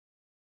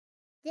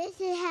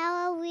This is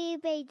how we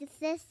be the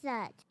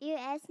sister. You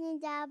asking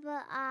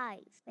double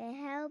eyes. The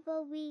help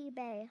we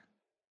be.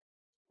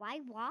 Why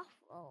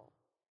waffle?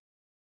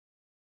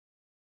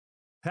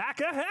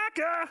 Hacka,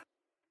 hacka!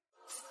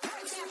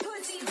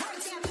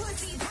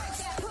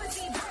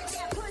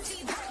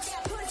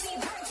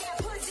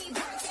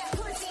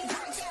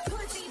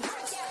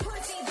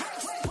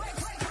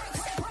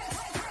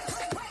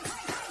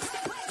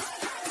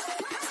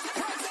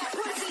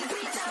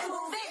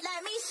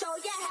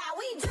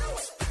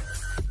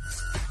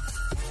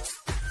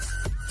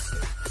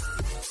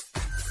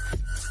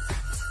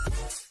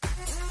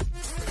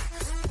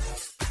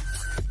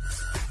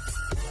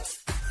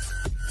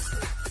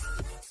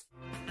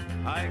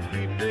 I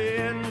creep the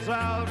ends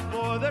out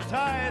for the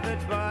tie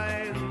that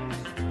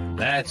binds.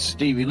 That's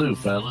Stevie Lou,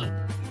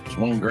 fella. It's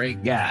one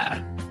great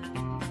guy.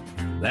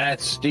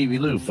 That's Stevie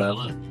Lou,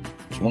 fella.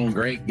 It's one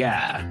great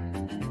guy.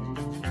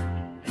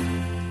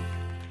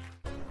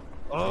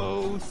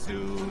 Oh,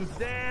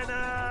 Susanna,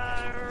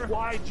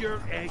 why'd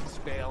your eggs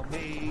fail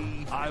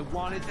me? I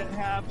wanted to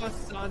have a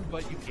son,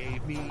 but you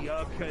gave me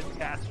a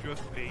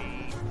catastrophe.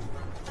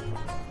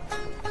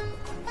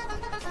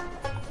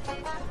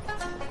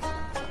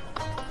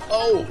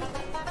 Oh!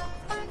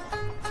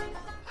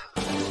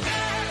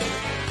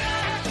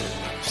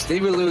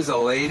 Stevie Lou's a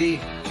lady.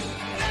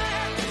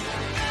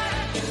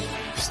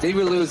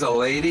 Stevie Lou's a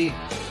lady.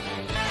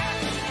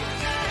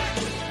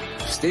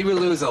 Stevie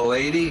Lou's a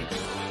lady.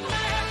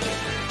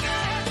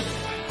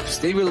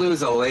 Stevie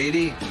Lou's a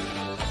lady.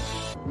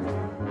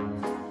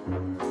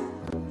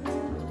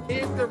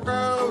 Hit the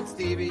road,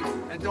 Stevie,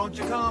 and don't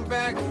you come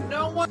back.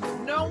 No one.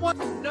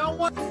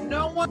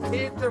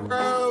 Hit the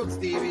road,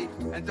 Stevie,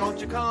 and don't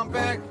you come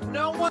back.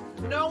 No one.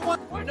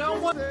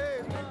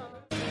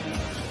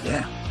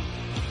 Yeah.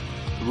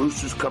 The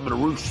rooster's coming to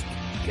roost.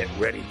 Get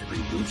ready to be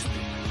roosted.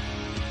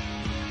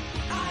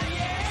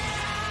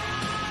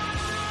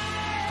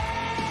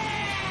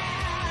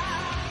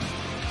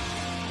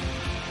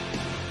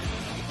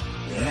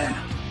 Yeah.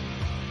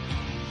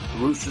 The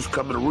rooster's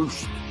coming to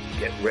roost.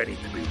 Get ready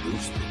to be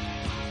roosted.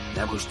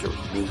 That rooster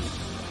is me.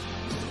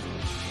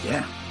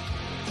 Yeah.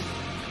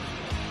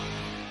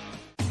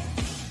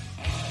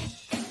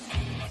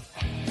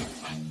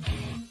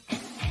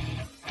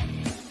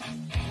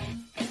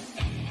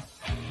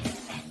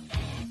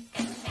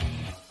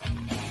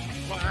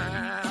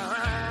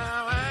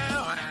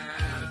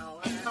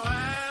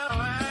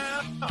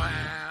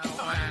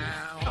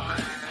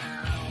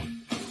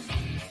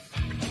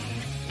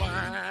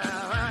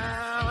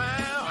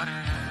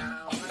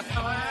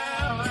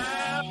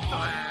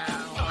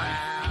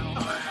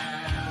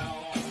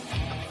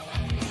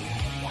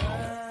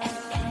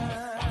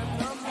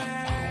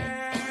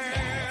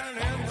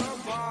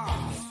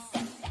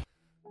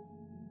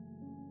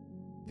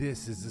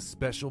 This is a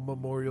special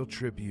memorial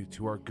tribute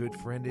to our good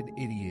friend and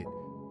idiot,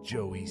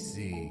 Joey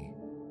C.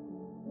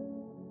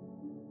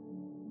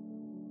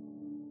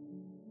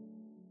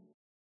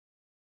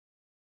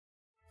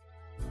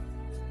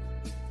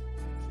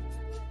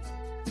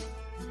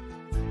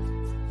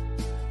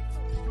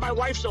 My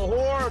wife's a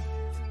whore.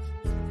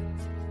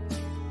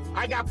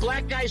 I got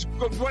black guys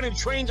running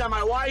trains on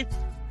my wife.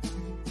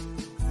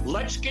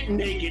 Let's get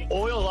naked,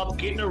 oil up,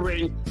 get in a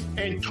ring,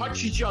 and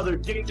touch each other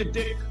dick to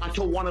dick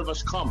until one of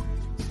us come.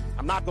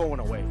 I'm not going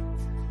away.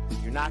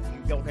 You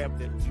don't have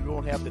the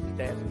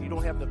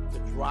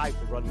drive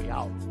to run me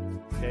out.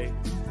 Okay?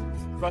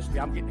 Trust me,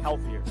 I'm getting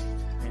healthier.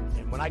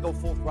 And when I go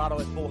full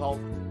throttle at full health,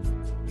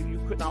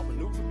 you couldn't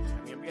outmaneuver me.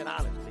 I mean, I'm being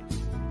honest.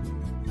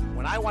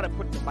 When I want to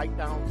put the bike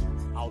down,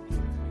 I'll do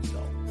it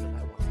myself because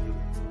I want to do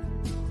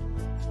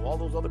it. So all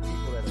those other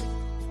people that are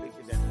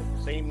thinking that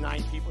the same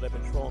 9 people that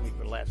have been trolling me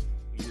for the last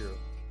year,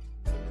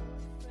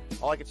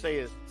 all I can say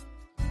is,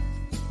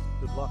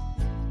 good luck.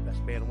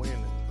 Best man win.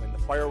 And when the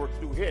fireworks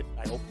do hit,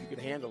 I hope you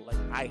can handle it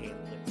like I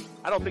handled it.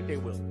 I don't think they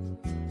will.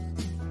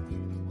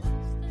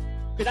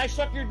 Can I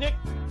suck your dick?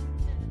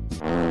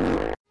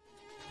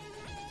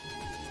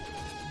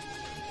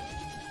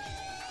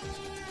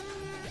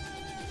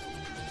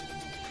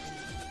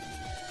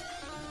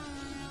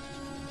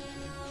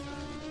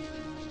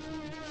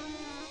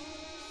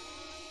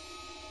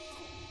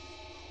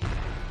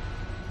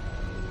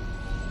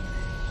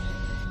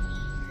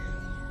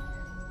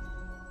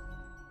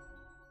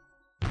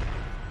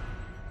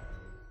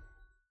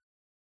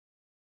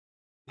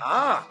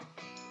 Ah,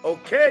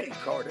 okay,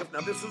 Cardiff.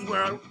 Now this is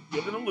where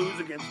you're going to lose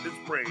against this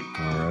brain.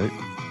 All right.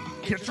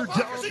 Get your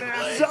dumb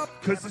ass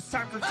up, because it's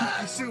time for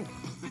Tookie Soup.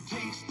 The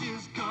taste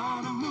is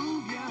gonna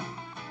move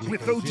ya.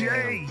 With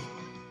OJ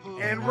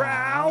and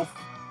Ralph.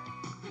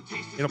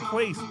 In a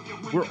place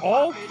where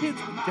all kids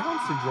with Down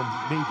syndrome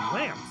made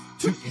lamps.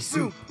 Tookie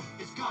Soup.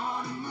 It's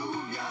gonna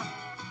move ya.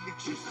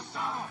 It's just a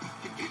song.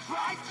 It gets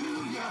right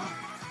to ya.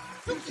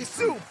 Tookie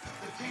Soup.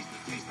 The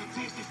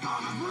taste is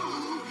gonna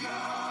move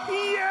ya.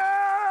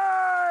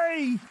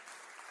 Yay!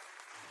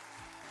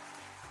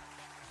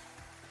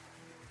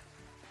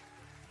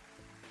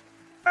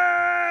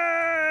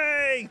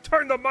 Hey!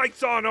 Turn the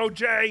mics on,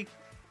 OJ!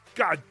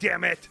 God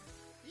damn it!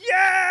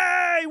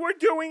 Yay! We're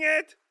doing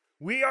it!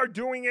 We are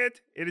doing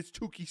it. It is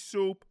Tookie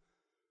Soup.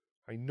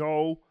 I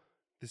know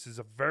this is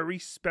a very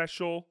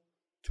special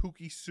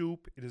Tookie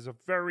Soup. It is a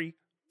very,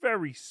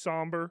 very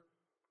somber.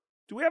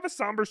 Do we have a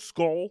somber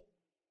skull?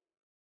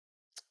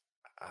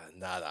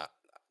 Not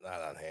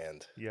on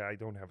hand. Yeah, I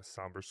don't have a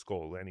somber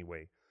skull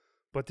anyway.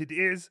 But it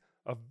is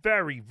a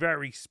very,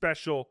 very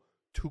special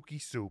Tookie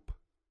Soup.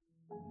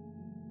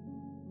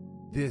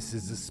 This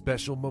is a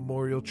special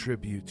memorial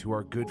tribute to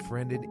our good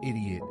friend and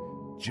idiot,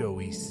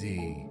 Joey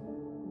C.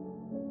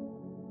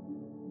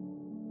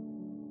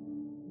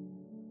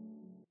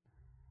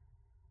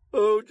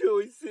 Oh,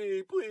 Joey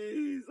C,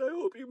 please. I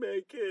hope you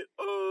make it.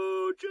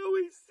 Oh,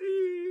 Joey C,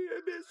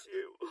 I miss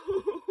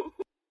you.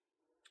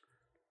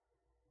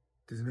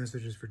 This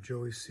message is for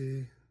Joey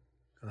C.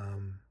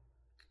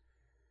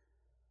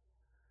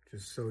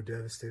 Just so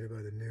devastated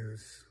by the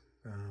news.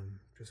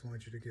 Just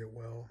want you to get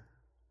well.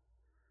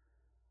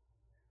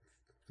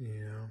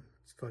 You know,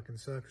 it fucking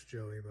sucks,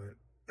 Joey, but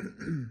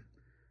I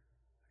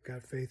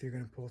got faith you're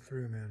gonna pull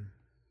through, man.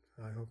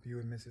 I hope you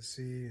and Mrs.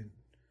 C and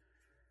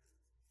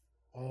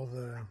all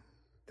the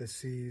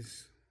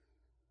C's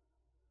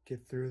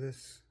get through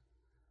this.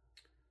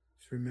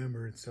 Just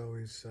remember, it's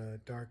always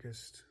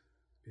darkest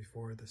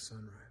before the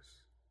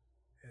sunrise.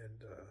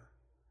 And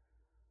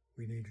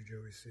we need you,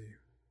 Joey C.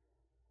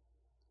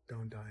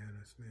 Don't die on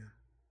us, man.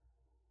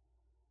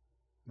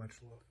 Much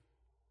love.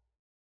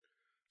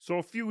 So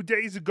a few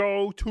days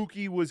ago,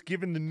 Tookie was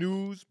given the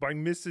news by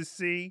Mrs.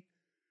 C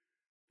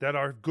that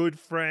our good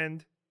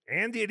friend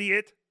and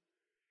idiot,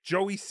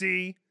 Joey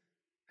C,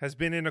 has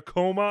been in a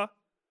coma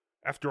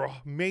after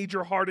a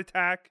major heart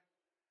attack.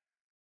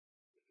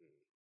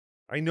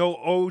 I know,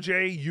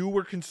 OJ, you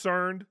were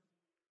concerned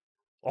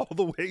all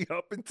the way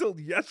up until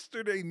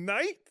yesterday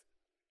night.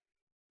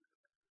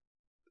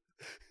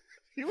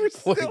 You were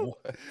still,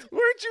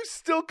 weren't you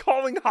still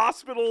calling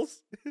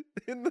hospitals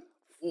in the...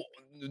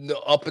 No,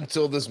 up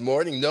until this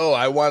morning, no,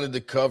 I wanted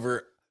to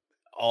cover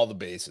all the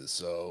bases,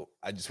 so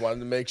I just wanted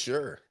to make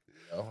sure.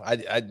 You know,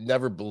 I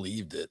never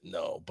believed it,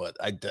 no, but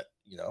wanted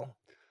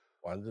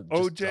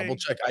to just double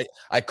check.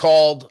 I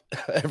called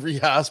every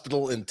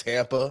hospital in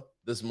Tampa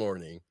this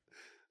morning.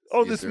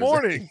 Oh, this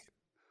morning?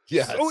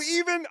 Yes. So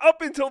even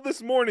up until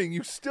this morning,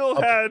 you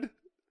still had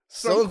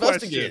some still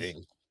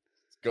investigating.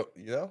 Go,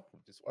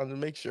 just wanted to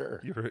make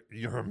sure.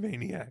 You're a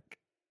maniac.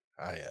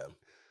 I am.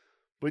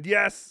 But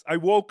yes, I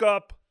woke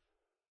up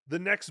the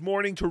next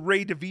morning to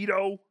Ray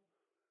DeVito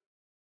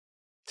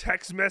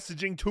text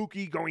messaging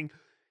Tookie going,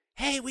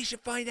 "Hey, we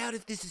should find out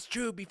if this is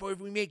true before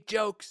we make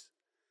jokes.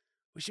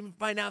 We should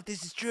find out if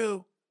this is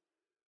true.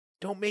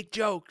 Don't make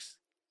jokes."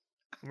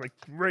 I'm like,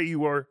 Ray,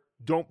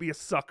 don't be a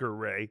sucker,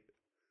 Ray.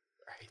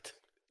 Right.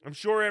 I'm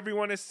sure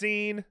everyone has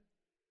seen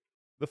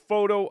the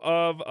photo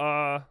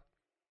of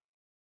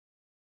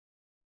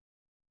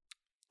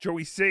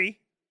Joey C.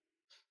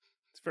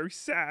 It's very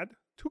sad.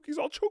 Tookie's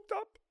all choked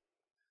up.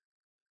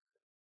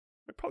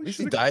 I probably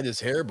should have dyed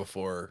his hair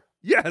before.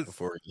 Yes.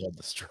 Before he had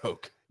the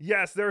stroke.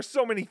 Yes, there are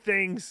so many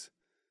things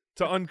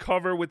to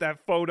uncover with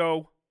that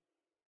photo.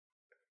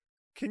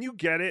 Can you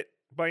get it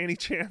by any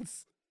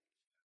chance?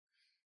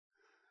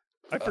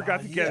 I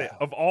forgot to get it.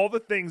 Of all the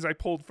things I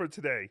pulled for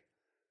today,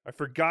 I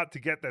forgot to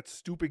get that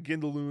stupid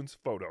Gindaloons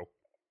photo.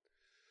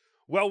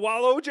 Well,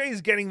 while OJ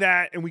is getting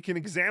that and we can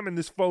examine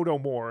this photo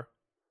more,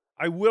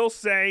 I will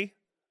say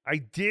I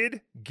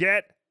did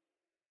get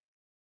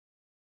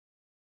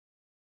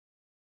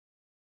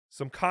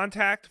some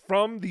contact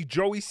from the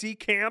Joey C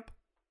camp.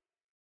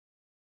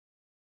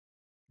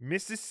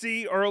 Mrs.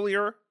 C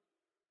earlier.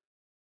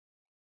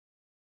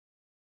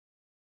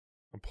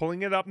 I'm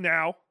pulling it up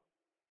now.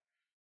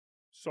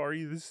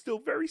 Sorry, this is still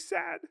very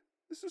sad.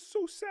 This is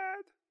so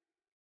sad.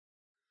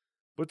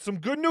 But some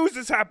good news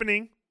is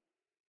happening.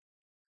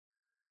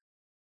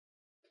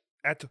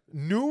 At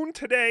noon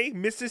today,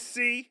 Mrs.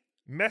 C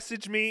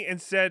messaged me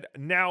and said,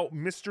 "Now,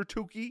 Mr.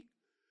 Tookie,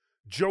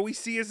 Joey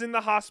C is in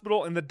the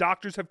hospital and the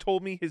doctors have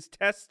told me his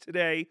tests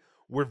today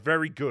were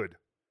very good.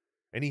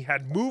 And he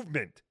had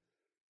movement.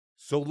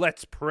 So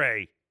let's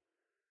pray."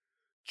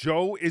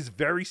 Joe is a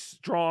very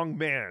strong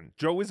man.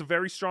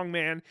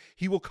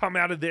 He will come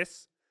out of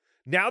this.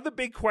 Now the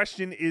big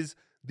question is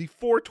the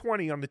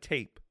 420 on the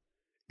tape.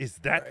 Is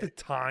that the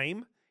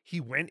time he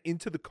went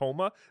into the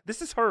coma?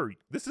 This is her.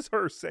 This is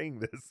her saying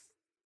this.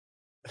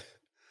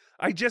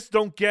 I just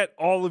don't get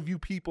all of you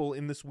people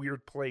in this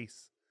weird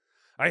place.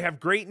 I have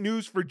great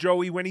news for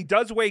Joey when he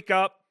does wake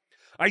up.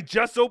 I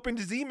just opened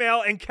his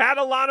email and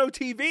Catalano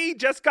TV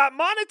just got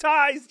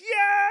monetized.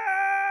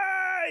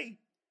 Yay!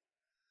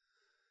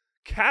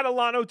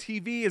 Catalano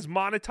TV is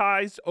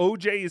monetized.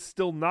 OJ is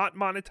still not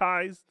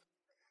monetized.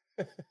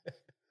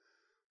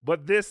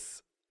 But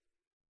this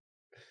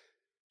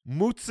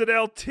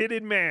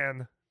mozzarella-titted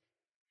man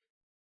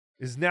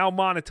is now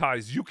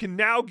monetized. You can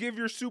now give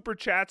your super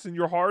chats and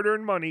your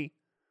hard-earned money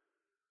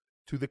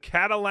to the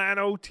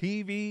Catalano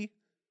TV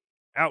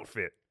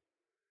outfit.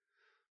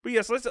 But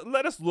yes,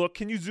 let us look.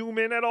 Can you zoom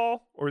in at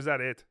all? Or is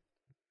that it?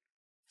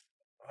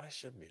 I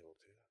should be able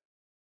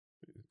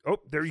to.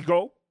 Oh, there you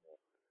go.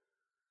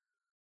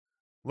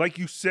 Like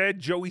you said,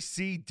 Joey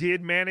C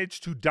did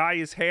manage to dye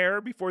his hair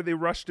before they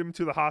rushed him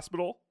to the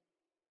hospital.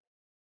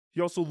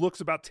 He also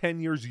looks about 10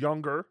 years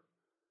younger.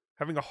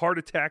 Having a heart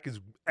attack is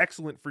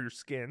excellent for your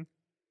skin.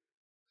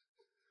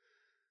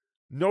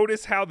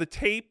 Notice how the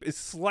tape is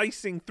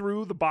slicing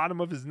through the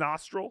bottom of his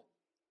nostril.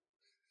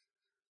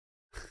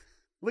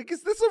 Like,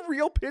 is this a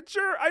real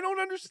picture? I don't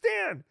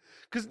understand.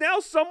 Because now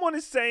someone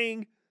is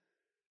saying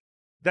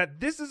that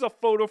this is a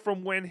photo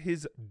from when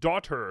his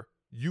daughter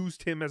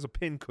used him as a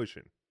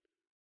pincushion.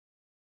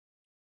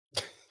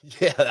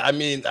 Yeah, I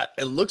mean,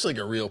 it looks like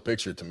a real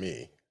picture to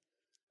me.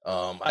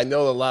 I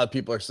know a lot of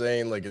people are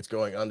saying like it's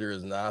going under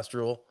his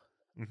nostril,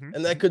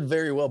 and that could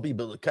very well be,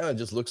 but it kind of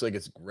just looks like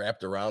it's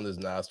wrapped around his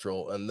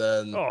nostril, and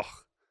then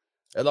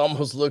it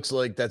almost looks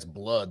like that's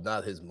blood,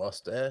 not his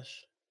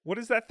mustache. What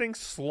is that thing?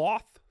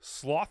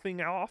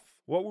 Slothing off?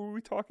 What were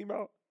we talking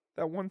about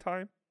that one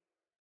time?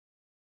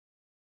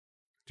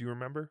 Do you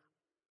remember?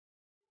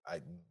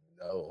 I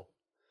know.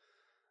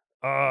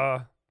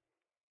 All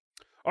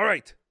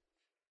right.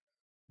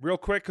 Real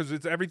quick,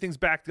 because everything's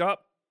backed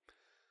up.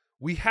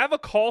 We have a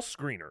call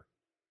screener.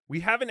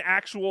 We have an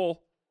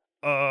actual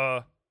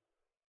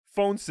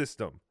phone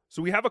system.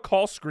 So we have a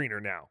call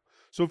screener now.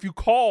 So if you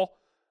call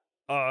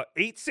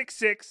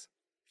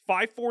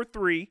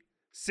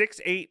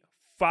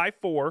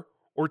 866-543-6854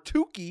 or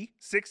Tookie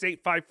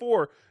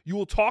 6854, you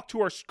will talk to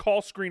our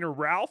call screener,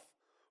 Ralph,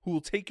 who will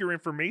take your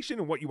information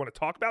and what you want to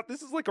talk about.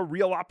 This is like a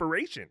real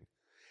operation.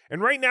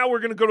 And right now we're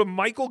going to go to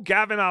Michael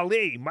Gavin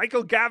Ali.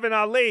 Michael Gavin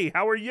Ali,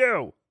 how are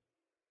you?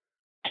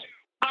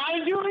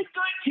 I'm doing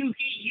good,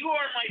 Tookie. You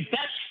are my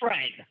best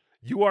friend.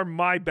 You are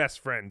my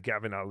best friend,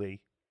 Gavin Ali.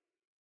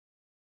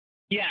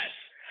 Yes.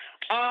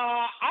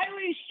 I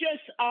was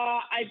just,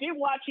 I've been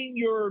watching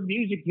your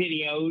music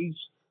videos.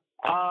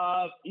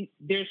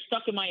 They're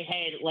stuck in my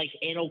head like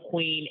Anal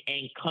Queen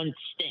and Cunt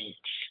Stinks.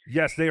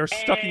 Yes, they are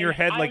stuck in your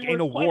head like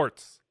anal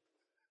warts.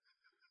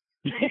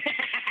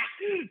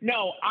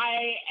 No,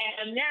 I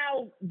am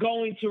now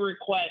going to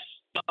request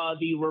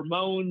the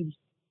Ramones,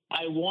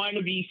 I Want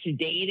to Be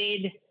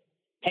Sedated.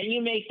 Can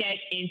you make that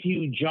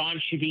into John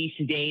Should Be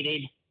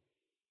Sedated?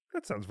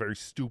 That sounds very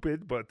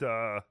stupid, but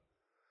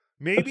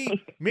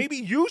maybe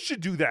you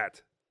should do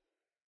that.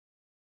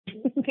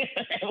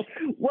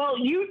 Well,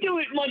 you do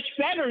it much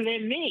better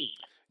than me.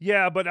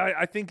 Yeah, but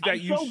I think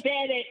that you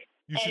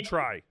should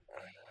try.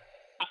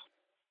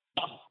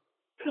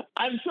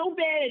 I'm so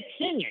bad at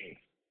singing.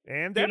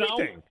 And you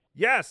everything. know?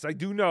 Yes, I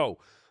do know.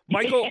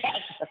 Michael,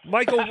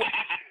 Michael,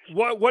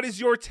 what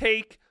is your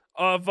take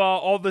of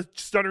all the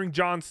Stuttering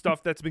John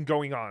stuff that's been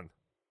going on?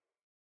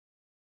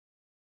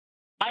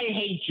 I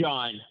hate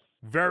John.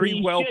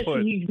 Very well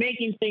put. He's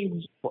making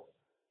things.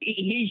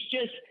 He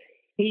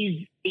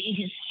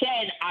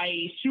said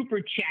I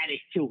super chatted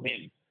to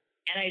him,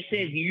 and I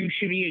said you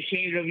should be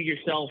ashamed of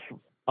yourself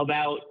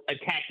about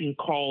attacking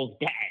Carl's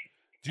dad.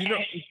 Do you know?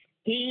 And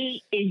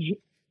he is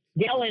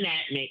yelling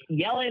at me,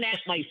 yelling at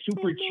my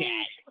super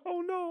chat.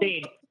 Oh no!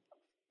 Saying,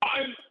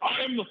 I'm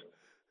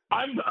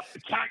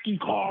attacking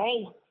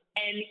Carl,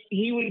 and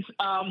he was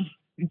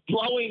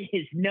blowing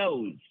his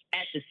nose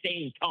at the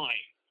same time.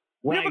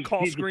 We have a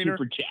call screener.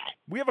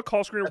 We have a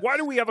call screener. Why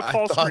do we have a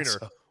call screener?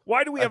 So.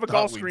 Why do we have a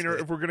call screener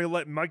if we're going to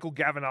let Michael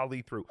Gavin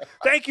Ali through?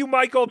 Thank you,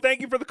 Michael.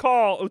 Thank you for the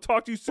call. I'll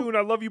talk to you soon.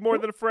 I love you more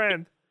than a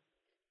friend.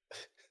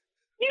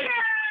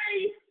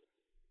 Yay!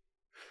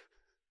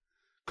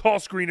 Call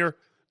screener.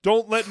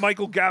 Don't let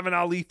Michael Gavin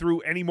Ali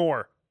through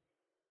anymore.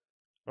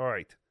 All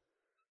right.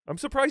 I'm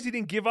surprised he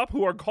didn't give up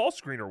who our call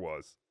screener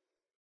was.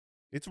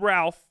 It's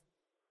Ralph.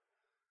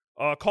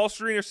 Call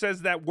screener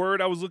says that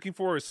word I was looking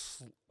for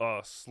is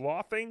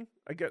slothing.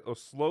 I get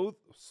sloughing.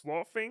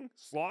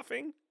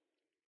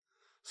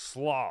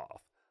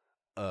 Sloth.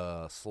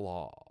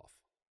 Sloth.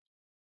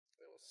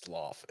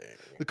 Sloughing.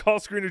 The call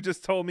screener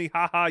just told me,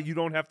 haha, you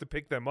don't have to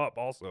pick them up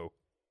also.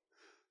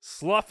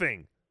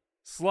 Sloughing.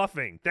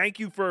 Thank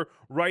you for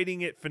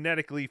writing it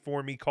phonetically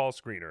for me, call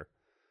screener.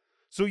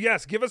 So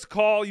yes, give us a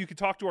call. You can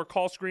talk to our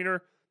call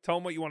screener. Tell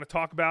them what you want to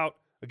talk about.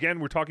 Again,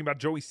 we're talking about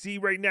Joey C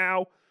right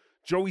now.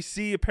 Joey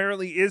C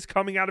apparently is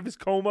coming out of his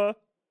coma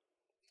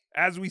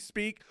as we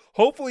speak.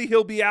 Hopefully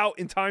he'll be out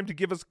in time to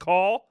give us a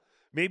call.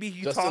 Maybe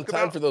he can just talk in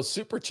time for those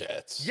super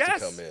chats to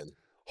come in.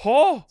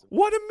 Oh,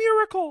 what a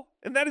miracle.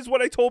 And that is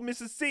what I told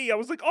Mrs. C. I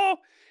was like, oh,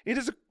 it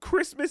is a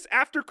Christmas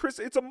after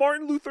Christmas. It's a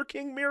Martin Luther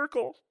King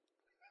miracle.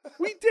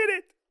 We did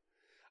it.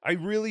 I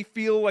really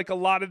feel like a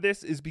lot of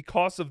this is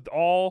because of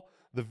all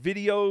the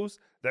videos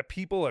that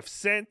people have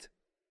sent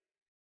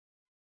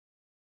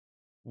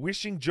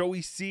wishing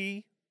Joey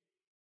C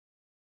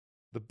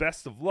the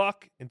best of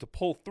luck and to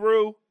pull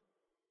through.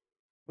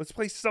 Let's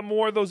play some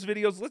more of those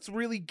videos. Let's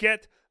really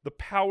get the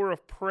power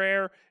of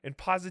prayer and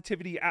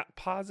positivity out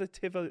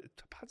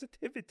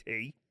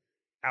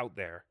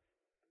there.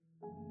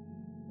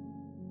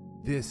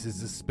 This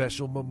is a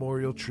special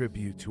memorial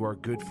tribute to our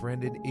good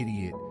friend and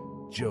idiot,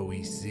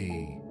 Joey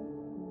C.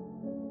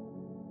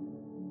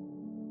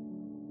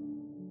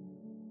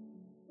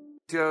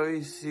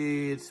 Joey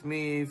C, it's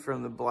me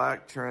from the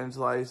Black Trans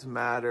Lives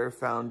Matter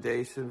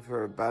Foundation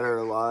for a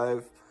Better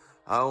Life.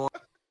 I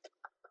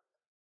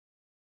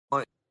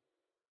want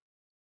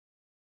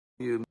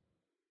you.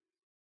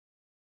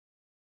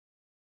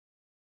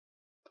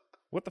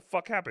 What the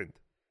fuck happened?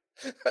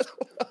 I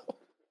don't know.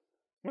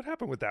 What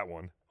happened with that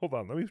one? Hold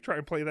on, let me try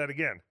and play that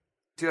again.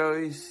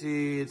 Joey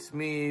C, it's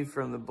me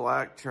from the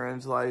Black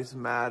Trans Lives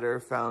Matter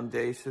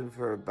Foundation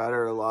for a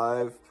Better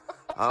Life.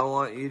 I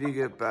want you to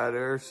get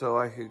better so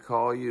I could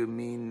call you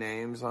mean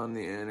names on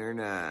the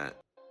internet.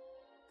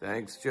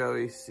 Thanks,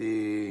 Joey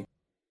C.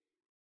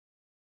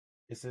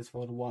 This is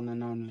for the one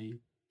and only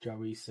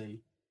Joey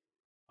C.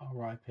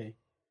 R.I.P.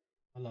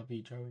 I love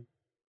you, Joey.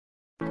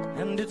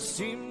 And it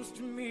seems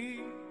to me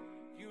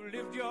you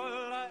lived your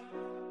life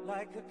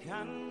like a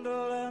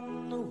candle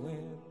in the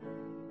wind.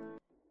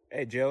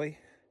 Hey, Joey.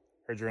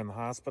 Heard you're in the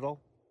hospital.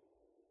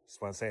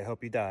 Just want to say I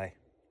hope you die.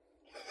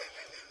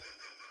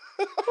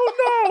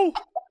 Oh, no!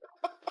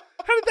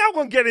 How did that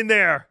one get in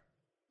there?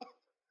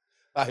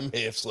 I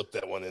may have slipped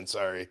that one in,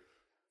 sorry.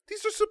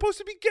 These are supposed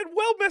to be get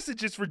well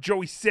messages for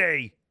Joey C.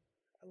 I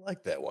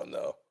like that one,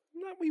 though.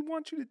 Not we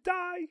want you to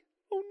die.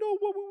 Oh, no,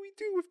 what would we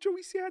do if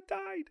Joey C had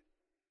died?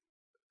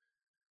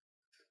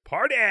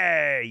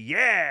 Party!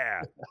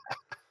 Yeah!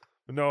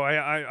 No,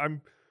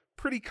 I'm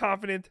pretty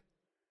confident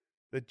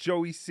that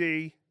Joey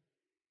C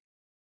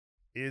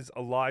is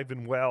alive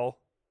and well.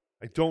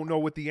 I don't know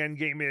what the end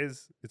game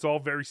is. It's all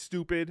very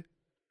stupid.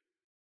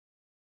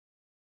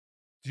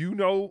 Do you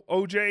know,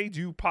 OJ? Do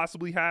you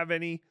possibly have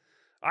any?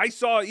 I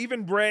saw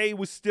even Bray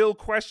was still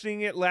questioning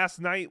it last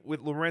night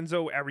with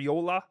Lorenzo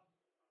Areola.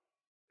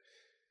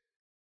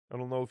 I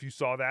don't know if you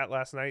saw that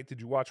last night. Did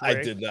you watch Ray?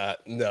 I did not.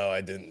 No,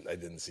 I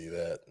didn't see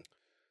that.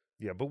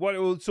 Yeah, but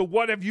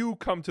what have you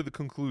come to the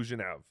conclusion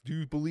of? Do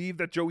you believe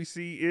that Joey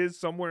C is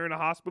somewhere in a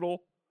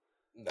hospital?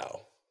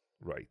 No.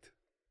 Right.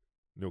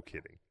 No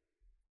kidding.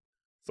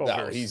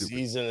 No,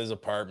 he's in his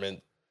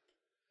apartment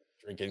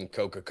drinking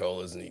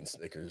Coca-Colas and eating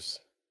Snickers.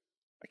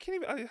 I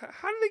can't even.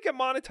 How do they get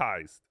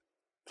monetized?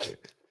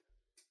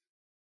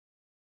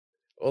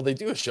 Well, they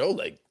do a show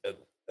like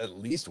at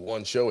least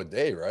one show a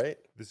day, right?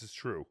 This is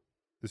true.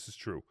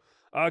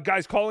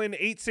 Guys, call in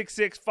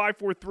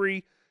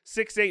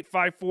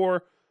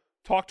 866-543-6854.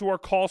 Talk to our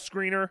call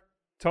screener.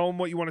 Tell them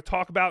what you want to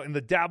talk about in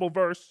the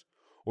Dabbleverse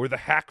or the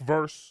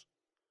Hackverse,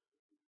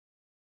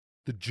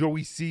 the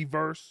Joey C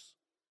verse.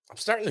 I'm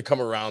starting to come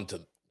around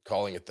to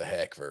calling it the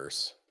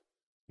Hackverse.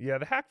 Yeah,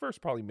 the Hackverse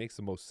probably makes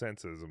the most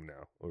sense as of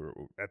now,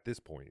 or at this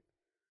point.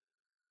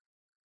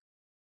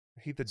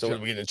 I hate the. So are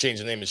we going to change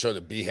the name of the show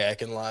to Be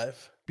Hacking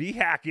Live? Be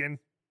Hacking.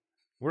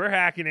 We're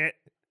hacking it.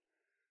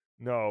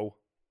 No,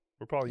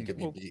 we're probably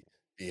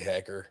be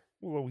Hacker.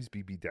 We'll always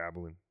be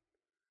dabbling.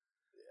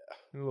 Yeah,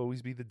 it'll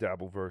always be the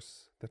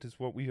Dabbleverse. That is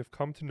what we have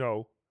come to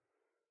know.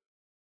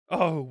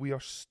 Oh, we are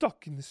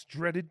stuck in this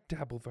dreaded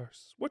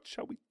Dabbleverse. What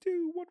shall we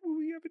do? What will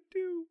we ever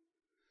do?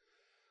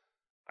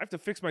 I have to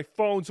fix my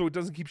phone so it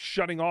doesn't keep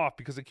shutting off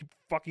because I keep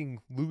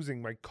fucking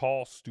losing my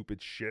call,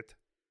 stupid shit.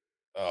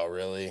 Oh,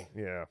 really?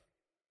 Yeah.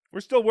 We're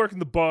still working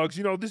the bugs.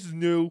 You know, this is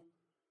new.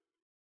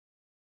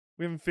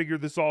 We haven't figured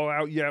this all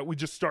out yet. We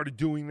just started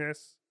doing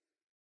this.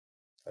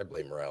 I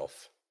blame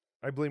Ralph.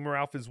 I blame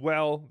Ralph as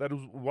well. That is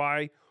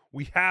why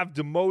we have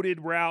demoted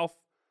Ralph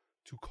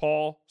to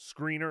call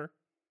screener.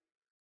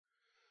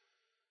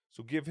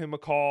 So give him a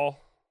call.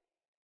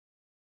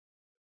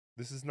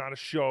 This is not a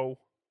show.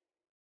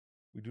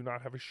 We do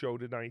not have a show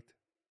tonight.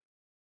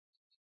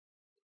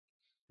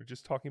 We're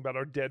just talking about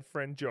our dead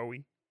friend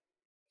Joey.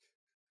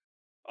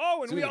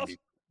 Oh, and we also...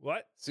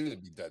 What? Soon to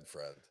be dead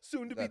friend.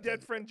 Soon to be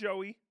dead friend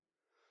Joey.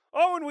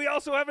 Oh, and we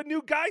also have a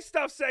new Guy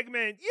Stuff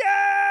segment.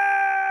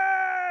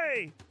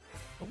 Yay! I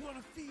want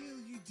to feel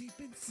you deep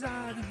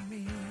inside of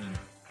me.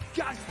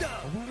 Guy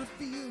Stuff. I want to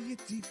feel you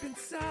deep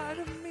inside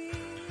of me.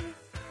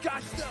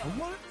 Guy Stuff. I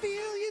want to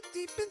feel you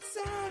deep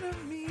inside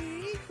of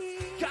me.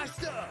 Guy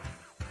Stuff.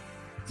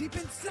 Deep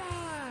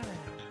inside.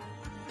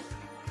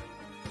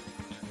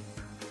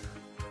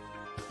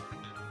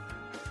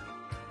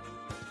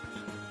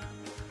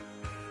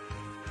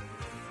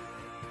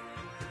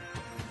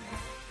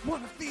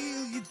 Wanna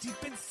feel you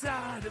deep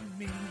inside of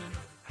me.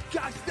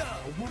 Guy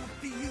Stuff. I wanna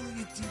feel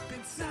you deep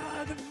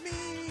inside of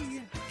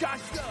me. Guy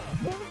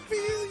Stuff. I wanna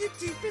feel you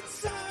deep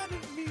inside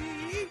of me.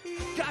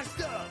 Guy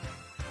Stuff.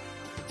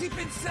 Deep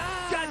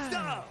inside. Guy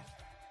Stuff.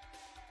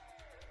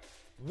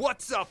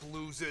 What's up,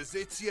 losers?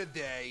 It's your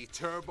day,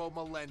 Turbo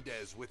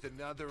Melendez, with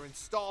another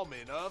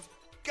installment of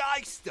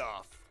Guy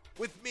Stuff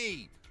with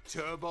me,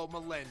 Turbo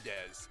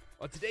Melendez.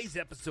 On today's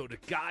episode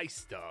of Guy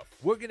Stuff,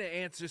 we're going to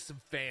answer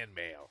some fan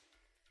mail.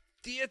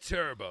 Dear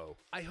Turbo,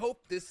 I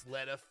hope this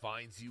letter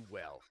finds you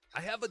well. I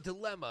have a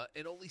dilemma,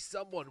 and only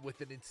someone with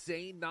an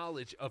insane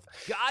knowledge of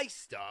guy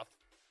stuff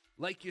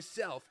like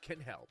yourself can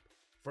help.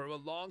 For a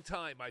long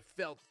time, I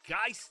felt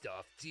guy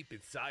stuff deep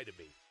inside of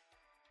me.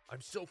 I'm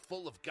so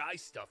full of guy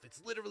stuff,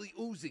 it's literally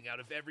oozing out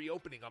of every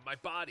opening on my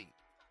body.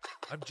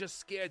 I'm just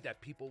scared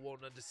that people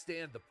won't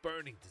understand the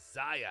burning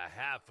desire I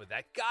have for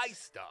that guy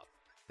stuff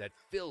that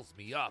fills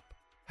me up.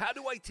 How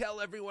do I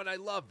tell everyone I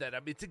love that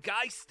I'm into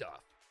guy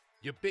stuff?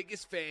 Your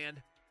biggest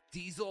fan,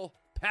 Diesel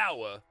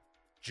Power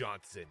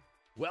Johnson.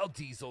 Well,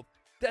 Diesel,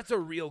 that's a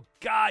real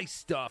guy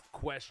stuff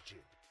question.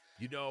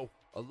 You know,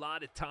 a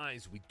lot of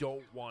times we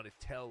don't want to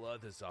tell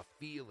others our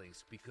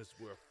feelings because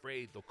we're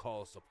afraid they'll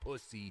call us a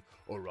pussy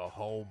or a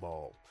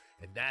homo.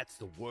 And that's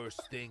the worst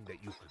thing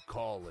that you could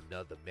call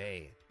another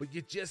man. But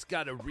you just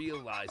gotta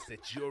realize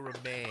that you're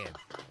a man,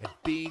 and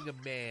being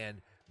a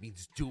man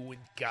means doing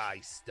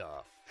guy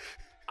stuff.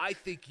 I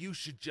think you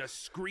should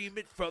just scream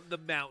it from the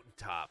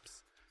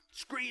mountaintops.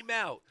 Scream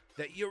out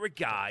that you're a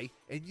guy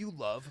and you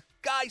love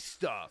guy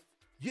stuff.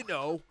 You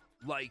know,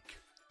 like,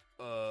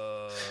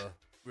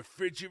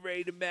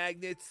 refrigerator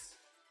magnets,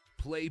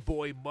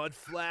 Playboy mud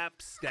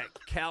flaps, that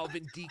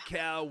Calvin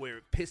decal where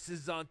it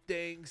pisses on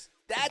things.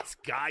 That's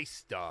guy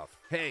stuff.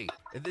 Hey,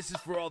 and this is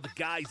for all the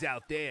guys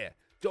out there.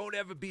 Don't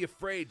ever be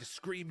afraid to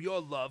scream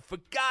your love for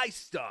guy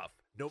stuff,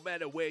 no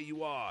matter where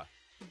you are.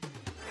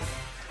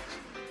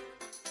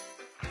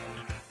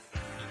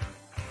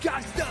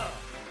 Guy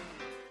stuff!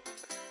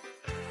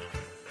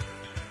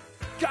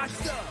 Guy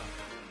stuff!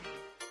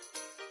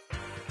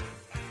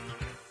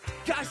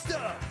 Guy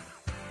stuff!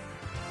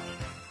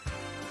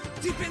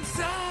 Deep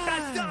inside!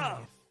 Guy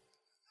stuff!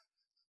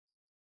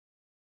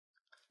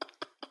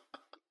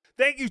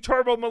 Thank you,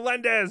 Turbo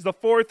Melendez, the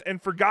fourth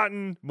and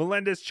forgotten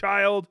Melendez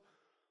child,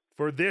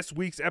 for this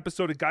week's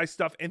episode of Guy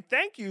Stuff. And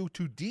thank you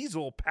to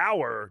Diesel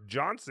Power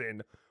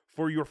Johnson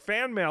for your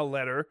fan mail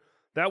letter.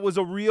 That was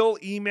a real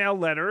email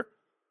letter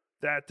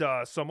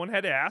that someone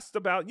had asked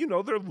about, you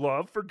know, their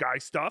love for guy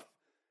stuff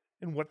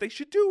and what they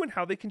should do and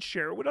how they can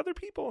share it with other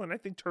people. And I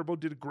think Turbo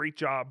did a great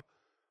job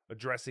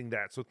addressing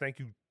that. So thank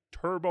you,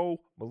 Turbo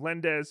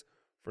Melendez,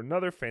 for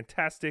another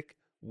fantastic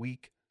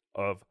week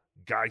of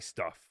guy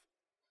stuff.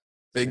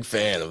 Big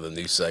fan of the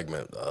new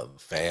segment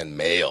of fan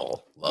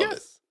mail. Love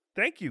it.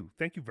 Thank you.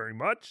 Thank you very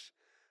much.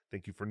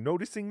 Thank you for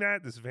noticing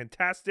that. This is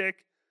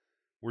fantastic.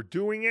 We're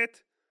doing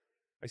it.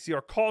 I see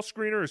our call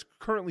screener is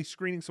currently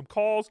screening some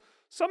calls.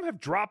 Some have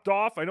dropped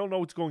off. I don't know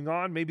what's going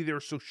on. Maybe they're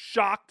so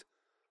shocked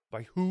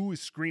by who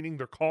is screening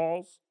their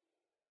calls.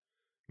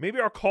 Maybe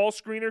our call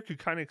screener could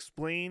kind of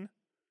explain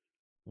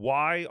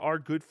why our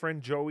good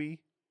friend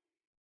Joey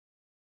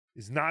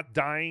is not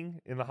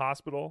dying in the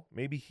hospital.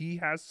 Maybe he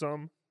has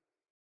some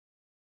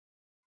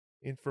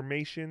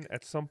information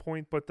at some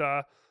point. But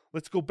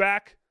let's go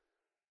back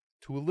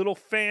to a little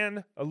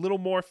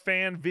more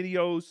fan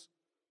videos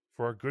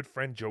for our good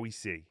friend Joey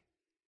C.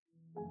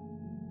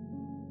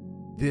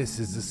 This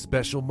is a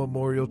special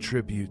memorial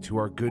tribute to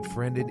our good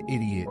friend and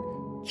idiot,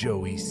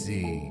 Joey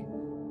C.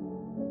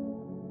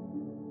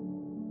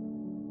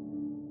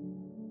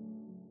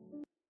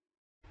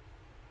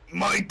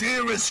 My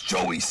dearest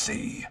Joey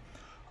C.,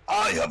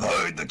 I have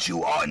heard that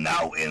you are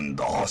now in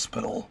the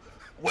hospital.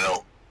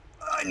 Well,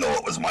 I know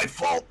it was my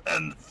fault,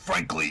 and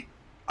frankly,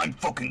 I'm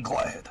fucking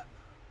glad.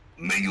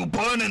 May you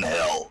burn in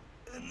hell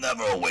and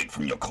never awake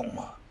from your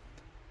coma.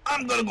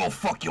 I'm gonna go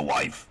fuck your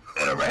wife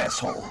and her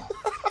asshole.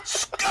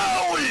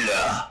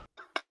 Skowl!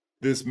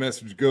 This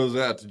message goes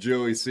out to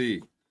Joey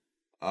C.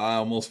 I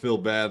almost feel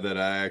bad that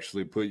I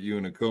actually put you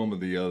in a coma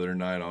the other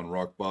night on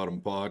Rock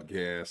Bottom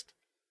Podcast.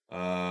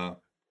 I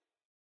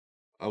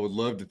would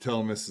love to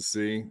tell Mrs.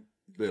 C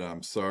that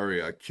I'm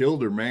sorry I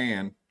killed her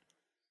man.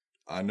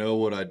 I know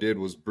what I did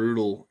was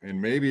brutal,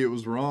 and maybe it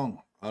was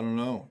wrong. I don't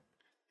know.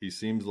 He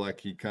seems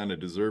like he kind of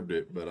deserved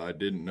it, but I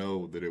didn't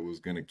know that it was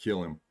going to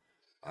kill him.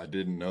 I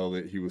didn't know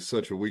that he was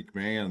such a weak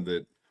man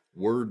that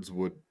words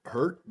would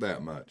hurt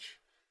that much.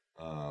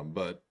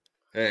 But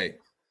hey,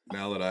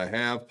 now that I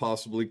have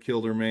possibly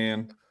killed her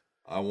man,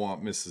 I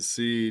want Mrs.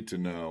 C to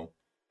know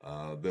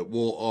that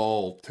we'll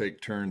all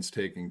take turns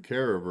taking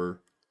care of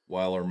her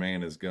while our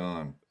man is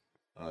gone.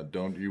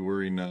 Don't you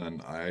worry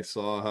none. I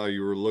saw how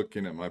you were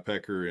looking at my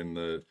pecker in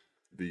the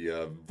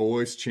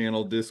voice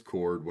channel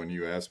Discord when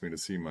you asked me to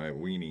see my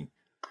weenie.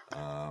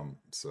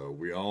 So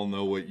we all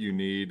know what you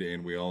need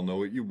and we all know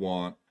what you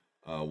want.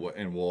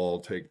 And we'll all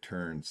take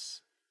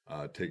turns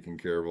taking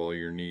care of all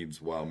your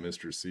needs while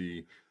Mr.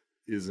 C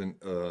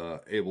isn't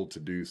able to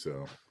do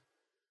so.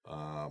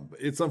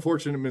 It's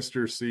unfortunate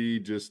Mr. C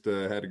just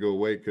had to go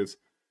away because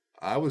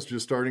I was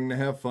just starting to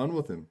have fun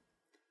with him.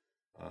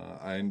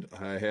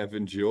 I have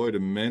enjoyed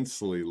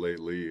immensely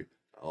lately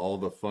all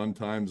the fun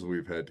times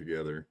we've had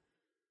together.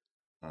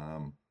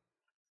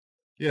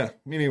 Yeah,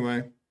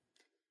 anyway.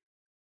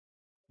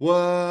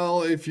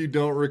 Well, if you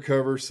don't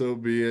recover, so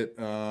be it.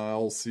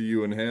 I'll see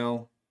you in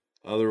hell.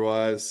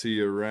 Otherwise, see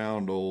you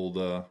around, old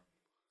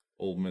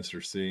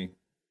Mr. C.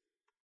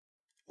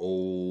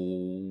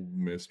 Old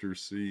Mr.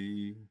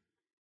 C.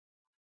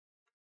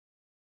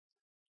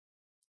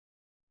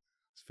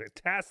 It's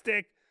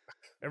fantastic.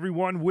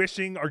 Everyone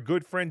wishing our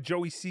good friend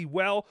Joey C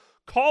well.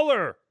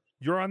 Caller,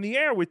 you're on the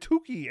air with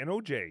Tookie and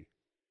OJ.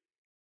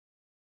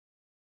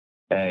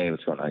 Hey,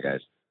 what's going on,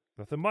 guys?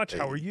 Nothing much. Hey.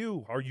 How are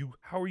you?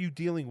 How are you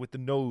dealing with the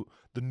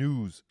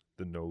news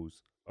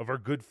of our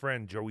good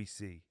friend Joey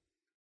C?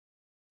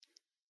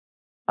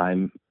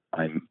 I'm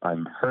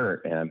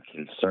hurt and I'm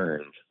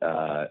concerned.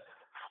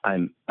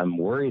 I'm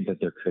worried that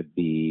there could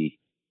be,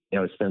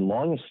 it's been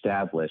long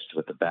established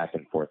with the back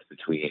and forth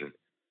between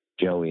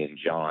Joey and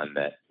John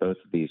that both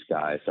of these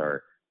guys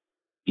are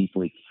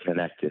deeply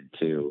connected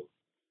to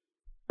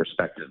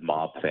respective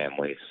mob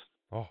families.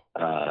 Oh.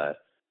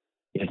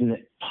 Isn't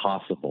it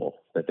possible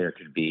that there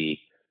could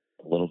be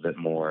a little bit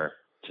more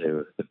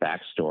to the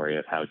backstory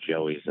of how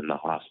Joey's in the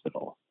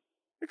hospital?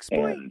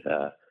 Explain.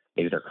 And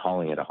maybe they're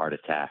calling it a heart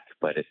attack,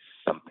 but it's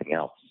something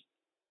else.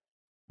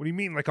 What do you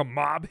mean, like a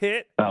mob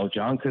hit? Oh,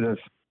 John could have.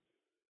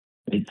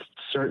 It's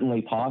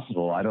certainly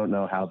possible. I don't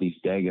know how these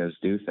Dagos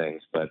do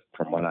things, but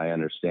from what I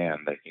understand,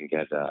 they can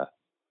get,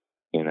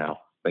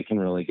 they can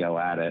really go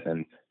at it.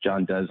 And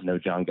John does know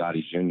John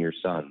Gotti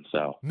Jr.'s son,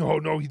 so.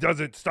 No, he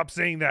doesn't. Stop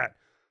saying that.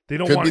 They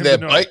don't Could want be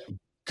him that to know.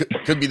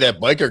 Could be that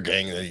biker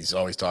gang that he's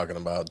always talking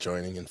about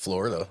joining in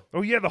Florida.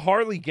 Oh, yeah, the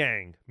Harley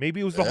gang.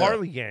 Maybe it was the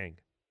Harley gang.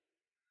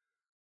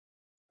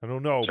 I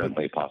don't know.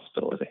 Certainly a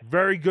possibility.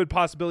 Very good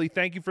possibility.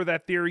 Thank you for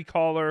that theory,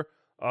 caller.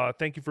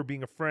 Thank you for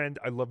being a friend.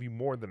 I love you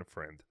more than a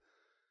friend.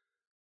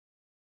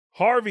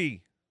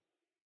 Harvey,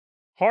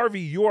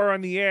 you are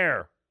on the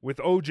air with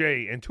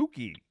OJ and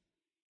Tookie.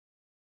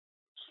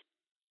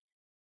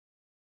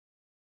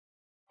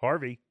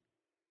 Harvey.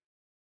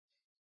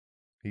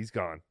 He's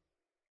gone.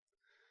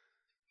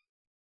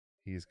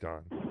 He's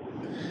gone.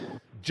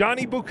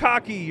 Johnny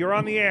Bukaki, you're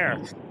on the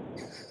air.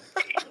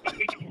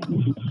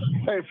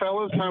 Hey,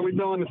 fellas, how we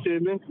doing this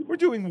evening? We're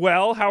doing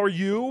well. How are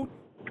you?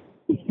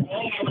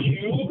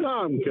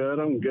 I'm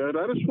good.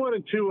 I just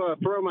wanted to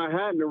throw my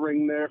hat in the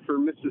ring there for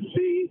Mrs.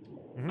 C.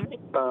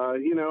 Mm-hmm.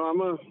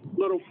 I'm a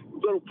little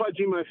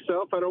pudgy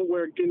myself. I don't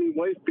wear guinea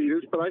wife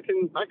beaters, but I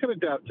can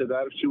adapt to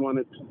that if she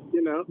wanted,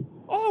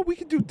 Oh, we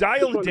could do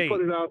dial a date.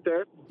 Put it out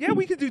there. Yeah,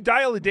 we could do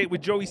dial a date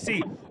with Joey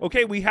C.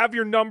 Okay, we have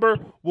your number.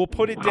 We'll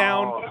put it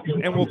down,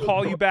 and we'll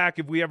call you back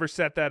if we ever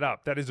set that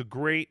up. That is a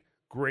great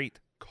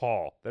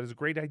call. That is a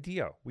great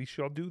idea. We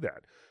shall do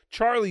that.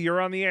 Charlie,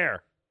 you're on the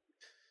air.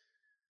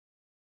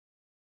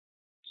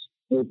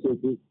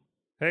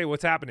 Hey,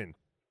 what's happening?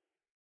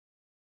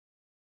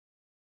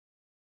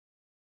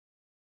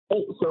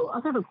 Hey, so I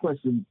have a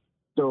question.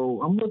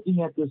 So I'm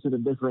looking at this at a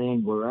different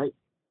angle, right?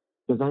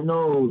 Because I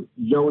know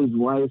Joey's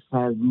wife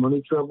has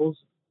money troubles.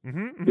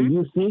 Mm-hmm. Do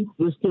you think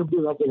this could be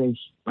like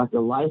a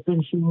life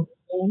insurance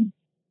thing?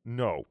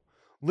 No.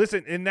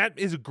 Listen, and that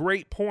is a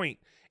great point.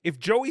 If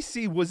Joey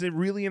C wasn't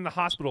really in the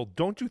hospital,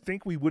 don't you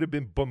think we would have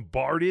been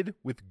bombarded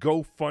with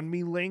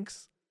GoFundMe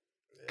links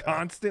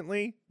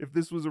constantly if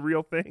this was a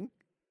real thing?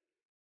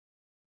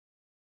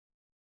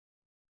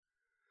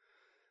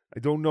 I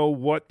don't know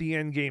what the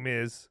end game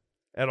is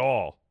at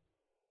all,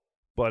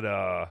 but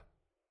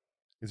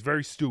it's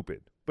very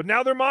stupid. But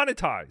now they're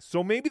monetized,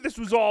 so maybe this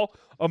was all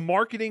a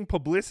marketing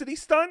publicity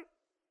stunt.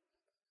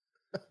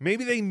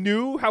 Maybe they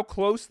knew how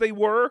close they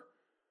were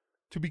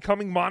to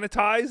becoming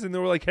monetized, and they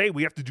were like, "Hey,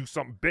 we have to do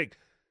something big."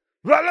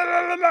 La la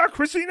la la la,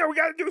 Christina, we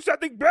got to do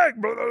something big.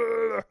 Blah, blah,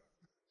 blah, blah.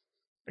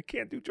 I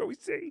can't do Joey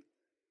C.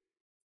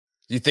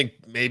 Do you think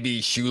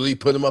maybe Shuley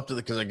put him up to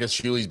because I guess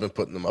Shuley's been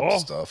putting him up to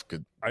stuff.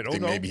 I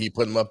don't know. Maybe he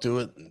put him up to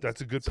it.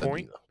 That's a good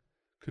point.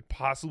 Could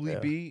possibly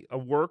be a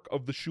work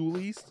of the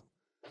Shuleys.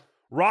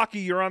 Rocky,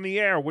 you're on the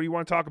air. What do you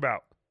want to talk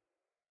about?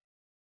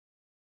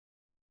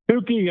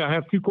 Tookie, I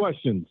have two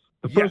questions.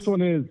 The first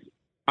one is,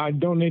 I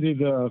donated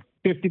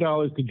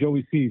 $50 to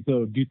Joey C.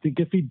 So do you think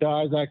if he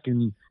dies, I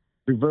can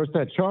reverse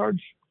that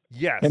charge?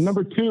 Yes. And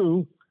number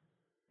two,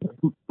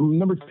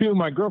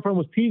 my girlfriend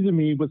was teasing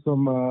me with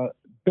some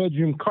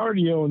bedroom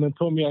cardio and then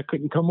told me I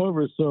couldn't come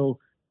over. So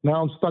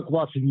now I'm stuck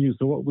watching you.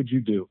 So what would you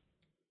do?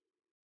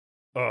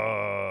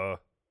 Dumper?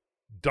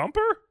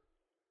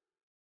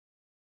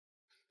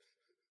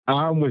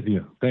 I'm with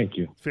you. Thank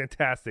you.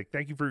 Fantastic.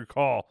 Thank you for your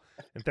call.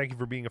 And thank you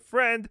for being a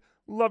friend.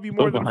 Love you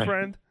more than a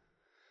friend.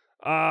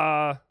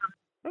 I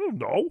don't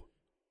know.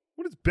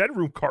 What is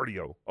bedroom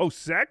cardio? Oh,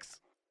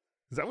 sex?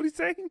 Is that what he's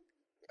saying?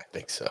 I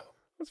think so.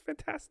 That's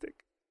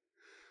fantastic.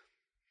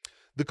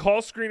 The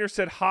call screener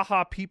said,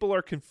 haha, people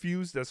are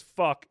confused as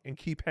fuck and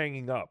keep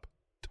hanging up.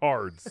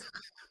 Tards.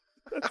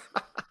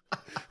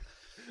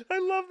 I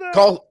love that.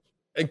 Call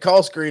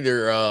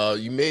screener,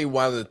 you may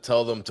want to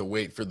tell them to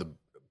wait for the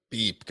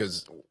beep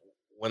because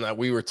when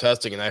we were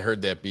testing and I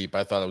heard that beep,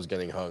 I thought I was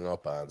getting hung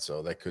up on.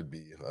 So that could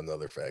be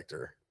another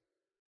factor.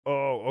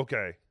 Oh,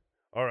 okay.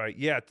 All right.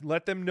 Yeah,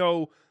 let them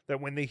know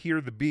that when they hear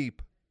the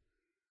beep,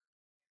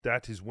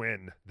 that is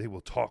when they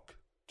will talk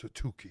to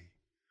Tookie.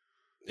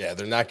 Yeah,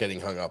 they're not getting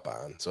hung up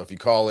on. So if you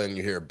call in,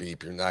 you hear a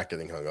beep, you're not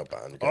getting hung up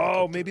on.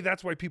 Oh, maybe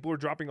that's why people are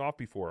dropping off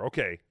before.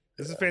 Okay.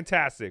 This is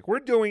fantastic. We're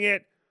doing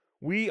it.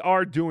 We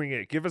are doing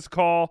it. Give us a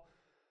call.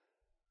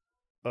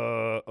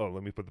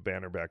 Let me put the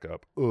banner back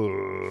up.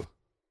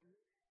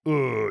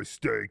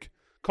 Steak.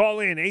 Call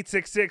in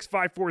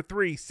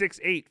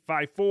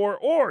 866-543-6854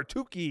 or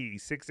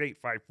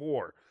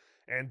Tookie6854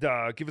 and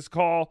give us a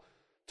call.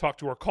 Talk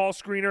to our call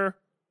screener.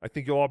 I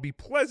think you'll all be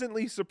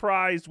pleasantly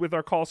surprised with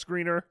our call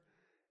screener.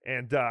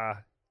 And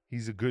he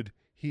is a good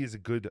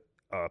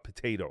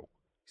potato.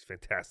 He's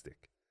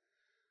fantastic.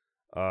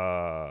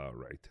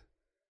 Right.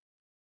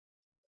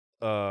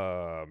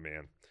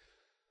 Man.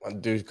 Want to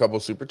do a couple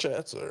super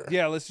chats? Or?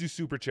 Yeah, let's do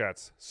super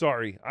chats.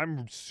 Sorry,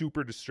 I'm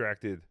super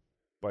distracted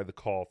by the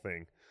call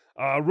thing.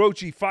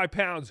 Rochi, 5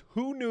 pounds.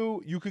 Who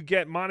knew you could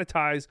get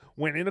monetized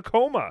when in a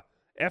coma?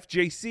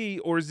 FJC,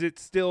 or is it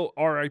still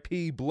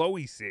RIP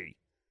Blowy C?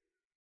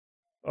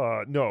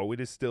 No, it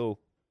is still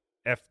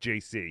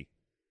FJC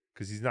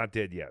because he's not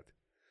dead yet.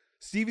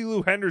 Stevie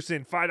Lou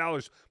Henderson,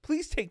 $5.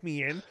 Please take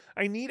me in.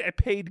 I need a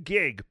paid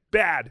gig.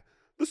 Bad.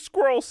 The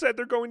squirrel said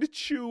they're going to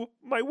chew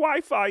my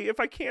Wi-Fi if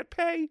I can't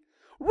pay.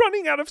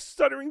 Running out of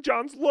Stuttering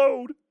John's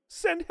load.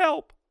 Send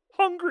help.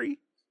 Hungry.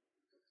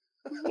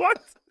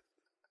 What?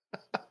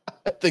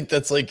 I think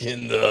that's like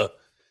in the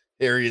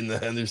Harry and the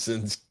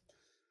Hendersons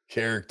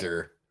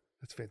character.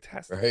 That's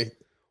fantastic. Right?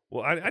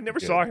 Well, I never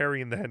saw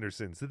Harry and the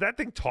Hendersons. Did that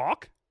thing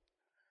talk?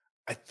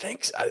 I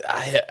think so.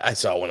 I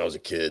saw it when I was a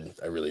kid.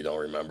 I really don't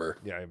remember.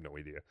 Yeah, I have no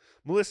idea.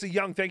 Melissa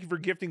Young, thank you for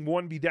gifting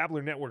 1B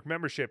Dabbler Network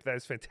membership. That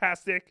is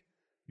fantastic.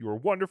 You are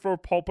wonderful.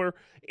 Pulper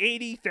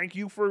 80, thank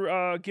you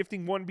for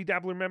gifting 1B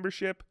Dabbler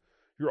membership.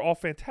 You're all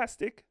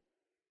fantastic.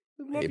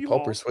 I love you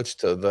Pulper all. switched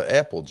to the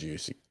apple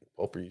juice.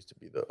 Pulper used to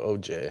be the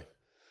OJ.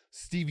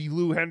 Stevie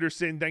Lou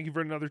Henderson, thank you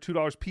for another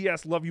 $2.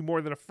 P.S. Love you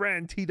more than a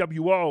friend.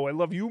 TWO, I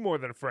love you more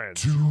than a friend.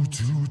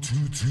 Tookie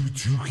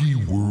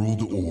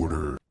World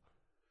Order.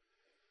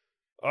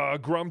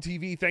 Grum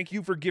TV, thank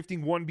you for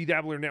gifting 1B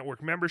Dabbler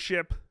Network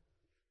membership.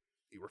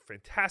 You were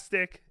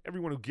fantastic.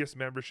 Everyone who gifts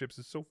memberships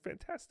is so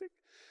fantastic.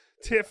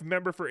 Tiff,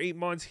 member for 8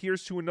 months.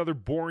 Here's to another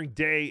boring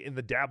day in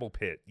the Dabble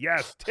Pit.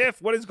 Yes,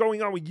 Tiff, what is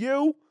going on with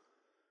you?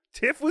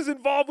 Tiff was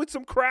involved with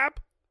some crap?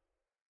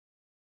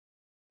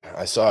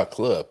 I saw a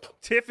clip.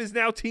 Tiff is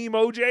now Team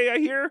OJ, I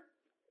hear?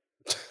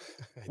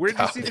 Where'd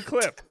you see the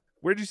clip?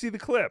 Where'd you see the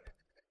clip?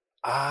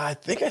 I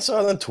think I saw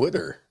it on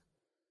Twitter.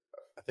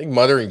 I think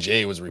Muttering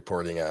Jay was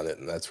reporting on it,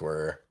 and that's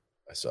where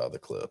I saw the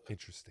clip.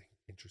 Interesting.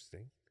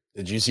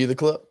 Did you see the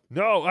clip?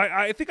 No,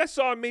 I think I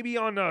saw it maybe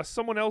on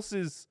someone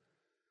else's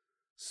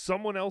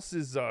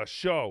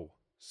show.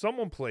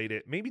 Someone played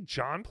it. Maybe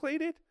John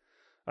played it?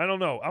 I don't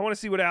know. I want to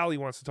see what Allie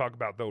wants to talk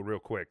about, though, real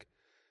quick.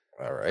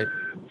 All right.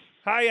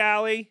 Hi,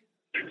 Allie.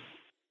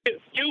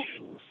 Tookie,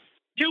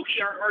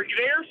 are you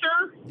there,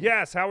 sir?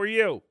 Yes, how are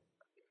you?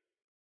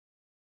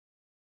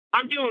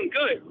 I'm doing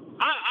good.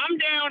 I'm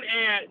down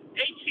at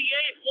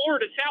HCA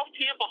Florida South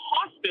Tampa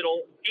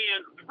Hospital,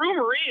 and the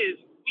rumor is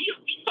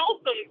we saw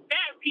some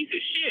bad piece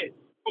of shit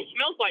who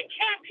smells like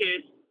cat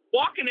piss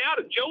walking out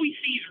of Joey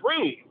C's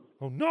room.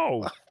 Oh,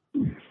 no.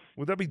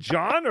 Would that be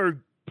John,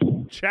 or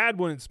Chad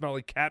wouldn't smell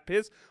like cat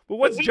piss? But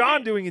what's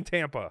John doing in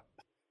Tampa?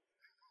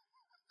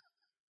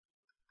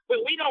 But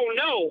we don't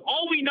know.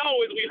 All we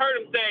know is we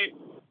heard him say,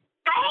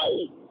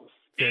 "Go!"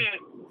 And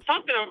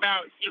something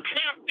about, "You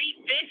can't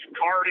beat this,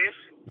 Cardiff."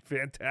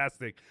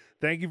 Fantastic.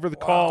 Thank you for the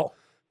call.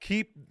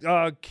 Keep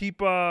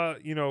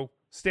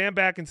stand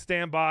back and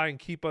stand by and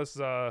keep us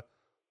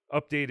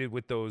updated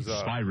with those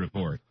Spy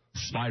report.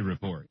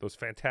 Those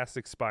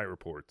fantastic spy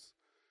reports.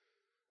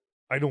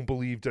 I don't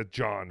believe that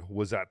John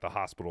was at the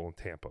hospital in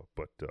Tampa,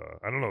 but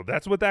I don't know.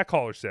 That's what that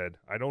caller said.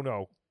 I don't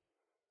know.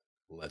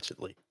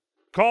 Allegedly.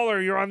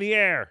 Caller, you're on the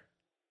air.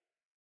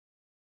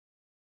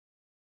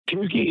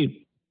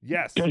 Tookie.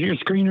 Yes. Does your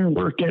screener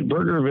work at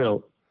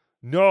Burgerville?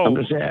 No. I'm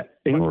just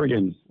in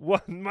Oregon.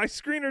 What? My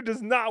screener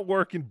does not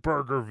work in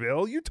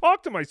Burgerville. You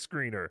talk to my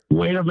screener.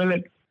 Wait a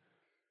minute.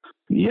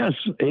 Yes,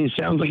 it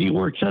sounds like he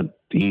works at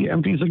the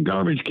empties of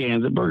garbage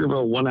cans at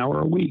Burgerville 1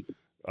 hour a week.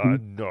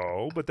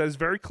 No, but that is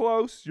very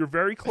close. You're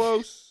very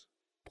close.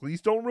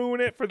 Please don't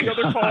ruin it for the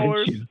other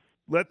callers.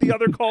 Let the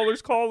other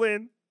callers call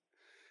in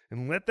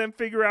and let them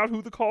figure out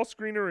who the call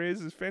screener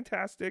is. It's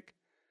fantastic.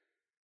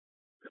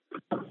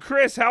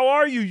 Chris, how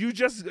are you?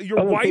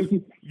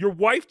 Your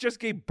wife just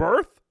gave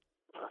birth?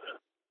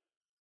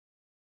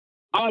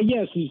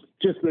 Yes,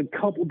 just a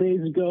couple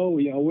days ago.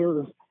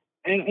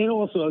 And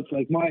also it's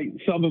like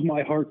some of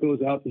my heart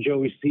goes out to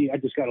Joey C. I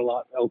just got a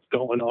lot else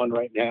going on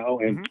right now,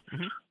 and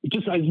I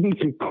just need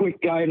some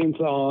quick guidance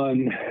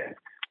on,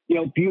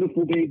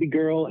 beautiful baby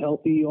girl,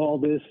 healthy, all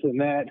this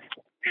and that.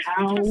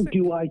 How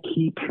do I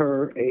keep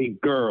her a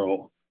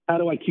girl? How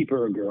do I keep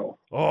her a girl?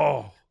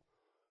 Oh,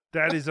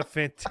 that is a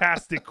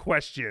fantastic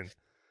question.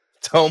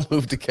 Don't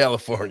move to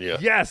California.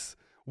 Yes.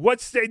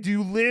 What state do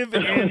you live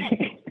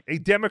in? A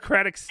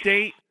Democratic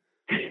state?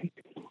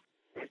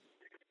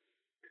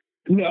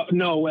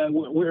 No,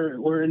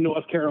 we're in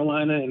North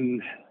Carolina,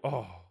 and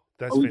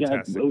that's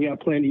fantastic. We got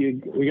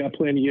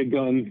plenty of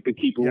guns to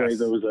keep away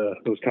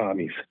those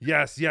commies.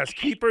 Yes.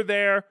 Keep her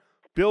there.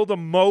 Build a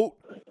moat,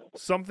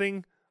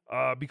 something,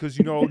 because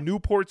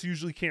Newports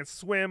usually can't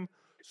swim,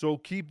 so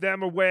keep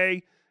them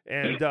away.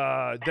 And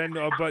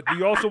but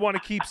you also want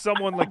to keep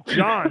someone like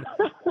John.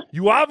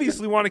 You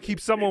obviously want to keep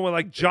someone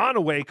like John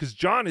away because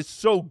John is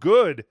so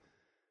good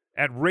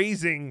at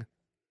raising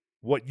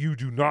what you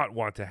do not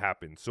want to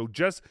happen. So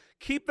just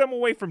keep them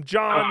away from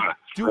John.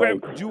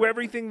 Do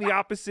everything the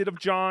opposite of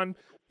John.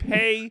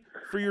 Pay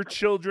for your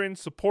children.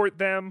 Support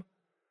them.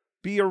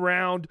 Be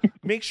around.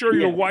 Make sure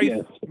your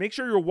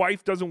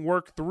wife doesn't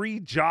work 3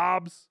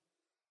 jobs.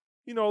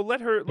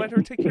 let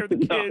her take care of the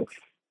kids,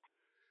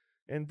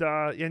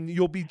 and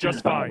you'll be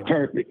just fine.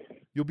 Perfect.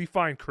 You'll be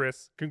fine,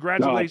 Chris.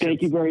 Congratulations.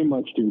 Thank you very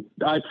much, dude.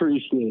 I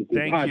appreciate it.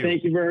 Thank you.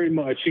 Thank you very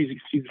much. She's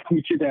a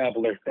future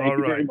dabbler. Thank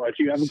you very much.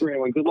 You have a great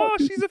one. Good luck. Oh,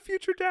 she's a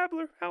future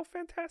dabbler. How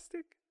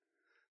fantastic.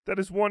 That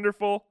is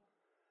wonderful.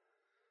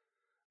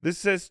 This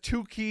says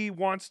Tookie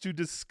wants to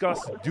discuss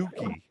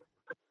Dookie.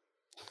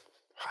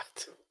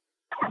 What?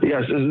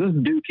 Yes, is this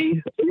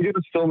Dookie? Are you going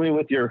to fill me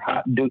with your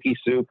hot Dookie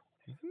soup?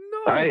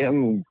 No. I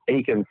am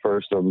aching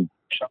for some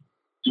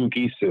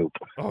Tookie soup.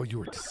 Oh,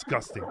 you are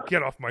disgusting.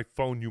 Get off my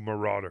phone, you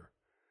marauder.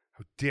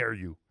 How dare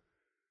you?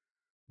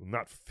 I will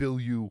not fill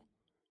you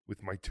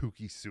with my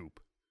Tookie soup.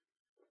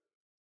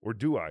 Or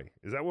do I?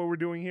 Is that what we're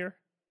doing here?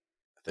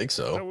 I think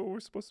so. Is that what we're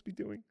supposed to be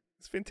doing?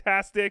 It's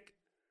fantastic.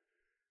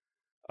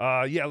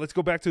 Yeah, let's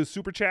go back to the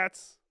super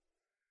chats.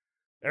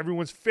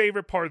 Everyone's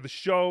favorite part of the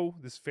show.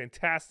 This is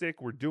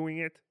fantastic. We're doing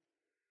it.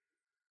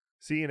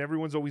 See, and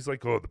everyone's always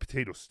like, oh, the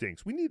potato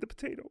stinks. We need the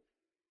potato.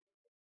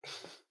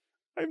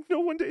 I have no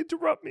one to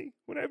interrupt me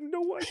when I have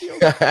no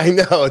idea. I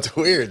know, it's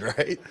weird,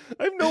 right?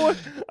 I have no one.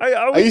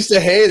 I used to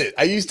hate it.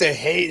 I used to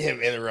hate him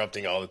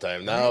interrupting all the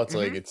time. Now it's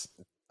like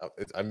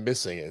I'm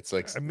missing it. It's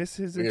like I miss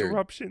his weird.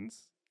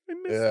 interruptions. I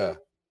miss them.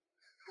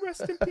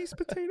 Rest in peace,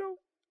 potato.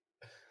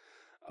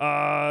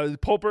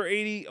 Pulper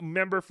 80,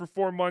 member for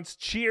 4 months.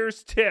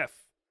 Cheers, Tiff.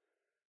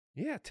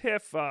 Yeah,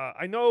 Tiff.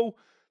 I know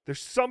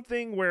there's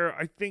something where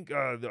I think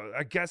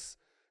I guess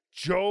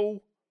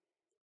Joe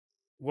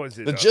was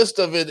it. The gist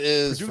of it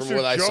is, from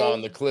what I Joe saw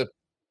in the clip,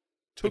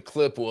 the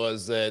clip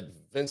was that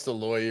Vince the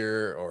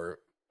lawyer,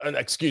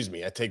 excuse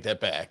me, I take that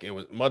back. It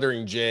was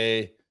Muttering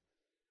Jay.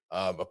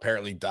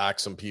 Apparently doxed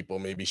some people.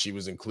 Maybe she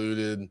was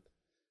included.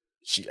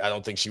 I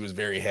don't think she was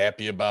very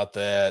happy about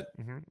that.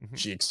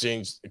 She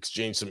exchanged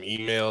some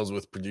emails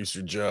with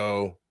producer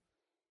Joe.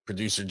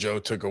 Producer Joe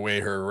took away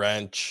her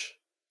wrench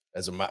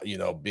as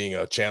being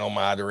a channel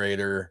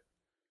moderator,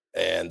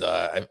 and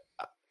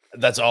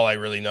that's all I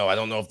really know. I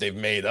don't know if they've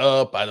made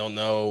up. I don't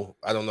know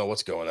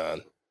what's going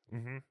on.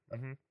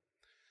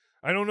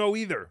 I don't know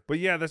either, but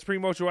yeah, that's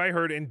pretty much what I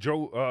heard. And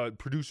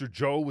producer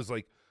Joe was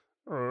like,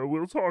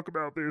 "We'll talk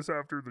about this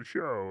after the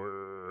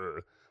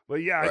show."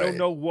 But yeah, I don't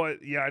know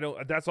what. Yeah, I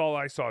don't. That's all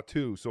I saw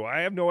too. So I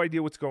have no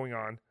idea what's going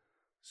on.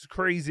 It's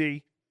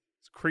crazy.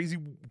 It's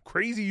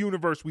crazy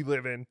universe we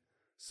live in.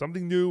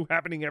 Something new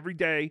happening every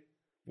day.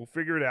 We'll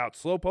figure it out.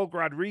 Slowpoke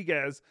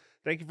Rodriguez,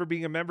 thank you for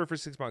being a member for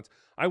 6 months.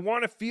 I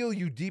want to feel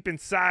you deep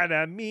inside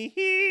of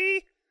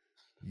me.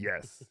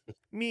 Yes,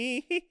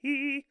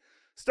 me.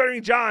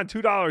 Stuttering John,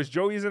 $2.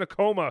 Joey's in a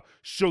coma.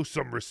 Show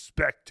some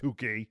respect,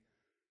 Tookie.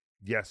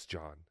 Yes,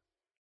 John.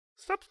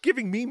 Stop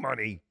giving me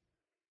money.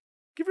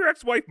 Give your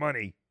ex-wife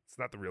money. It's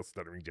not the real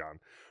Stuttering John.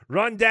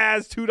 Run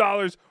Daz,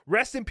 $2.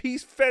 Rest in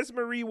peace, Fez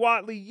Marie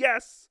Watley.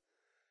 Yes.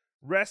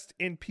 Rest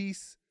in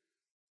peace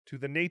to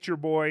the nature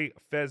boy,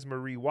 Fez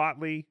Marie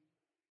Watley.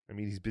 I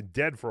mean, he's been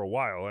dead for a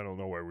while. I don't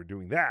know why we're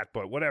doing that,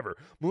 but whatever.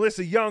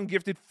 Melissa Young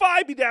gifted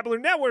 5 Dabbler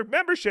Network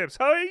memberships.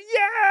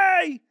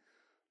 Yay!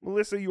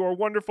 Melissa, you are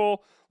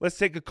wonderful. Let's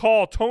take a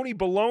call. Tony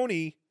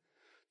Baloney.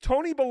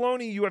 Tony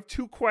Baloney, you have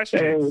 2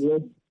 questions. Hey,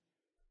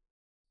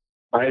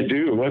 I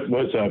do.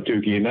 What's up,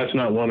 Tookie? And that's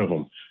not one of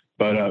them.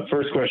 But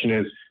first question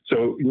is,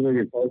 so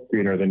your call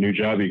screener, the new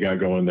job you got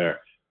going there,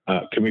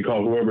 can we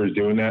call whoever's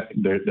doing that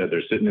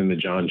they're sitting in the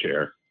John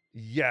chair?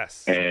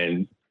 Yes.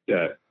 And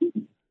yeah,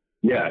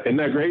 isn't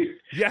that great?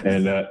 Yes.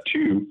 And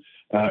 2,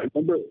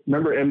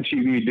 remember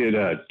MTV did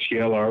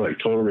TLR, like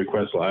Total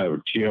Request Live,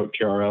 or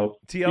TRL?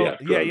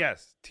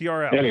 Yes.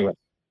 TRL. Anyway,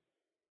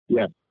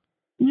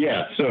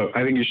 yeah. So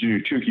I think you should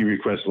do Tookie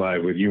Request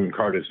Live with you and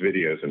Carter's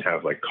videos and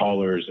have like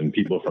callers and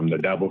people from the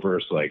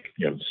Dabbleverse,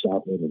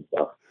 stop it and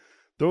stuff.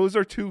 Those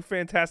are 2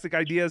 fantastic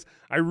ideas.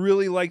 I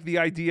really like the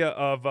idea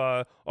of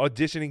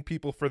auditioning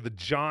people for the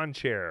John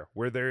chair,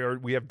 where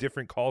we have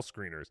different call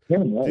screeners.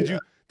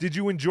 Did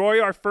you enjoy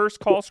our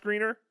first call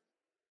screener?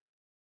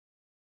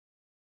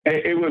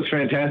 It was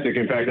fantastic.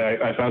 In fact,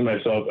 I found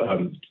myself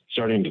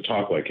starting to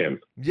talk like him.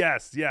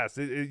 Yes.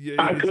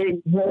 I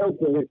couldn't help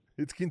it.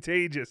 It's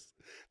contagious.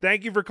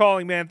 Thank you for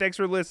calling, man. Thanks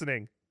for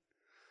listening.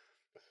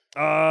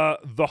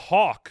 The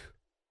Hawk.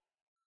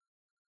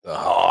 The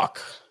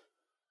Hawk.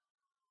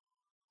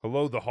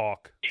 Hello, the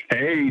Hawk.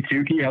 Hey,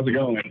 Tookie, how's it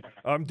going?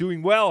 I'm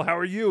doing well. How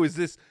are you? Is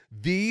this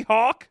the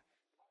Hawk?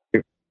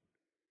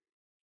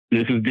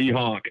 This is the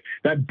Hawk.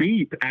 That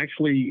beep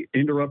actually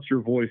interrupts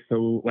your voice,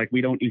 so we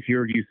don't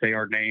hear you say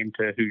our name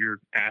to who you're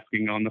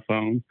asking on the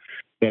phone.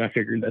 But I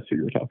figured that's who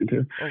you were talking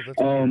to. Oh, that's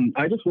okay.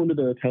 I just wanted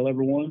to tell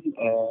everyone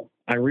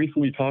I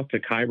recently talked to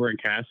Kyber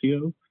and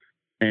Cassio,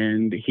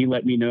 and he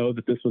let me know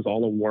that this was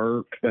all a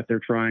work, that they're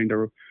trying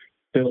to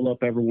fill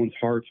up everyone's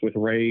hearts with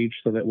rage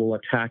so that we'll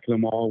attack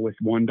them all with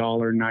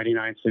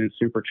 $1.99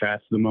 super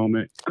chats the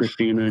moment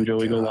Christina and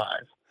Joey go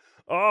live.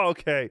 Oh,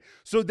 okay.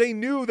 So they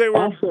knew they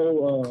were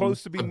also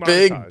close to being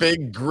monetized.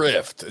 Big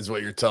grift is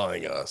what you're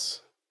telling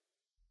us.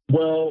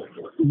 Well,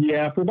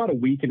 yeah, for about a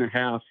week and a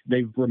half,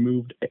 they've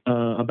removed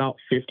about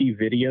 50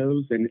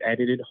 videos and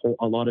edited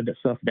a lot of the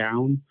stuff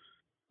down.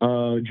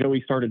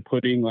 Joey started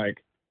putting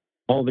like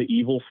all the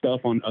evil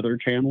stuff on other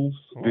channels,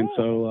 and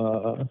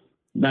so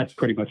that's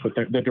pretty much what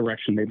the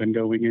direction they've been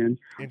going in.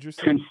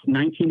 Interesting. Since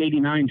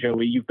 1989,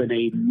 Joey, you've been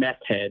a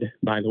meth head,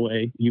 by the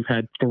way. You've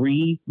had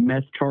 3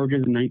 meth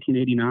charges in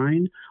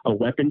 1989, a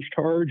weapons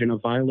charge, and a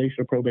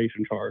violation of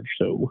probation charge.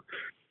 So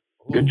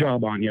good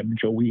job on you,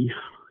 Joey.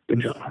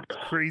 Good job.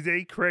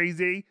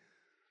 Crazy.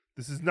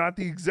 This is not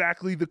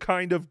exactly the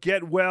kind of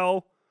get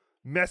well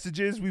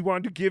messages we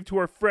want to give to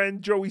our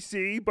friend Joey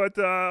C. But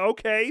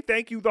okay,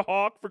 thank you, the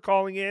Hawk, for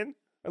calling in.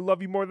 I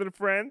love you more than a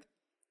friend.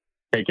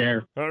 Take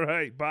care. All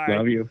right, bye.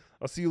 Love you.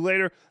 I'll see you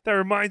later. That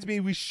reminds me,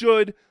 we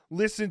should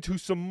listen to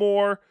some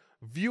more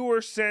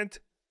viewer-sent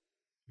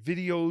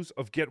videos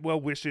of get well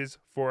wishes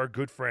for our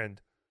good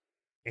friend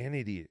and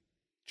idiot,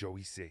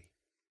 Joey C.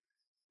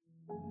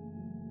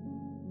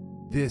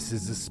 This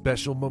is a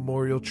special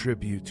memorial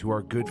tribute to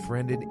our good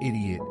friend and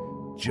idiot,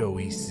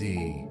 Joey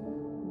C.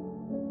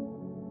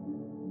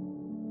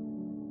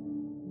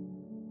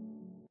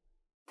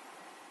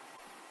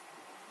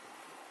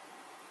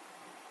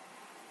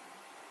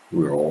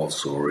 We're all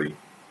sorry.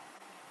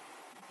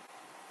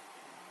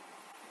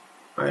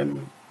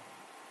 I'm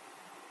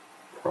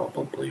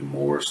probably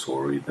more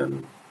sorry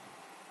than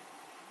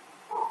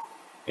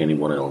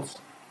anyone else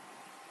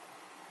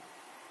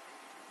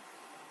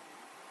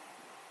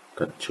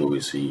that Joey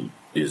C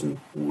isn't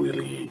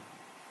really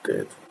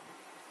dead.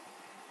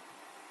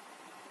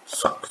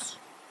 Sucks.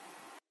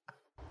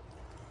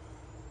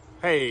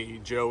 Hey,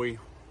 Joey.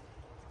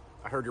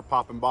 I heard you're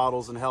popping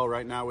bottles in hell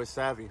right now with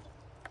Savvy.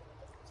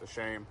 It's a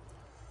shame.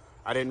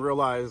 I didn't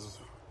realize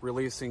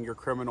releasing your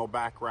criminal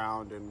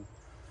background and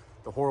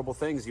the horrible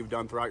things you've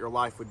done throughout your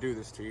life would do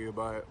this to you,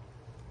 but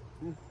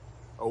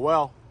oh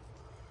well.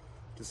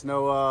 Just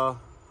know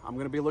I'm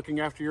going to be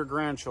looking after your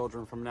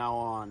grandchildren from now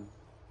on.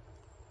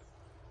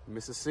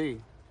 Mrs.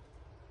 C,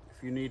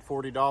 if you need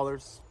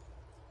 $40,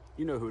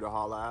 you know who to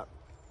holla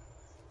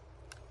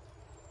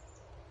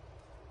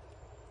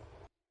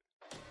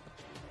at.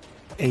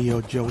 Hey, yo,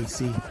 Joey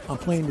C. I'm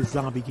playing the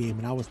zombie game,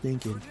 and I was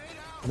thinking,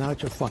 now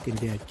that you're fucking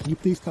dead, can you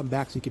please come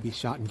back so you can be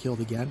shot and killed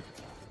again?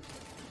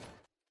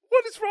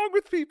 What is wrong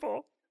with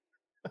people?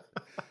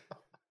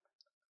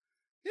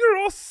 You're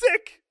all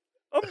sick.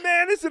 A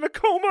man is in a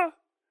coma,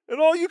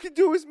 and all you can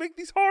do is make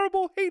these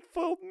horrible,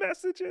 hateful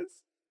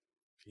messages.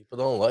 People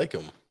don't like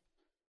him.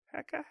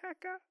 Hecka.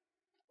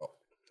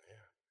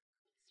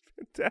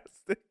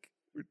 Fantastic.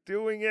 We're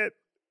doing it.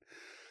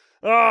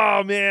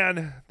 Oh,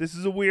 man. This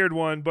is a weird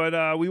one,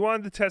 but we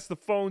wanted to test the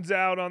phones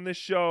out on this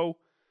show.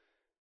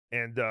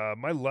 And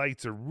my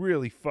lights are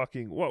really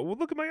fucking... Well,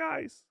 look at my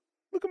eyes.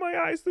 Look at my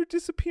eyes. They're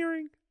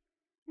disappearing.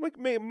 I'm like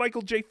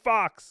Michael J.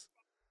 Fox.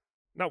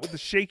 Not with the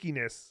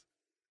shakiness.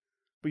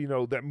 But, you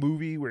know, that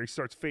movie where he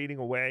starts fading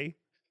away.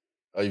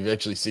 Oh, you've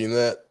actually seen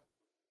that?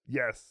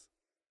 Yes. Is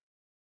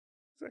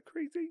that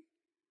crazy?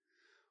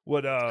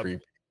 What,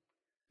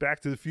 Back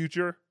to the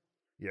Future?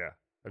 Yeah.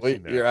 I've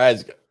seen that. Your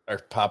eyes are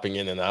popping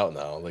in and out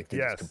now. Like they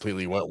Yes. just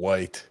completely went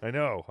white. I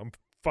know. I'm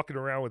fucking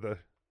around with a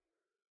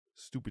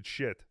stupid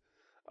shit.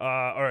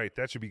 All right,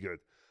 that should be good.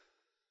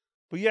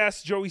 But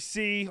yes, Joey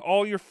C.,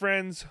 all your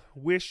friends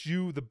wish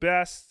you the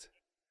best,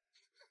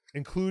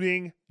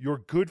 including your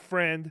good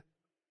friend,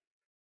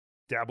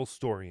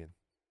 Dabblestorian.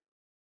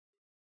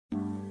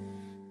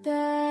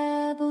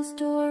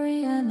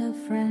 Dabblestorian, a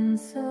friend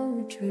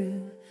so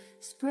true,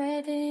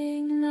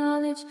 spreading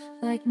knowledge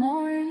like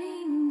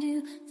morning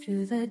dew.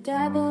 Through the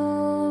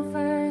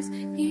Dabbleverse,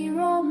 he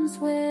roams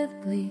with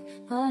glee,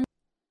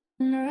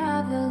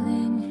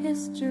 unraveling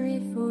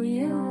history for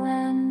you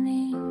and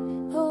me.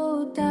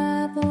 Oh,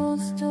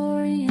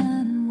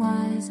 Dabblestorian,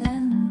 wise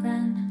and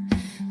grand,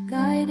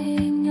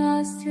 guiding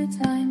us through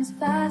time's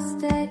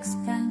vast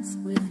expanse.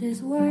 With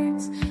his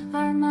words,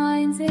 our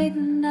minds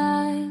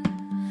ignite.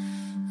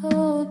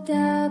 Oh,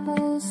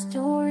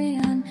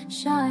 Dabblestorian,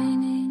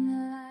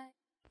 shining light.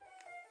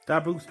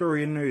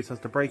 Dabblestorian News has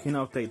the breaking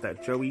update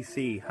that Joey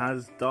C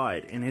has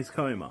died in his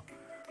coma,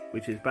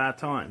 which is bad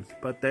times,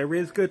 but there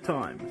is good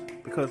times,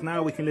 because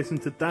now we can listen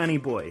to Danny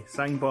Boy,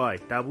 sang by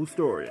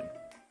Dabblestorian.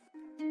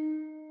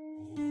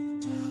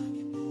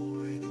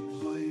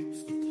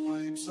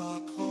 Pipes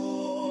are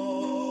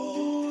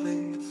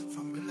calling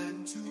from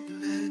glen to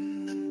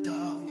glen and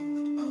down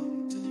the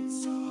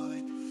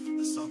mountainside.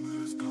 The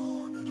summer's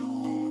gone and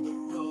all the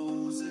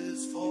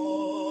roses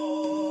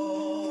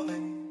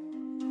falling.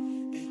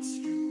 It's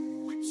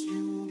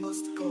you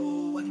must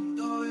go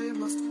and I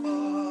must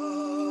bide.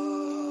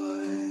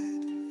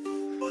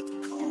 But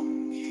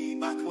come ye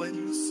back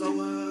when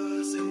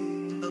summer's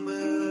in the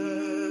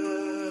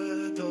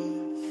meadow,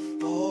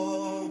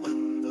 or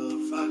when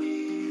the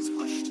valley's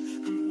hushed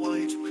and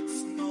white with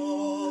snow.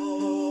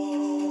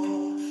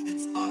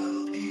 It's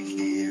I'll be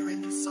here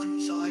in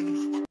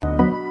sunshine.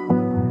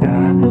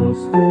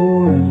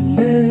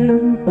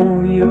 Dabblestorian,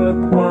 oh, you're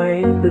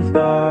quite the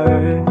star.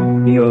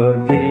 Your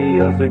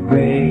videos are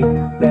great,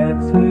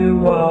 that's who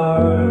you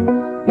are.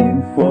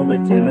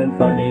 Informative and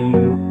funny,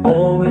 you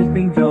always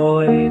bring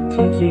joy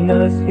teaching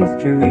us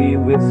history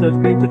with such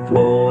great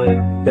joy.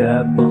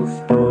 Dabble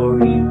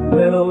story,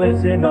 we'll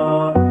listen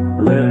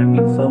on,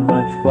 learning so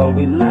much while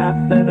we laugh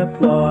and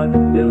applaud.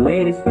 The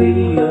latest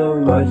video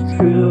was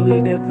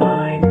truly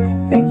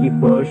divine. Thank you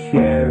for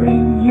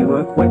sharing, you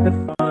are quite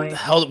the fine. The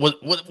hell,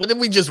 what did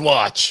we just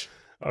watch?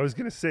 I was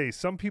going to say,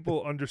 some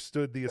people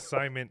understood the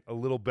assignment a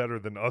little better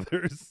than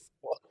others.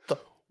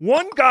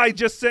 One guy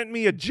just sent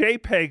me a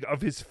JPEG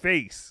of his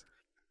face.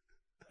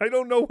 I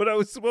don't know what I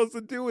was supposed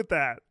to do with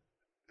that.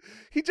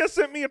 He just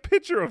sent me a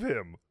picture of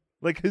him,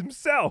 like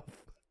himself.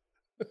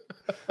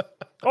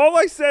 All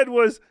I said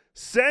was,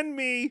 send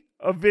me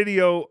a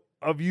video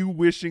of you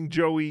wishing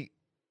Joey,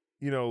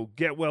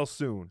 get well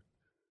soon.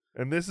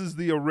 And this is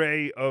the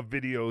array of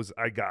videos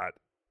I got.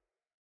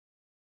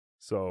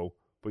 So...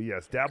 But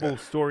yes, Dabble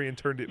Storian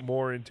turned it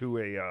more into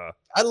a...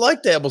 I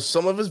like Dabble.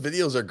 Some of his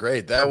videos are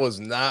great. That was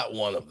not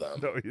one of them.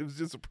 No, it was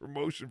just a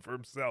promotion for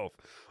himself.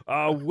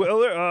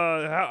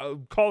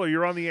 Willard, caller,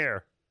 you're on the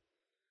air.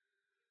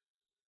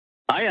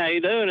 Hi, how you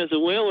doing? It's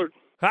Willard.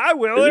 Hi,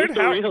 Willard. Is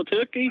this the real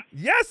Tookie?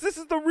 Yes, this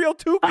is the real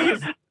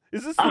Tookie.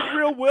 Is this the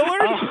real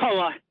Willard?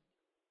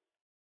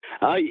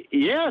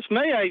 Yeah, it's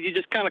me. You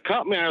just kind of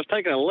caught me. I was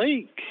taking a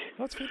leak.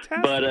 That's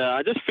fantastic. But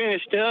I just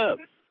finished up.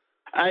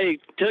 Hey,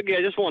 Tookie,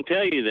 I just want to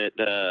tell you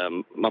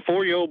that my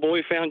 4-year-old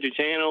boy found your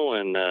channel,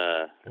 and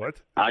what?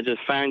 I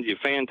just find you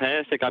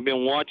fantastic. I've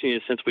been watching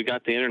you since we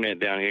got the internet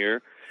down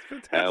here.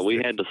 We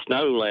had the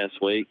snow last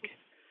week,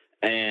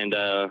 and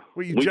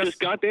we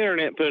just got the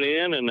internet put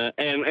in,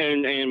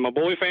 and my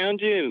boy found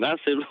you, and I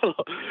said,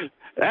 look,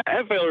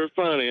 that fella's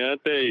funny, I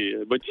tell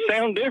you. But you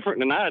sound different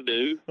than I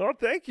do. Oh,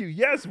 thank you.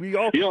 Yes, we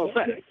all.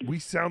 We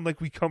sound like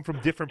we come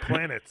from different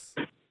planets.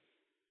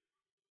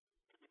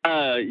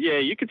 Yeah,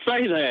 you could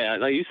say that.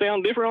 Like, you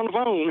sound different on the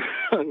phone.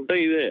 I can tell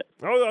you that.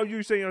 Oh,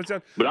 you're saying you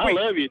sound. But I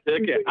love you,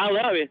 Tookie. I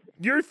love you.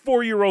 Your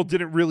 4-year-old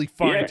didn't really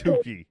find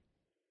Tookie.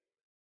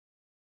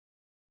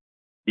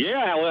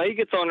 Yeah, well, he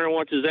gets on there and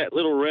watches that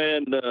little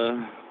red,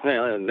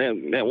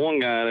 that one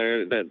guy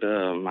there,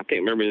 that I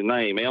can't remember his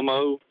name,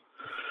 Elmo.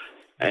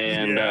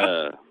 And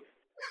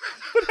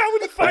but how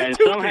would he find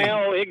Tookie?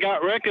 Somehow it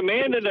got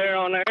recommended there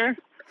on there.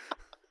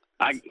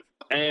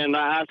 And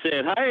I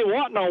said, hey,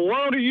 what in the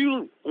world are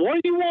you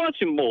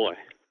watching, boy?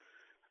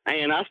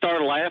 And I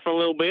started laughing a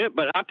little bit,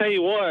 but I tell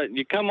you what,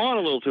 you come on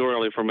a little too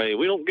early for me.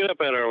 We don't get up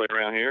that early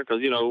around here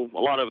because, a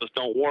lot of us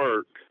don't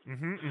work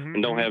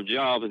and don't have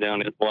jobs down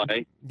this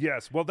way.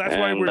 Yes, well, that's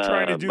why we're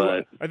trying to do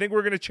it. I think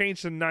we're going to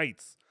change some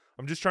nights.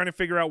 I'm just trying to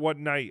figure out what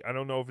night. I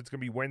don't know if it's going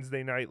to be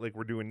Wednesday night like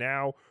we're doing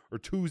now or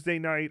Tuesday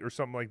night or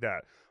something like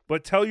that.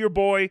 But tell your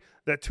boy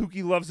that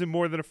Tookie loves him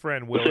more than a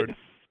friend, Willard.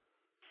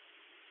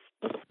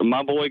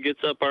 My boy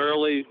gets up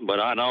early, but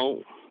I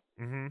don't.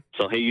 Mm-hmm.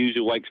 So he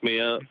usually wakes me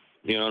up.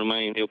 You know what I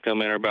mean? He'll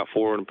come in there about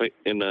 4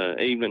 in the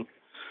evening.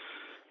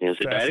 And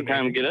say, Daddy,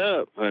 time to get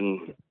up.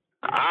 And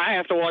I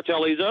have to watch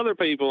all these other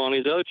people on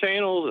these other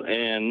channels,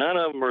 and none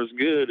of them are as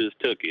good as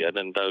Tookie. I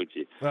done told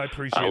you. I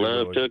appreciate it. I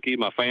love Tookie.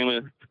 My family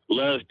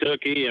loves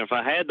Tookie. And if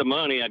I had the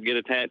money, I'd get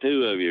a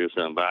tattoo of you or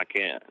something, but I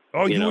can't.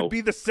 Oh, you would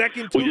be the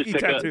second Tookie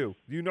tattoo.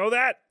 Do you know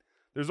that?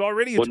 There's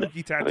already a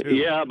Tookie tattoo.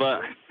 Yeah,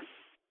 but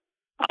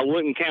I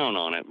wouldn't count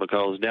on it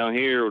because down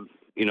here,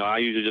 I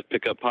usually just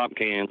pick up pop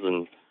cans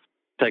and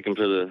take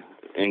them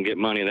and get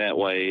money that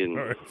way,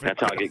 and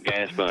that's how I get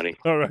gas money.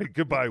 All right,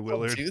 goodbye,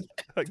 Willard.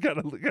 I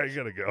gotta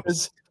go.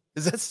 Is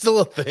that still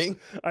a thing?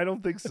 I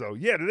don't think so.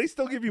 Yeah, do they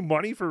still give you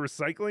money for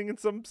recycling in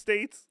some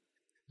states?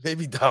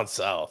 Maybe down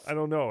south. I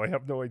don't know. I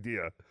have no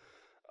idea.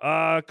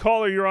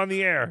 Caller, you're on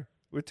the air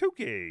with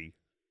Tookie.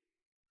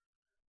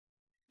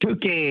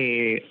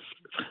 Tookie.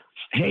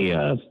 Hey,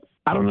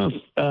 I don't know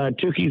if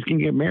Tookies can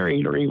get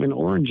married or even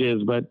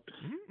oranges, but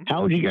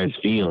how would you guys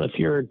feel if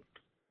your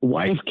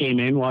wife came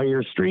in while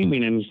you're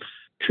streaming and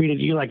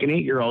treated you like an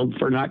 8-year-old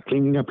for not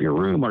cleaning up your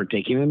room or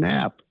taking a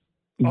nap?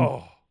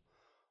 Oh.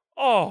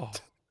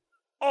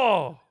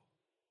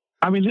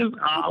 I mean, this.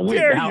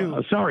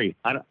 Sorry,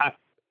 I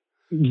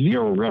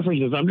zero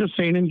references. I'm just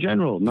saying in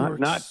general, not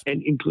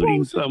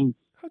including some.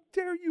 How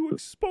dare you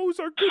expose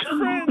our good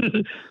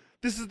friend?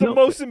 This is the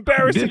most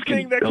embarrassing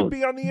thing that could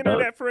be on the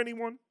internet for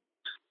anyone.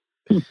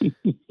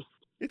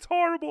 It's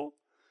horrible.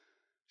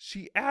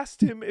 She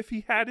asked him if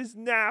he had his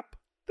nap.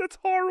 That's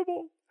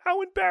horrible.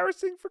 How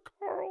embarrassing for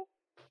Carl.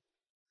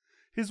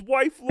 His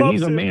wife loves him.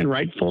 He's a man,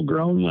 right? Full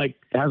grown,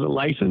 has a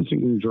license and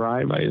can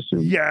drive, I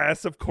assume.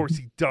 Yes, of course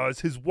he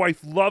does. His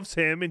wife loves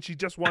him, and she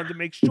just wanted to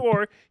make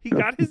sure he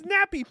got his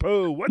nappy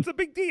poo. What's the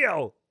big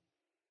deal?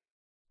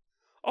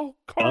 Oh,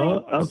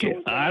 Carl. Okay.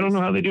 I don't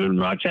know how they do in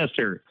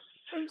Rochester.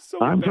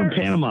 I'm from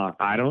Panama.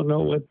 I don't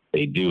know what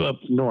they do up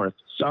north.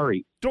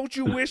 Sorry. Don't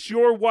you wish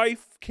your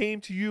wife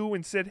came to you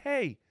and said,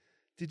 hey,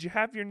 did you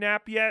have your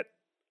nap yet?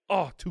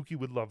 Oh, Tookie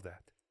would love that.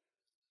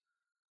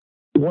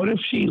 What if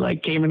she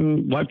came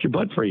and wiped your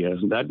butt for you?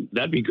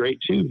 That'd be great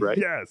too, right?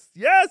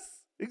 Yes,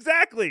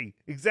 exactly.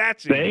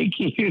 Thank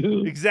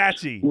you.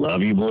 Exactly.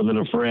 Love you more than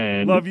a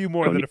friend. Love you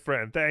more than a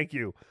friend. Thank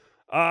you.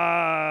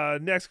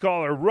 Next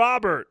caller,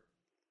 Robert.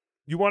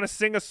 You want to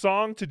sing a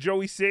song to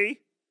Joey C?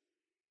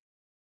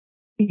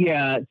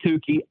 Yeah,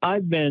 Tookie,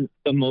 I've been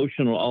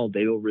emotional all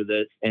day over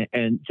this,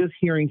 and just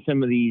hearing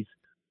some of these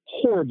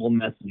horrible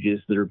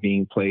messages that are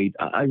being played,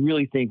 I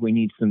really think we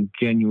need some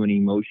genuine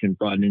emotion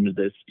brought into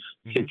this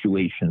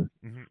situation.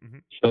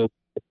 So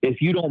if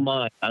you don't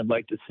mind, I'd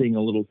like to sing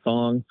a little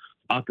song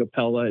a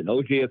cappella. And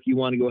OJ, if you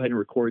want to go ahead and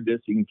record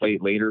this, you can play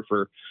it later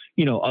for,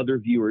 other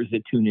viewers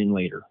that tune in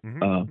later,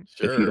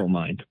 if you don't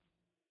mind.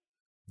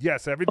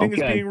 Yes, everything is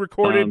being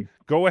recorded.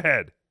 Go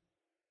ahead.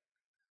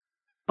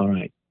 All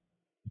right.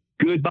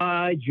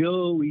 Goodbye,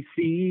 Joey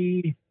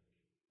C.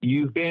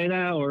 You've been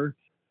our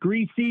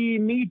greasy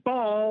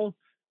meatball.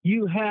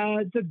 You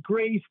had the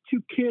grace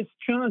to kiss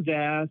John's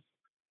ass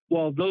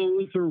while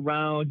those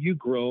around you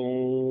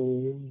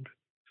groaned.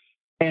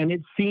 And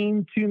it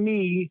seemed to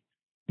me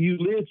you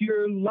lived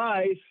your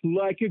life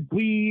like a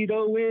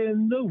Guido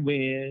in the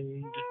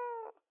wind,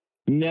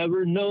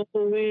 never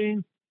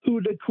knowing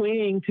who to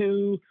cling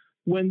to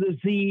when the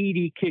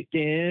ZD kicked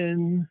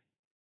in.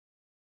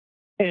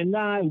 And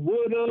I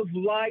would have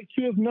liked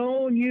to have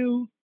known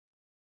you,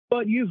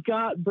 but you've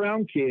got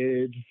brown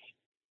kids.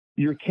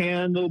 Your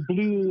candle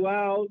blew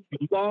out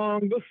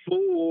long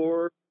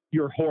before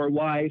your whore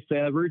wife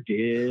ever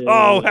did.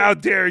 Oh, how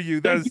dare you!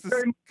 That's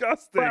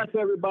disgusting.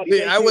 Everybody.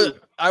 Yeah,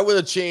 I would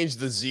have changed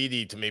the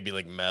ZD to maybe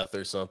like meth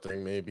or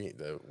something. Maybe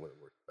that would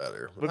work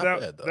better. But Not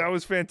bad, though. that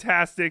was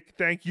fantastic.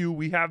 Thank you.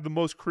 We have the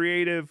most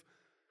creative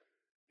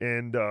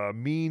and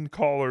mean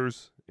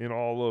callers in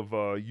all of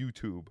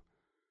YouTube.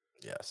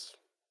 Yes.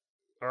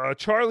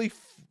 Charlie,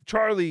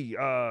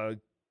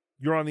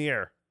 you're on the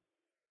air.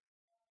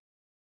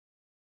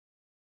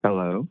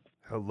 Hello.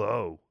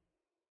 Hello.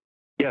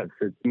 Yes,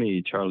 it's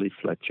me, Charlie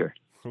Fletcher,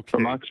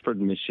 from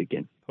Oxford,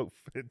 Michigan. Oh,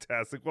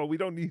 fantastic. Well, we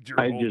don't need your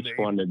I whole just name.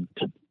 wanted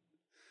to.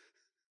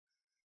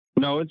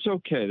 No, it's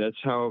okay. That's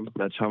how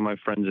my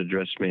friends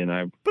address me, and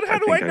I. But how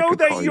do I know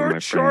that you're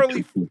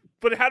Charlie?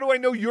 But how do I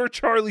know you're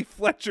Charlie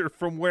Fletcher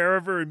from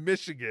wherever in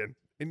Michigan,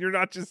 and you're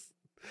not just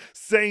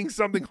saying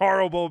something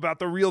horrible about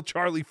the real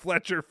Charlie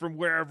Fletcher from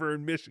wherever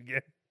in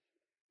Michigan?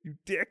 You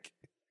dick.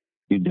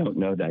 You don't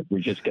know that. You're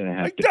just gonna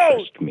have to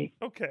trust me.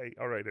 Okay,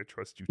 all right. I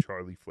trust you,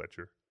 Charlie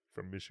Fletcher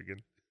from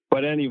Michigan.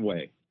 But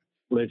anyway,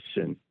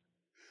 listen.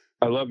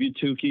 I love you,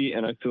 Tookie,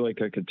 and I feel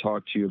like I could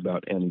talk to you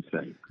about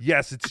anything.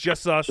 Yes, it's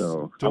just us.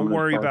 So, don't I'm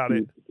worry gonna about talk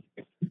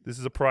it. This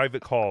is a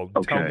private call.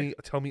 Okay.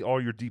 Tell me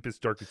all your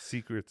deepest, darkest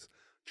secrets,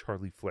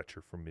 Charlie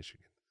Fletcher from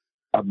Michigan.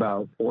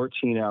 About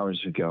 14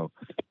 hours ago,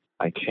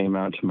 I came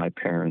out to my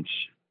parents,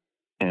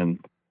 and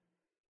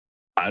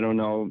I don't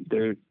know.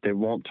 They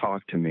won't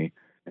talk to me.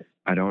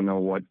 I don't know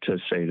what to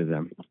say to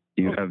them.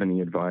 Do you have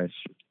any advice?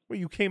 Well,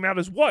 you came out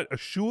as what? A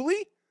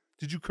Shuli?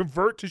 Did you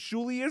convert to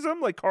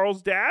Shuliism like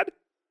Carl's dad?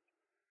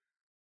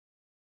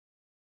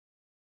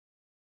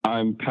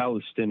 I'm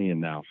Palestinian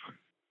now.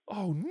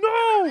 Oh,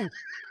 no!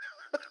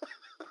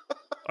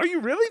 Are you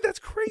really? That's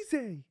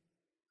crazy.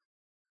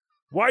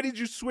 Why did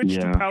you switch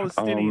to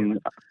Palestinian?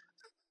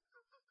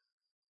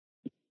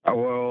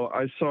 Well,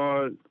 I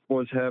saw what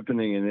was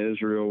happening in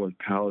Israel with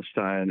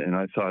Palestine, and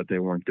I thought they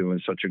weren't doing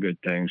such a good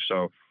thing.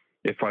 So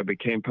if I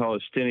became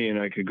Palestinian,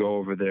 I could go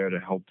over there to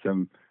help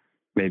them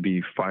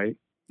maybe fight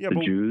the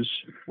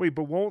Jews. Wait,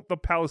 but won't the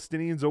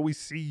Palestinians always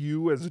see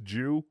you as a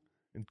Jew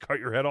and cut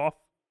your head off?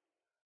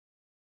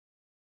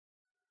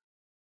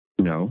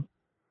 No,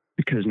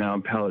 because now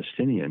I'm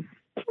Palestinian.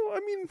 Well, I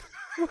mean,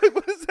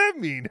 what does that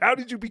mean? How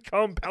did you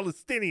become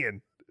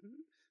Palestinian?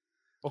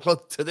 Well,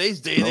 today's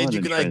day and age,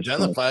 you can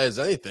identify as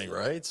anything,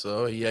 right?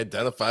 So he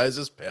identifies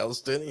as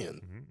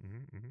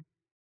Palestinian.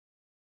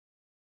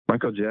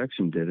 Michael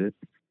Jackson did it.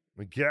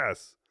 I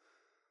guess.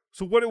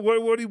 So what do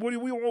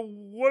we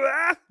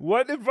want?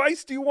 What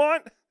advice do you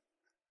want?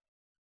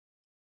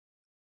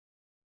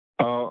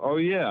 Oh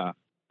yeah.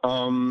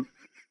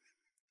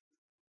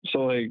 So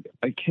like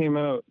I came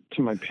out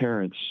to my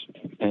parents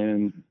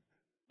and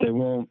they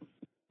won't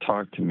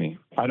talk to me.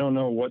 I don't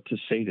know what to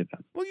say to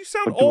them. Well, you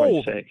sound What do I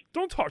old. say?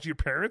 Don't talk to your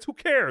parents. Who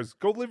cares?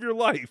 Go live your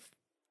life.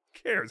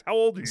 Who cares? How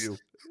old are you?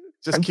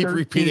 Just I'm keep 13.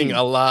 repeating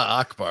Allah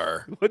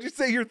Akbar. What'd you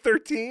say? You're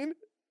 13?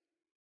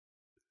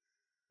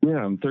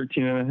 Yeah, I'm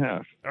 13 and a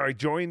half. All right,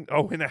 join.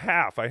 Oh, and a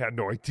half. I had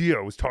no idea.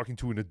 I was talking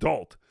to an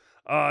adult.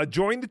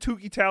 Join the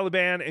Tookie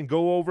Taliban and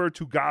go over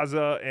to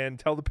Gaza and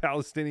tell the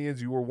Palestinians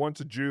you were once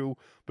a Jew,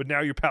 but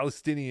now you're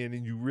Palestinian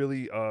and you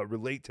really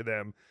relate to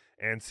them,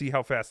 and see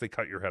how fast they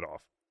cut your head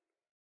off.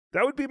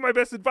 That would be my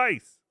best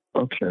advice.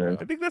 Okay.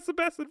 I think that's the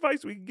best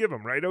advice we can give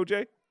them, right,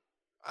 OJ?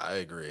 I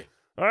agree.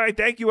 All right,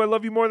 thank you. I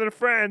love you more than a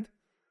friend.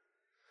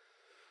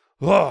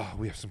 Oh,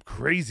 we have some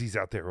crazies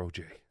out there,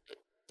 OJ.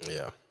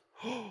 Yeah.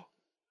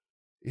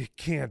 It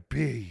can't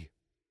be.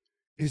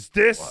 Is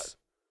this? What?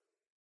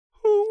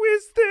 Who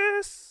is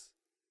this?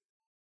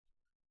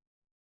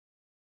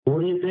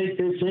 What do you think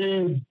this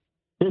is?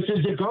 This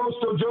is the ghost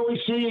of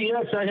Joey C.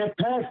 Yes, I have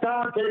passed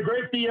on to the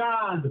great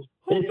beyond.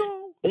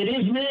 It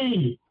is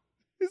me.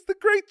 It's the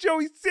great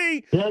Joey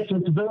C. Yes,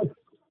 it's the best.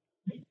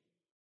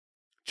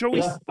 Joey.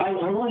 Yeah, I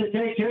want to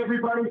thank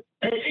everybody.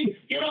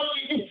 You know,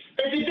 it's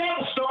a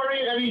damn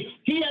story. I mean,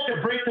 he had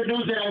to break the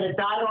news that I had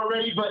died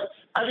already, but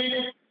I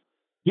mean,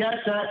 yes,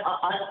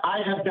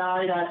 I have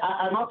died.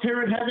 I'm up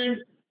here in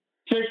heaven.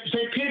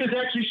 St. Peter's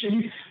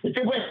actually,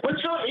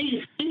 what's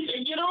going?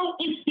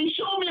 He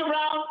showed me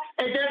around,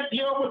 and then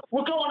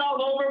we're going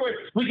all over.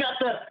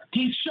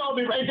 He showed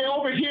me, and then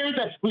over here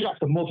that we got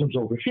the Muslims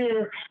over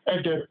here,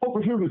 and then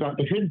over here we got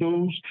the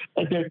Hindus,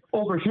 and then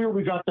over here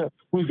we got the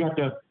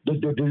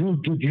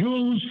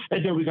Jews,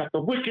 and then we got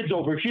the wickeds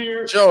over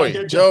here.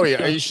 Joey,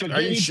 are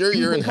you sure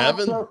you're in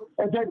heaven?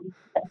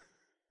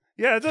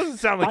 Yeah, it doesn't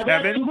sound like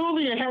heaven. I'm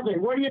absolutely in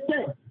heaven. What do you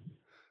think?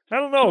 I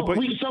don't know, but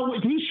he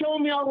showed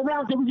me all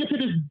around. Then we get to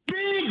this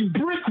big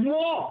brick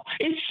wall.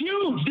 It's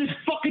huge. This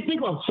fucking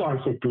thing. I'm sorry,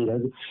 St.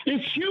 Peter.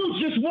 It's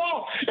huge. This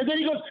wall. And then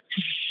he goes,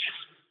 shh,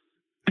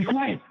 be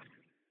quiet.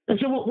 I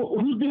said, well,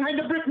 who's behind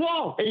the brick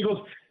wall? And he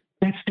goes,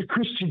 that's the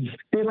Christians.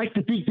 They like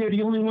to think they're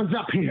the only ones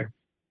up here.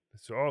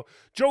 So,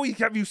 Joey,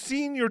 have you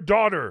seen your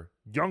daughter,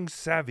 young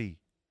Savvy?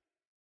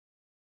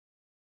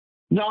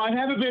 No, I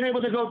haven't been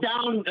able to go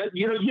down.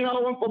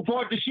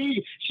 Aboard the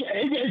sheet.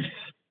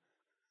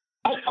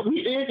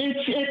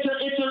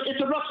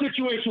 It's a rough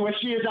situation where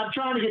she is. I'm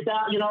trying to get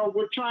down.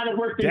 We're trying to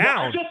work things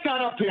out. I just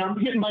got up here.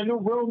 I'm getting my new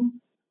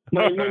room.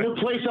 My new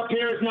place up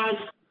here is nice.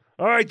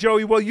 All right,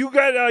 Joey. Well, you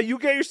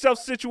get yourself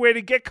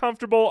situated, get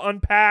comfortable,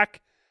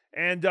 unpack,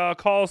 and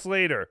call us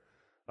later.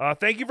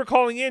 Thank you for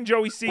calling in,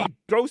 Joey C.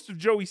 Ghost of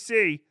Joey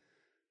C.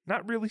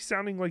 Not really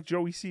sounding like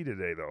Joey C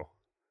today, though.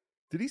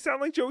 Did he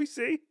sound like Joey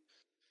C?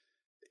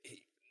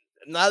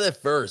 Not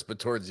at first, but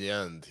towards the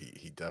end,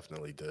 he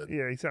definitely did.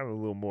 Yeah, he sounded a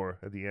little more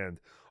at the end.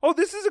 Oh,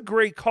 this is a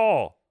great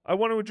call. I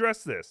want to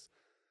address this.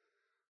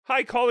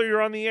 Hi, caller. You're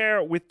on the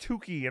air with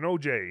Tookie and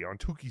OJ on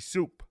Tookie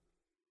Soup.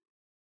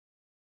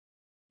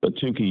 But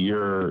Tookie,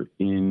 you're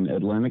in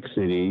Atlantic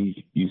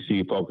City. You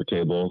see a poker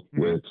table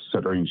with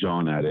Stuttering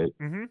John at it.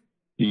 Mm-hmm.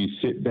 Do you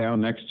sit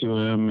down next to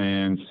him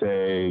and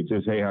say,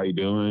 just, hey, how you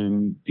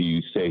doing? Do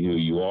you say who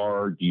you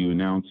are? Do you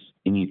announce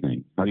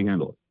anything? How do you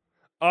handle it?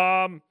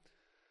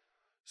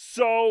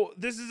 So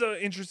this is an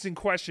interesting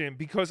question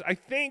because I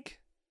think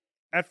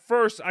at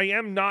first I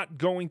am not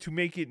going to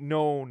make it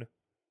known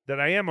that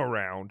I am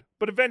around,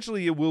 but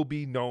eventually it will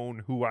be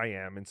known who I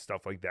am and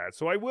stuff like that.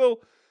 So I will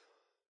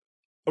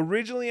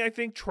originally, I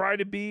think, try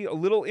to be a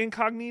little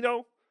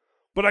incognito,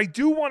 but I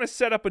do want to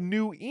set up a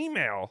new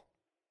email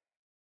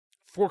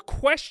for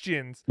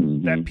questions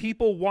that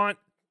people want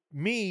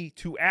me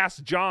to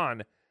ask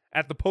John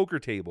at the poker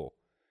table.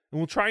 And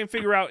we'll try and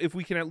figure out if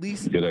we can at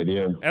least... Good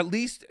idea.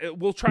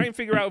 We'll try and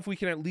figure out if we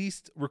can at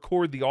least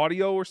record the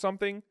audio or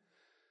something.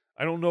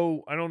 I don't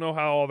know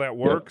how all that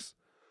works. Yep.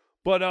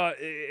 But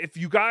if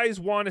you guys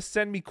want to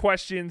send me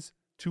questions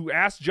to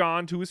ask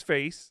John to his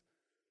face,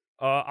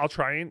 I'll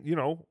try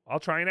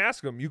and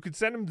ask him. You could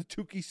send him to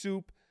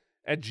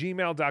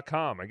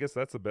tookiesoup@gmail.com. I guess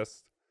that's the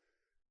best,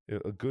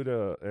 a good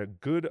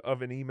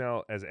of an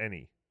email as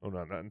any. Oh,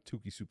 no, not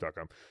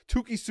tookiesoup.com.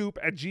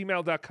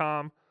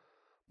 tookiesoup@gmail.com.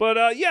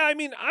 But, yeah, I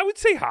mean, I would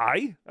say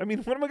hi. I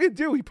mean, what am I going to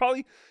do?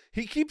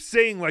 He keeps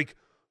saying, like,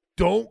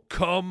 don't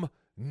come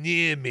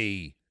near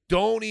me.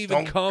 Don't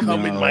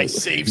come in my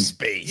safe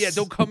space. Yeah,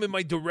 don't come in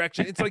my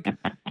direction. It's like,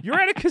 you're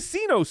at a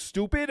casino,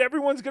 stupid.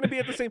 Everyone's going to be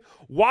at the same.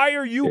 Why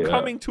are you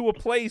coming to a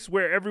place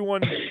where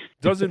everyone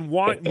doesn't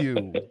want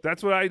you?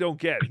 That's what I don't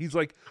get. He's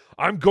like,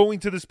 I'm going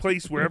to this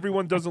place where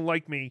everyone doesn't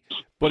like me,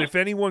 but if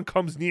anyone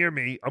comes near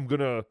me, I'm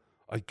not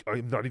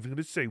even going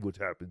to say what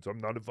happens. I'm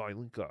not a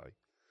violent guy.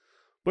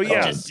 But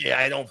yeah,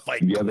 I don't fight.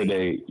 The other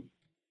day,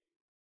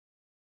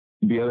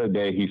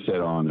 he said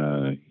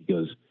he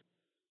goes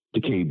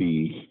to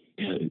KB,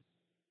 if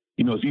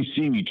you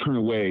see me, turn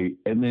away.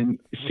 And then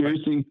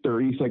seriously,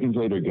 30 seconds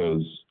later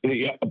goes,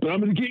 yeah, but I'm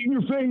going to get you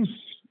in your face.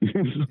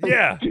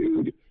 Yeah.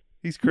 Dude,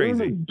 he's crazy.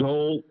 You're an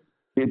adult.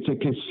 It's a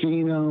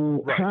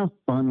casino. Right. Have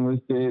fun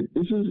with it.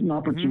 This is an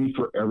opportunity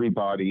for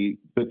everybody.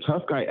 The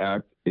tough guy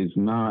act is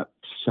not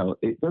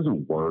it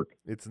doesn't work.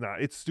 It's not.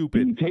 It's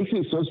stupid. He takes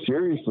it so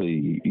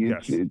seriously. He's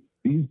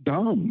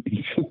dumb.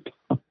 He's just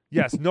dumb.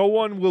 Yes, no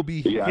one will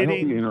be hitting. I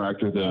don't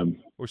interact with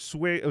them. Or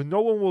swing.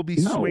 No one will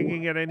be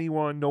swinging at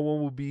anyone. No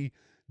one will be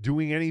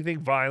doing anything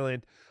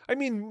violent. I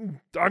mean,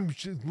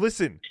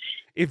 listen.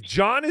 If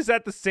John is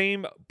at the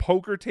same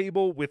poker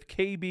table with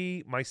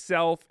KB,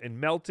 myself, and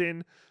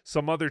Melton,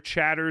 some other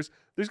chatters,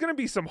 there's going to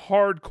be some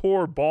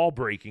hardcore ball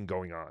breaking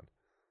going on.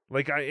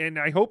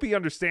 I hope he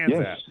understands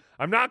that.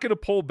 I'm not going to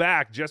pull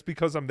back just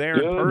because I'm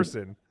there in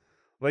person.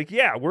 We're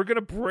going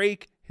to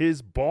break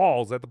his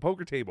balls at the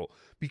poker table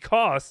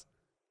because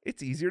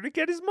it's easier to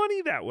get his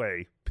money that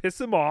way. Piss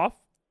him off.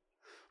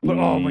 But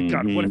oh my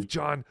God, what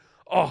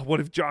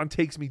if John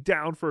takes me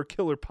down for a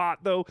killer pot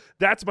though?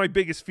 That's my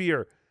biggest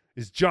fear.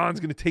 Is John's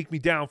going to take me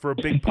down for a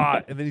big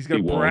pot, and then he's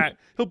going to brag.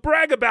 He'll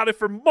brag about it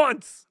for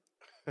months.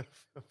 Look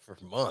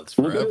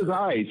at his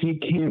eyes. He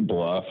can't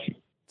bluff.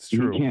 It's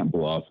true. He can't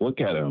bluff. Look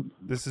at him.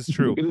 This is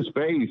true. Look at his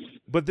face.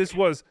 But this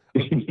was...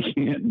 he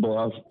can't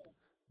bluff.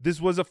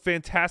 This was a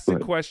fantastic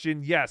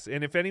question. Yes,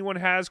 and if anyone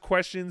has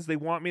questions they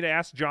want me to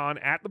ask John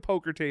at the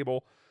poker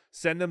table,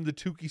 send them to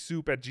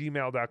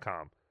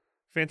tookiesoup@gmail.com.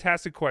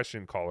 Fantastic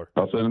question, caller.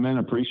 I'll send them in.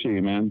 Appreciate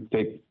you, man.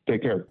 Take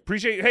care.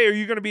 Appreciate you. Hey, are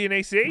you going to be in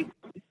AC?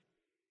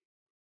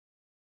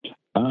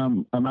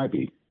 I might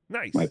be.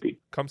 Nice. Might be.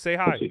 Come say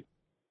hi. We'll see.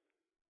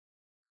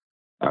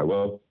 I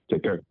will.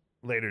 Take care.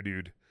 Later,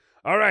 dude.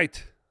 All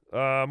right.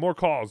 More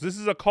calls. This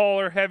is a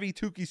caller heavy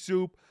Tookie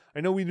Soup.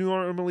 I know we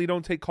normally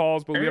don't take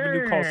calls, but we have a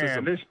new call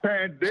system. This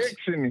Pat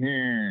Dixon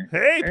here.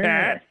 Hey,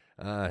 Pat.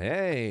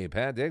 Hey,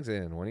 Pat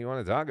Dixon. What do you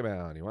want to talk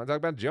about? You want to talk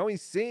about Joey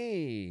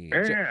C?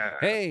 Yeah.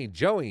 Hey,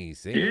 Joey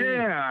C.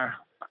 Yeah.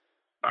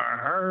 I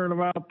heard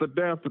about the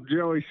death of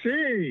Joey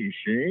C.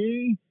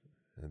 See?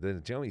 The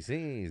Joey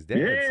C is dead.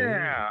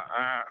 Yeah.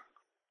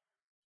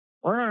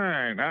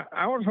 Right.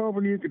 I was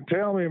hoping you could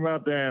tell me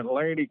about that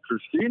lady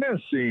Christina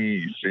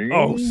C. See?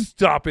 Oh,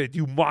 stop it,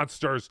 you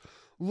monsters.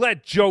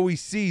 Let Joey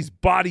C's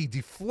body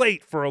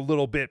deflate for a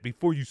little bit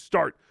before you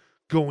start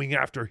going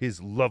after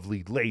his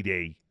lovely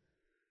lady.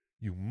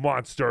 You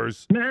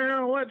monsters.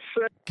 Now, let's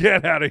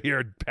Get out of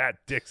here, Pat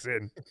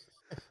Dixon.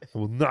 I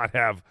will not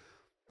have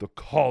the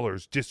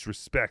callers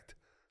disrespect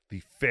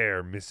the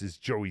fair Mrs.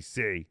 Joey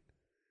C.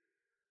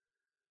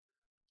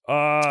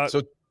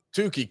 So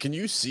Tookie, can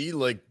you see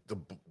like the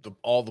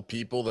all the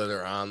people that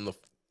are on the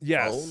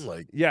phone?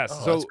 Like, yes.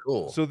 Oh, So that's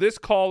cool. So this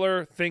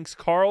caller thinks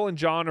Carl and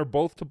John are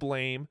both to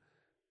blame.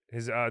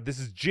 This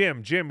is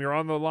Jim. Jim, you're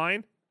on the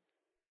line.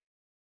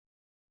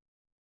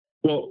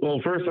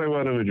 Well, first I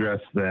want to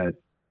address that.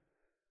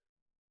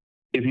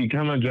 If you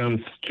come on John's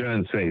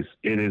face,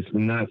 it is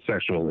not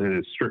sexual. It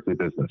is strictly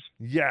business.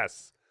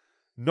 Yes.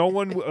 No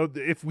one.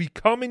 If we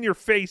come in your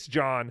face,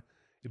 John,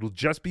 it'll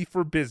just be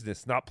for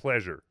business, not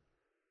pleasure.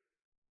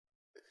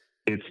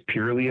 It's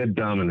purely a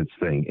dominance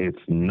thing.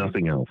 It's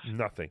nothing else.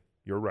 Nothing.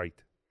 You're right.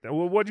 Now,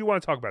 what do you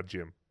want to talk about,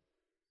 Jim?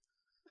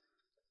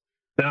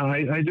 Now,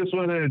 I just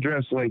want to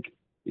address, like,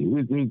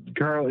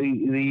 Carl,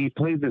 he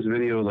played this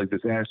video, like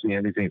this Ask Me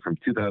Anything from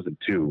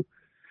 2002.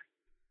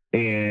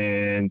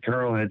 And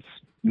Carl had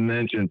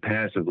mentioned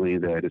passively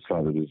that his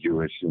father was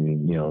Jewish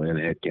and, and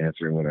had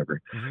cancer and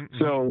whatever. Mm-hmm,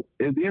 So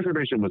the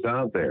information was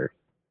out there.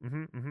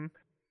 Mm-hmm.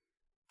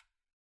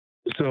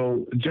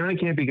 So John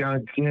can't be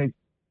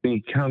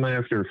come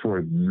after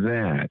for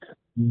that.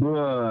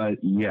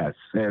 But yes,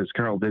 as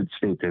Carl did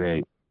state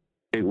today,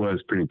 it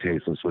was pretty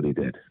tasteless what he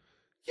did.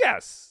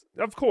 Yes,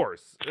 of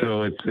course.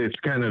 So it's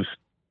kind of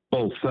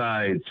both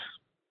sides.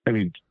 I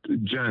mean,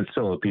 John's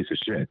still a piece of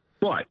shit,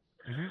 but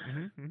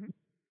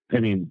I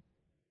mean,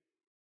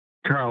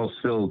 Carl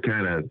still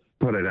kind of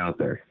put it out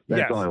there.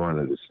 That's all I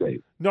wanted to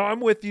state. No,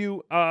 I'm with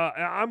you.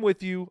 I'm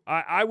with you.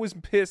 I was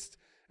pissed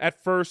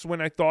at first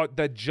when I thought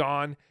that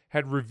John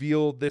had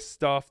revealed this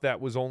stuff that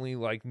was only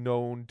like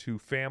known to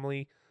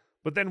family.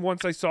 But then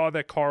once I saw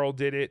that Carl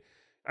did it,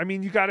 I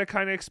mean, you got to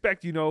kind of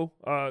expect,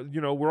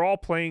 we're all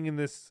playing in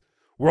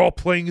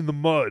the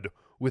mud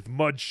with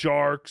mud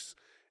sharks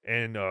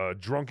and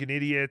drunken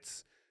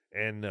idiots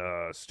and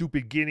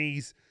stupid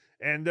guineas.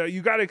 And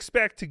you got to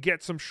expect to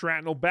get some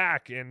shrapnel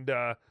back. And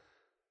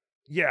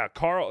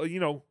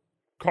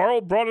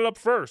Carl brought it up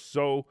first.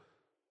 So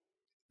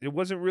it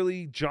wasn't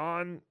really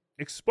John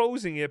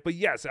exposing it. But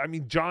yes, I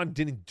mean, John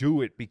didn't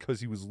do it because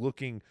he was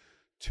looking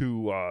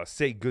to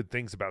say good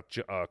things about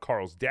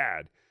Carl's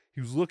dad.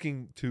 He was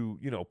looking to,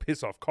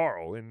 piss off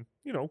Carl. And,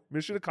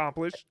 mission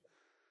accomplished.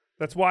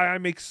 That's why I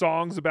make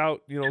songs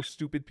about,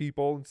 stupid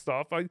people and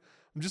stuff. I'm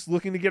just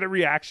looking to get a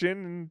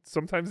reaction. And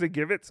sometimes they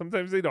give it,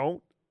 sometimes they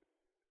don't.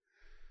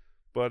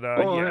 But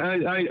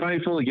I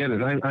fully get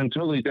it. I'm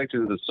totally addicted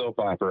to the soap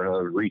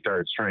opera of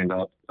retards trying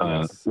to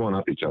one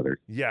up each other.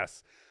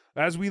 Yes.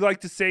 As we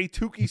like to say,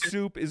 Tookie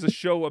Soup is a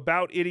show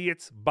about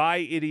idiots, by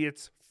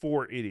idiots,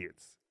 for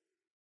idiots.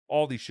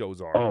 All these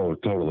shows are. Oh,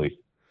 totally.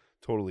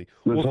 Totally.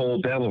 This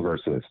whole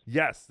Devilverse is.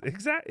 Yes,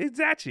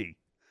 exactly.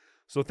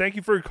 So thank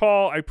you for your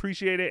call. I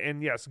appreciate it.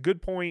 And yes,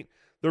 good point.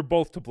 They're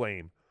both to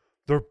blame.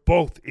 They're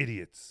both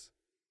idiots.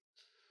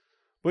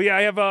 But yeah,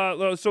 I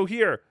have so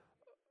here.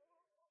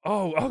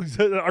 Oh,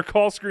 our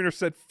call screener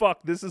said,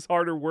 fuck, this is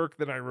harder work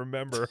than I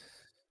remember.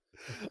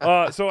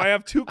 So I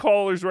have two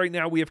callers right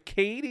now. We have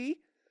Katie.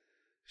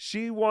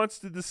 She wants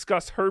to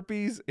discuss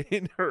herpes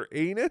in her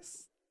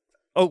anus.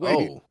 Oh,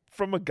 wait. Oh.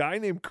 From a guy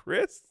named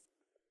Chris?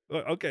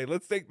 Okay,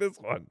 let's take this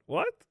one.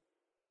 What?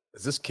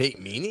 Is this Kate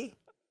Meany?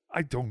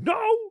 I don't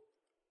know.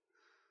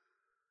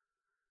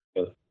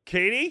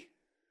 Katie?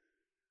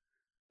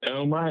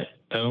 Oh my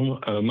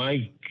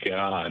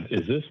God.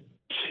 Is this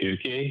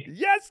Tookie?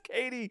 Yes,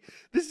 Katie.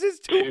 This is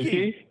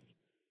Tookie.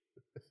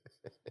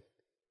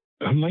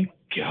 Oh my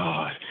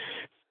God.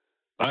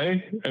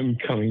 I am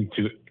coming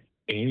to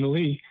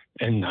anally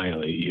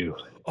annihilate you.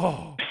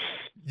 Oh,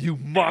 you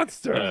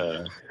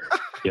monster.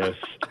 Yes.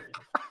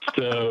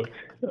 So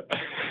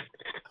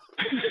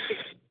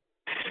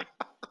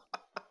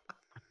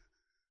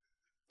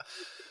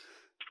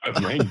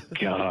oh my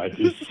God,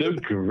 it's so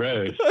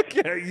gross.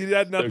 Okay, you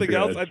had nothing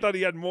else? I thought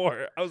he had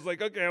more. I was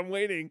like, okay, I'm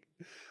waiting.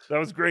 That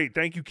was great.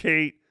 Thank you,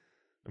 Kate.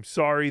 I'm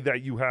sorry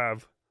that you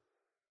have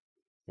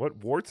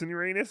warts in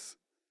your anus?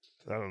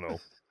 I don't know.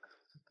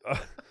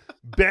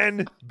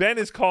 Ben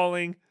is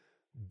calling.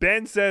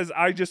 Ben says,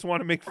 I just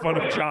want to make fun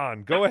of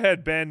John. Go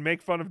ahead, Ben.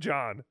 Make fun of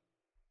John.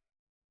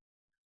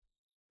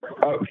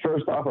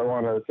 First off, I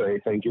want to say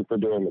thank you for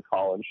doing the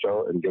call-in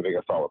show and giving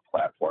us all a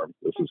platform.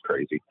 This is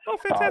crazy. Oh,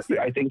 fantastic.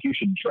 I think you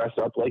should dress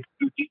up like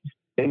Tookie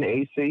in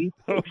AC.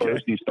 Okay.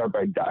 First, you start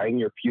by dyeing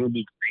your pubes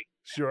green.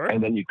 Sure.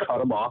 And then you cut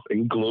them off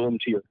and glue them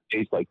to your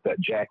face like that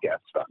jackass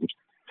stunt.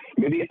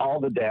 Maybe all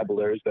the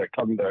dabblers that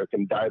come there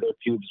can dye their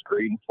pubes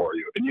green for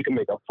you, and you can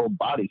make a full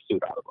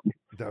bodysuit out of them.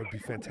 That would be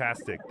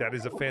fantastic. That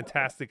is a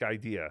fantastic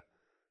idea.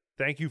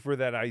 Thank you for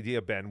that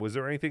idea, Ben. Was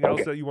there anything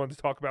else that you wanted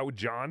to talk about with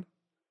John?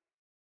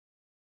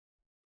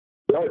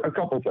 A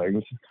couple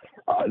things.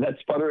 That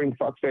sputtering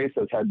fuckface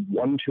has had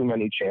one too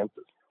many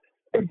chances.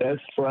 If that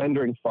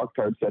slandering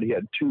fucktard said he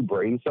had 2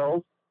 brain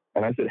cells,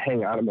 and I said,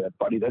 hang on a minute,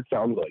 buddy, that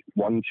sounds like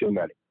one too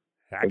many.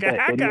 If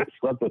that idiot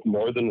slept with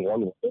more than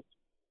one woman,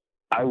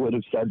 I would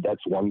have said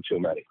that's one too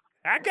many.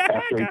 After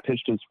he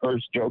pitched his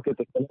first joke at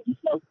the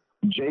show,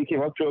 Jay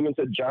came up to him and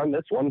said, John,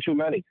 that's one too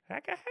many.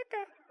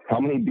 How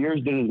many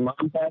beers did his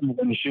mom have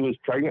when she was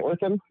pregnant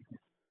with him?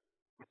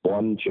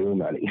 One too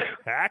many.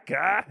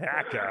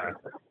 Hacka.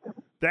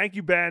 Thank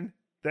you, Ben.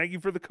 Thank you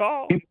for the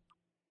call.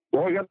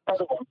 Well, I got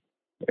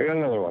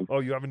another one. Oh,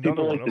 you have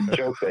another one? People like to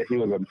joke that he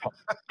was in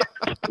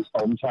his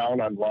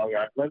hometown on Long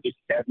Island, just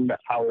having met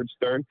Howard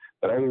Stern,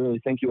 but I really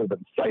think he would have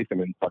been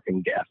siphoning and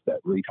fucking gassed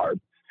that retard.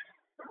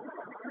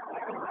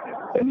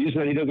 And you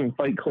said he doesn't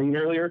fight clean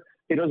earlier.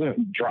 He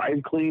doesn't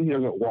drive clean. He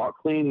doesn't walk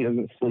clean. He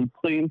doesn't sleep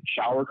clean,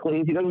 shower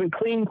clean. He doesn't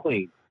clean.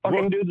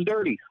 Fucking dude's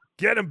dirty.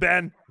 Get him,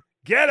 Ben.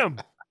 Get him.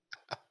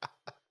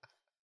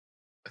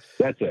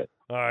 That's it.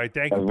 All right.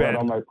 Thank you, I've Ben. read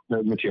all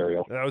my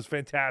material. That was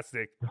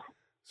fantastic.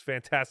 It's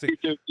fantastic.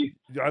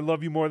 I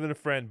love you more than a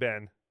friend,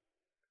 Ben.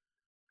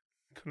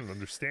 Couldn't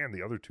understand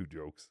the other 2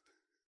 jokes.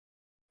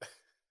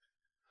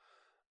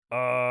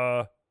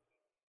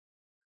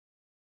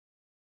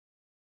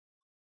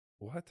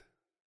 What?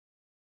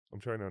 I'm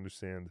trying to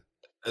understand.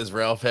 Is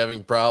Ralph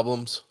having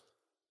problems?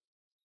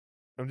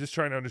 I'm just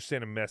trying to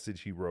understand a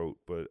message he wrote,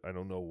 but I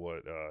don't know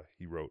what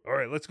he wrote. All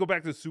right, let's go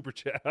back to the super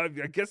chat. I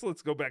guess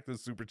let's go back to the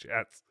super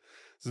chats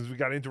since we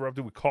got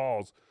interrupted with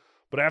calls.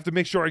 But I have to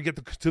make sure I get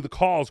to the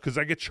calls because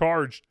I get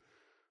charged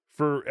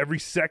for every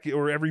second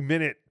or every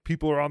minute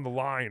people are on the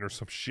line or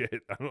some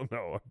shit. I don't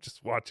know. I'm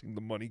just watching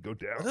the money go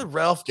down. What did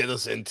Ralph get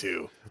us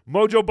into?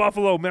 Mojo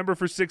Buffalo, member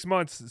for 6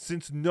 months.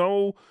 Since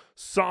no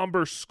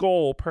somber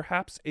skull,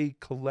 perhaps a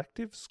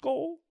collective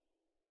skull?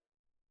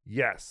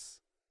 Yes,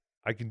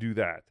 I can do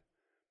that.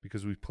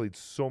 Because we've played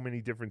so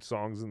many different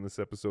songs in this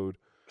episode,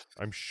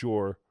 I'm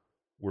sure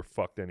we're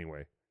fucked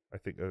anyway. I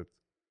think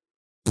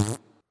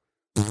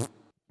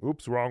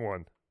oops, wrong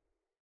one.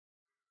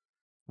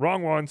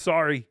 Wrong one,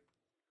 sorry.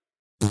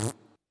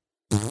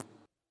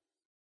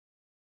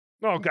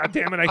 Oh, God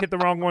damn it, I hit the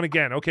wrong one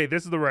again. Okay,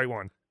 this is the right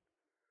one.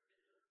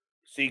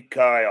 See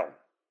Kyle.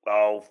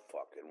 Oh,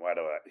 fucking, why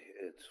do I?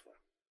 It's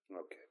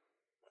okay.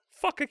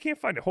 Fuck, I can't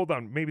find it. Hold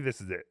on, maybe this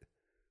is it.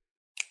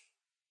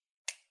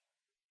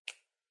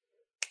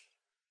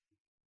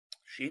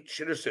 She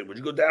should have said, would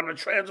you go down to the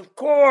trans? Of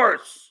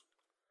course.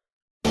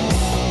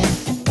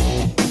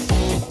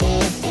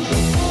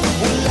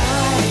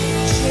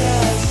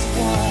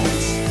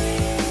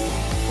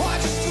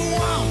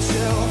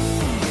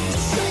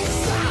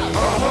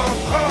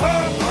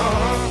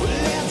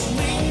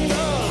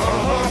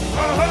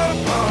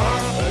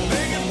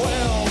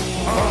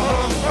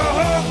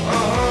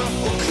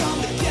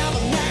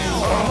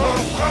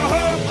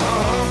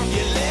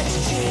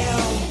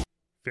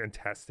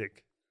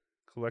 Fantastic.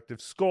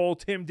 Collective Skull,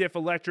 Tim Diff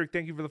Electric,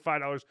 thank you for the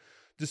 $5.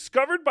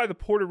 Discovered by the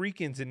Puerto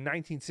Ricans in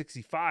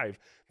 1965,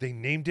 they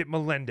named it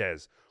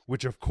Melendez,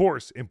 which of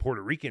course in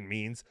Puerto Rican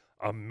means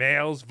a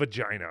male's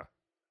vagina.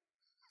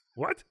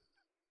 What?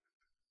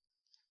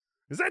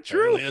 Is that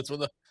true? Apparently that's what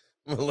the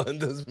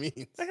Melendez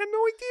means. I had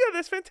no idea.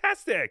 That's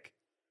fantastic.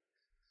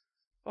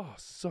 Oh,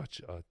 such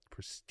a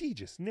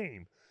prestigious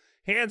name.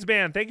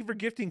 Handsman, thank you for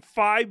gifting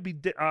 5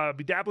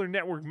 Bedabbler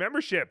Network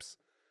memberships.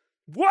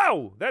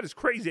 Whoa, that is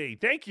crazy.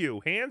 Thank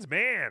you,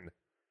 Handsman.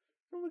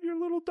 Oh, look at your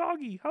little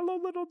doggy. Hello,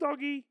 little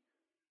doggy.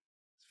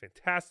 It's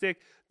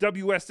fantastic.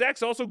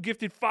 WSX also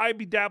gifted 5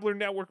 Bedabbler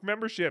Network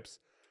memberships.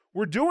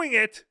 We're doing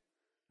it.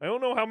 I don't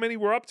know how many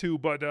we're up to,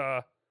 but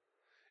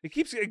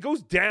it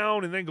goes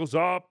down and then goes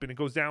up and it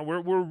goes down.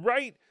 We're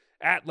right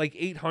at like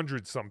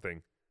 800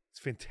 something. It's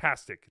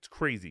fantastic. It's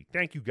crazy.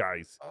 Thank you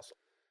guys. Awesome.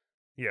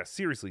 Yeah,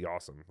 seriously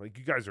awesome. Like,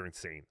 you guys are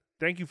insane.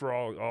 Thank you for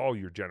all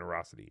your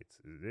generosity.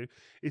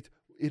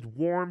 It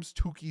warms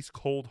Tookie's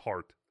cold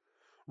heart.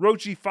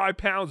 Rochi, 5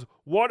 pounds.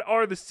 What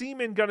are the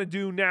seamen gonna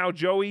do now,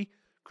 Joey?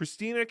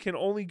 Christina can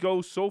only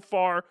go so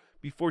far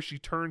before she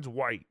turns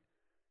white.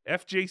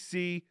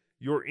 FJC,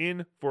 you're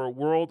in for a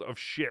world of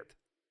shit.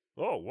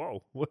 Oh,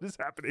 whoa. What is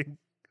happening?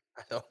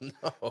 I don't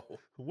know.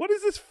 What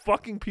is this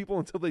fucking people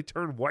until they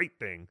turn white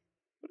thing?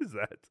 What is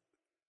that?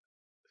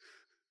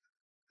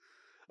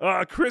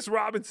 Chris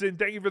Robinson,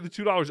 thank you for the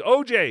 $2.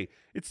 OJ,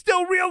 it's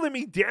still real to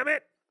me, damn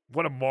it.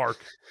 What a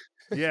mark.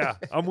 Yeah,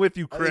 I'm with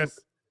you, Chris.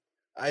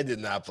 I did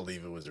not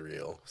believe it was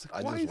real.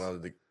 I just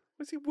wanted to.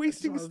 Why is he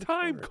wasting his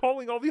time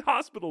calling all the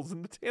hospitals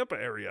in the Tampa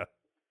area?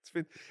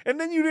 And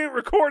then you didn't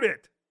record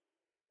it.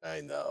 I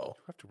know.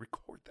 You have to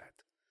record that.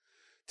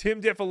 Tim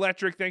Diff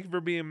Electric, thank you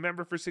for being a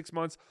member for 6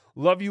 months.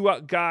 Love you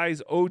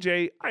guys.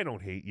 OJ, I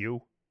don't hate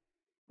you.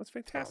 That's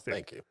fantastic. Oh,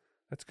 thank you.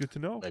 That's good to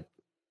know.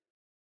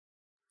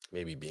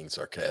 Maybe being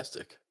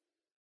sarcastic.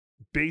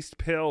 Based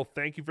Pill,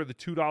 thank you for the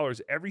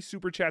 $2. Every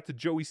super chat to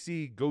Joey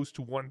C goes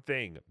to one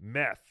thing,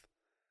 meth.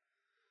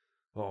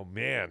 Oh,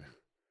 man.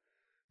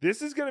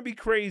 This is going to be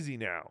crazy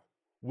now.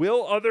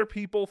 Will other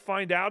people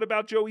find out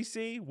about Joey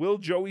C? Will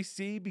Joey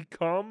C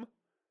become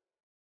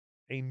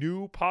a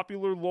new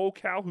popular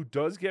locale who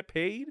does get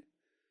paid?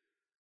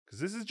 Because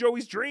this is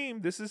Joey's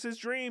dream. This is his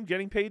dream,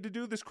 getting paid to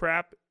do this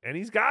crap. And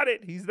he's got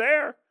it. He's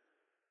there.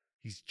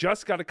 He's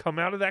just got to come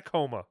out of that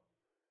coma.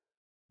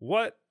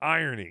 What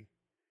irony.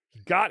 He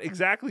got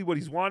exactly what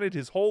he's wanted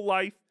his whole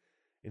life.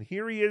 And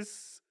here he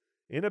is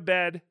in a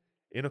bed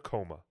in a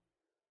coma.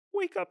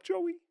 Wake up,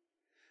 Joey.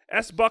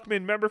 S.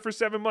 Buckman, member for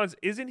 7 months.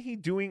 Isn't he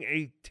doing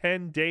a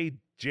 10-day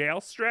jail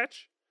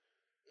stretch?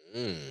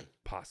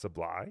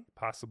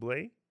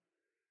 Possibly.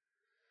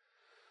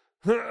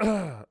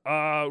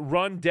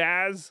 Run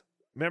Daz,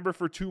 member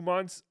for 2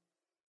 months.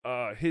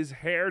 His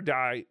hair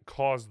dye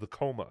caused the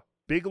coma.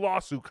 Big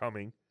lawsuit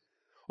coming.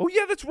 Oh,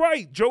 yeah, that's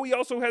right. Joey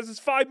also has his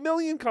 $5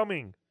 million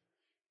coming.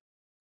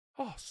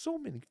 Oh, so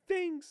many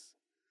things.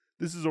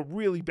 This is a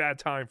really bad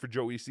time for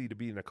Joey C to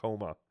be in a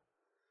coma.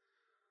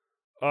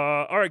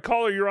 All right,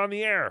 caller, you're on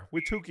the air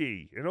with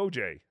Tookie and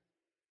OJ.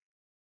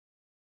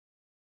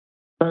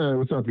 Hey,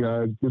 what's up,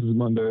 guys? This is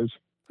Mondays.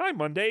 Hi,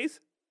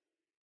 Mondays.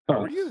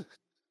 How are you?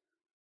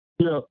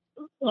 Yeah,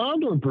 I'm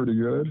doing pretty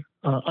good.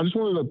 I just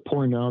wanted to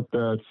point out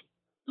that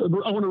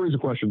I want to raise a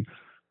question.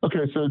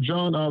 Okay, so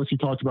John obviously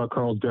talked about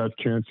Carl's dad's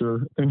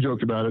cancer and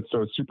joked about it,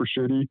 so it's super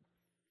shitty.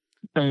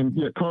 And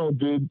yeah, Carl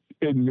did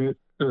admit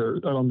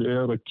on the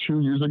air like 2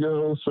 years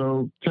ago,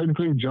 so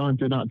technically John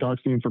did not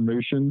dox the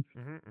information.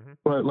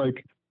 But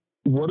like,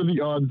 what are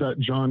the odds that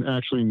John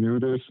actually knew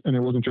this and it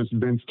wasn't just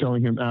Vince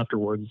telling him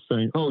afterwards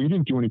saying, "Oh, you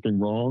didn't do anything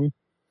wrong"?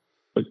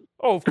 Like,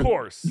 oh, of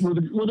course.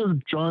 Whether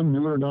John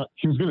knew it or not,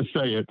 he was going to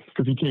say it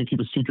because he can't keep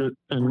a secret,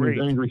 and when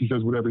he's angry, he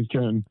says whatever he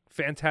can.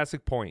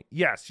 Fantastic point.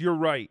 Yes, you're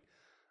right.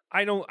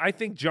 I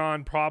think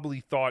John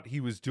probably thought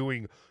he was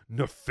doing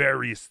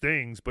nefarious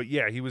things, but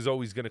yeah, he was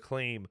always going to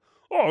claim,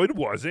 "Oh, it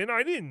wasn't.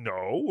 I didn't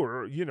know,"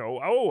 or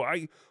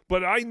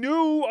but I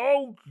knew.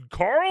 Oh,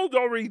 Carl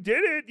already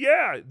did it.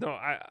 Yeah. No,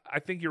 I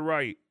think you're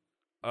right.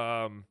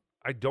 I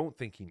don't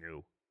think he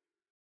knew.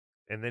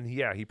 And then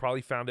he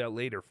probably found out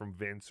later from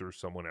Vince or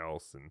someone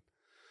else.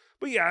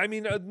 But yeah, I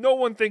mean, no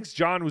one thinks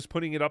John was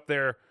putting it up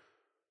there,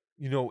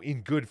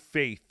 in good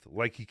faith,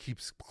 like he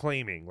keeps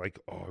claiming. Like,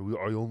 "Oh,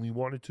 I only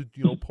wanted to,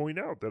 point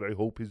out that I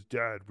hope his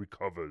dad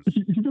recovers."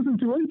 He doesn't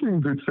do anything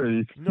in good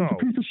faith. No. He's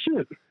a piece of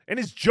shit. And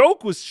his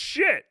joke was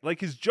shit.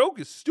 Like, his joke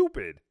is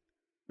stupid.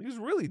 It was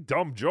a really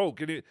dumb joke.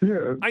 And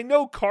I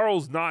know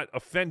Carl's not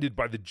offended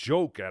by the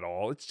joke at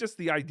all. It's just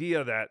the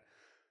idea that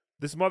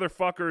this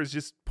motherfucker is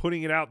just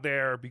putting it out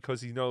there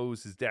because he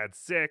knows his dad's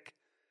sick.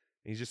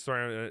 He's just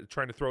trying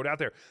to throw it out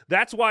there.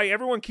 That's why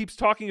everyone keeps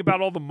talking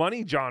about all the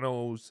money John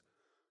owes.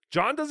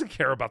 John doesn't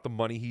care about the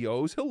money he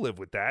owes. He'll live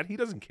with that. He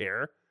doesn't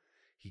care.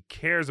 He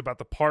cares about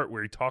the part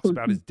where he talks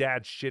about his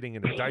dad shitting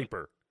in a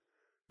diaper.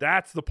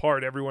 That's the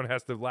part everyone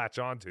has to latch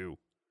onto.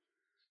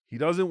 He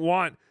doesn't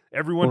want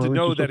everyone to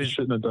know that his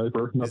shit in a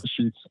diaper, not the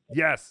sheets.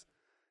 Yes,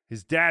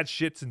 his dad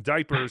shits in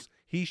diapers.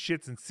 He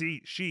shits in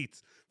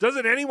sheets.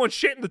 Doesn't anyone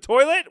shit in the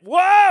toilet?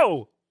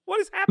 Whoa! What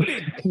is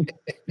happening?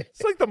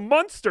 It's like the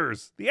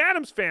Munsters, the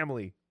Addams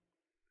Family.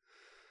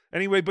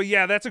 Anyway, but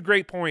yeah, that's a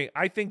great point.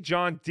 I think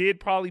John did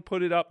probably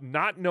put it up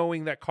not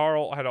knowing that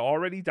Carl had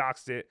already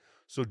doxed it.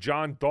 So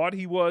John thought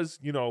he was,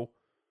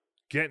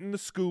 getting the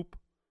scoop.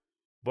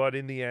 But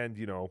in the end,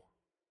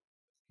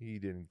 he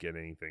didn't get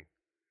anything.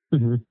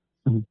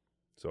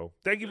 So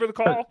thank you for the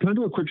call. Can I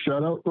do a quick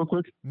shout out real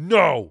quick?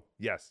 No.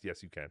 Yes,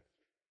 you can.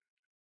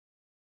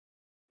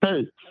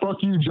 Hey, fuck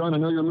you, John. I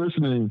know you're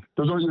listening.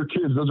 Those aren't your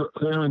kids. Those are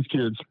Aaron's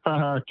kids.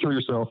 Haha, kill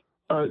yourself.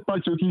 All right, bye,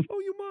 Tookie. Oh,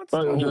 you monster.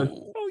 Bye, OJ.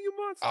 Oh, you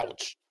monster.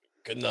 Ouch.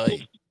 Good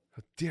night.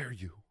 How dare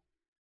you?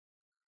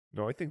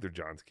 No, I think they're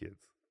John's kids.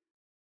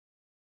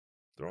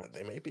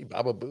 They may be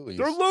Baba Booey's.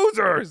 They're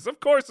losers. Of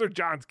course they're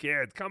John's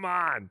kids. Come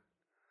on.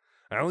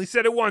 I only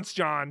said it once,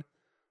 John.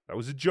 That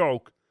was a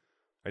joke.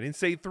 I didn't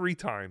say it 3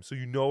 times, so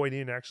I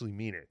didn't actually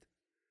mean it.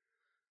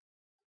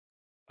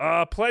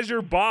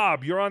 Pleasure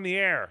Bob, you're on the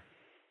air.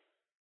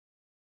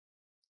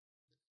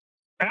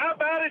 How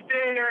about it,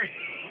 there?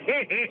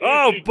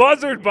 Oh,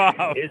 Buzzard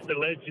Bob. It's the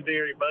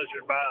legendary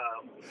Buzzard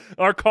Bob.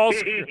 Our call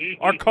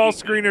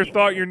screener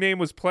thought your name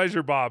was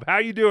Pleasure Bob. How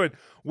you doing?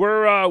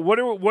 We're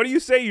what do you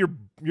say?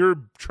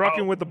 You're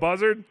trucking with the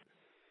Buzzard?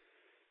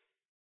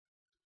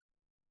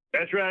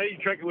 That's right.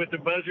 You're trucking with the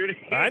Buzzard.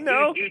 I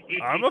know.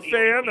 I'm a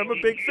fan. I'm a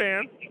big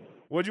fan.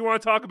 What do you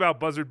want to talk about,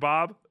 Buzzard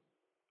Bob?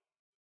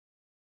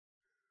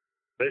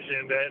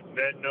 Listen,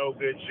 that no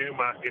good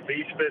Zumach. If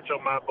he spits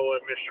on my boy,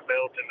 Mr.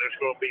 Belton, there's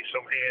going to be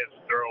some hands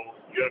thrown.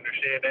 You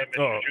understand that,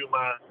 Mr.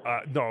 Zumach?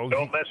 No.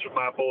 Don't mess with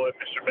my boy,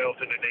 Mr.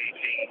 Belton and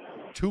AC.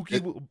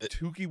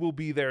 Tookie will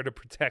be there to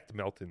protect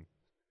Melton.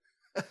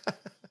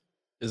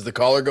 Is the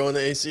caller going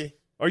to AC?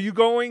 Are you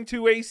going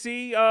to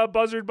AC,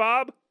 Buzzard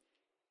Bob?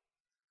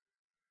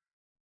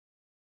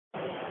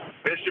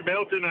 Mr.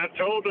 Melton, I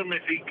told him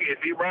if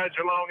he rides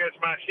along as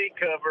my seat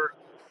cover,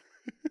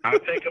 I'll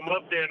take him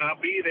up there and I'll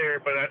be there.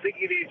 But I think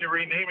he needs to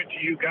rename it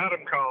to You Got Him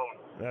Calling.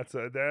 That's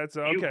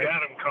okay. You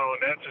Got Him Calling.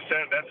 That's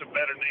a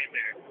better name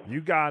there.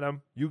 You got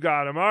him. You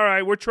got him. All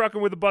right, we're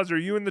trucking with the Buzzer. Are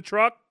you in the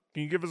truck?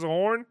 Can you give us a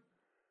horn?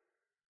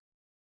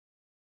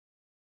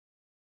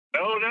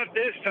 No, not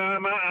this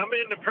time. I'm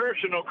in the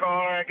personal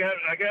car. I got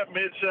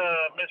Miss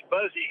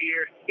Buzzy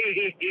here.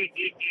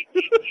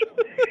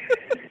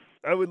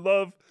 I would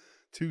love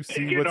to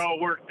see get all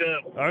worked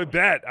up. I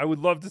bet. I would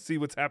love to see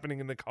what's happening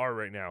in the car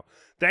right now.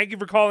 Thank you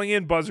for calling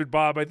in, Buzzard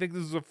Bob. I think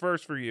this is a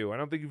first for you. I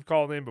don't think you've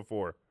called in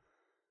before.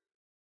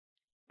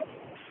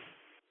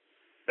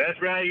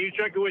 That's right. You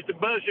trucking with the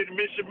Buzzard,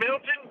 Mr.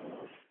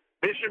 Milton?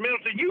 Mr.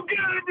 Milton, you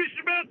got him,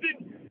 Mr.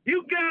 Milton.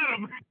 You got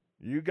him.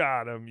 You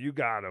got him. You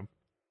got him.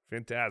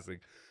 Fantastic.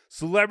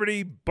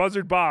 Celebrity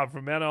Buzzard Bob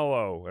from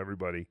NLO,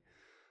 everybody.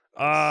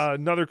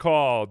 Another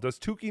call. Does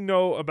Tookie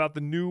know about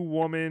the new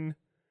woman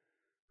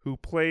who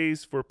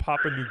plays for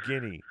Papua New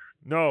Guinea?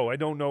 No, I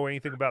don't know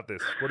anything about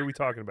this. What are we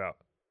talking about?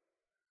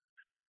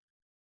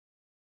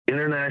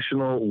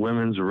 International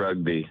Women's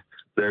Rugby.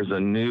 There's a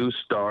new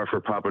star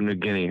for Papua New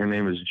Guinea. Her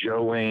name is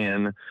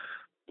Joanne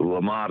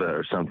Lamada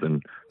or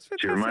something.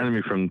 She reminded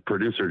me from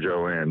producer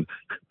Joanne.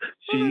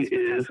 She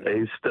is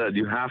a stud.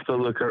 You have to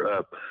look her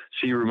up.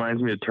 She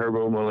reminds me of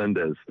Turbo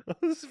Melendez.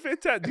 This is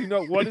fantastic. Do you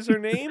know what is her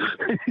name?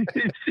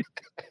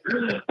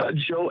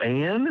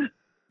 Joanne,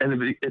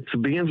 and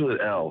it begins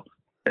with L.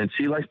 And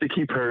she likes to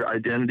keep her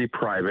identity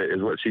private,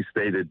 is what she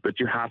stated. But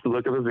you have to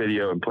look at the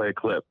video and play a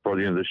clip for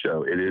the end of the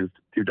show. It is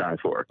to die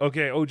for.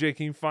 Okay, OJ,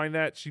 can you find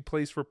that? She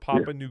plays for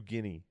Papua New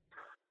Guinea.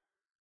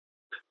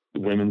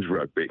 Women's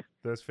rugby.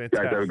 That's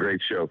fantastic. Guys, have a great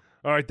show.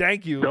 All right,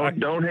 thank you.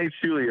 Don't hate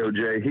Shuli,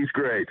 OJ. He's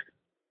great.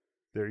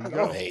 There you I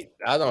go.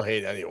 I don't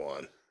hate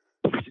anyone.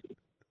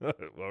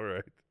 All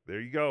right,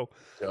 there you go.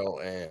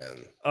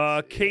 Joanne.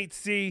 Kate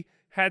C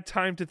had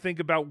time to think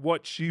about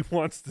what she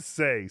wants to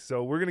say,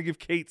 so we're gonna give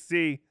Kate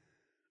C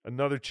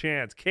another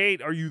chance.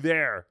 Kate, are you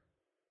there?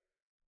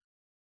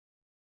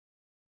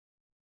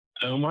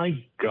 Oh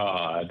my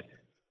God.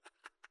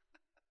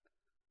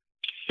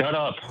 Shut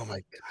up. Oh my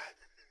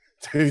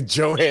God. Dude,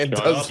 Joanne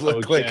does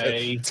look like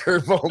a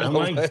Turbo Oh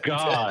my Melendez.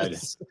 God.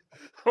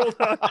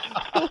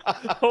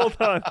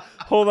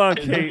 Hold on,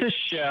 Is Kate. this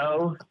a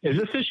show? Is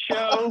this a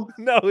show?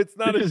 No, it's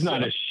not This a is show.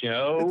 not a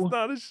show. It's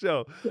not a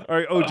show. All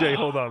right, OJ,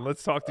 hold on.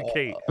 Let's talk to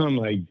Kate. Oh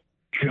my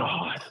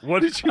God.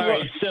 What did you All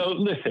want? right, so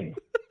listen.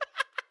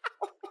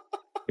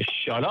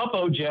 Shut up,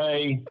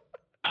 OJ.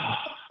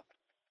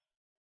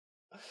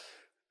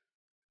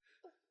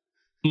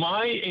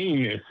 My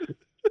anus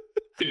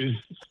is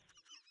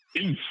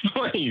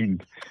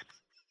inflamed.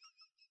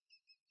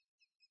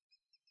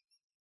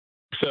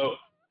 So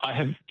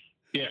I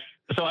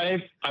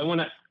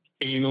want to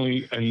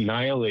anally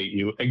annihilate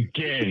you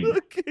again.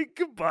 Okay,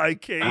 goodbye,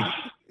 Kate.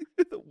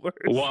 You're the worst.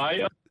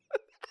 Why?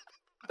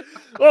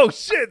 Oh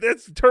shit,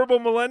 that's Turbo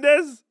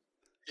Melendez?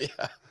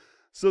 Yeah.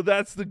 So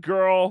that's the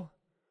girl.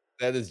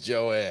 That is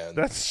Joanne.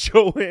 That's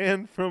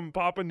Joanne from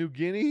Papua New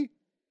Guinea?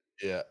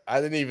 Yeah. I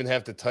didn't even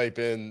have to type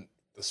in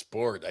the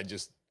sport. I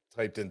just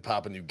typed in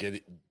Papua New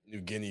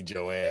Guinea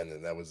Joanne,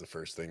 and that was the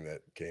first thing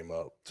that came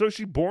up. So is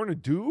she born a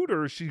dude,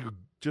 or is she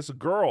just a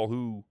girl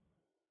who...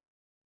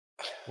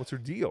 What's her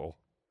deal?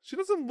 She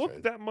doesn't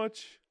look that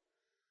much...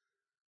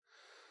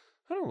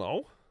 I don't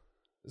know.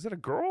 Is that a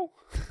girl?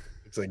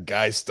 It's like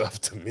guy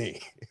stuff to me.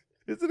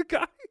 Is it a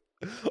guy?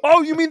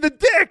 Oh, you mean the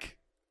dick?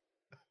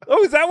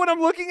 Oh, is that what I'm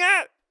looking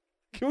at?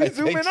 Can we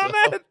zoom in on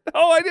that?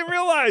 Oh, I didn't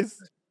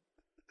realize.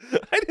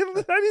 I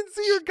didn't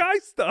see your guy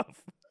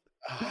stuff.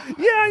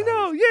 Yeah, I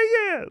know.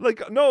 Yeah.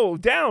 Like, no,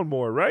 down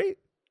more, right?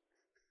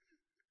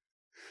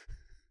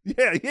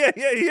 Yeah.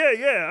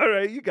 All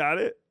right, you got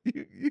it.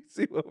 You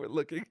see what we're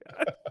looking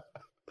at.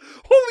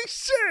 Holy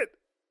shit.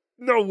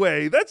 No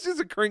way. That's just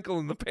a crinkle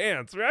in the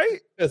pants, right?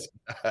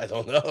 I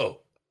don't know.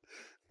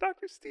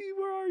 Dr. Steve,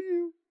 where are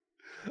you?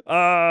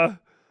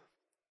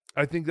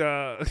 I think,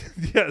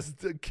 yes,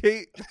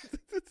 Kate.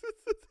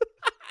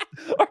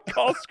 Our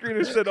call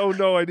screener said, oh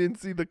no, I didn't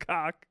see the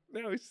cock.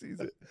 Now he sees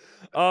it.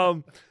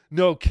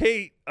 No,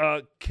 Kate,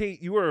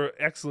 you are an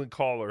excellent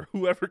caller.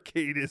 Whoever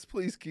Kate is,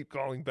 please keep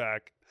calling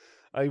back.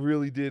 I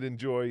really did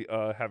enjoy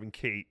having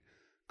Kate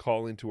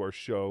call into our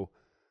show.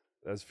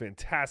 That's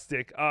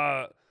fantastic.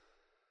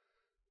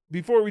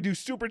 Before we do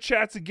super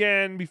chats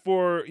again,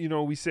 before,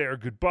 we say our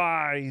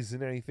goodbyes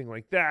and anything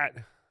like that,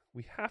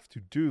 we have to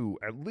do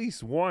at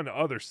least one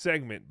other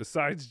segment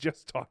besides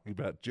just talking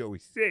about Joey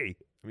C.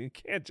 I mean, you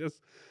can't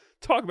just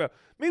talk about...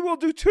 Maybe we'll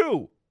do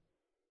two.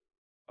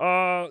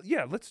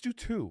 Yeah, let's do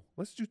two.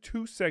 Let's do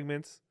two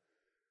segments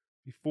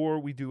before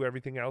we do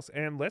everything else.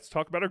 And let's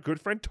talk about our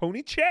good friend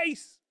Tony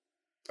Chase.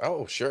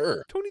 Oh,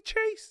 sure. Tony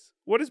Chase.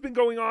 What has been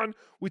going on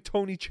with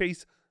Tony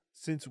Chase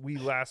since we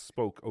last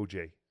spoke,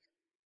 OJ?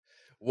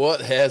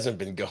 What hasn't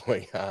been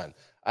going on?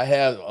 I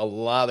have a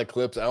lot of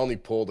clips. I only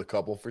pulled a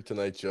couple for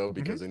tonight's show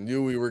because I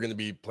knew we were going to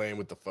be playing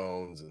with the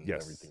phones and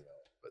everything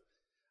else.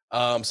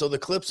 But so the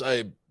clips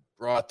I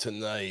brought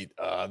tonight,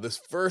 this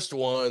first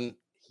one,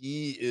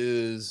 he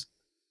is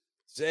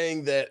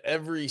saying that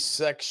every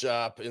sex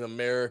shop in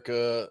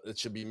America, it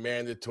should be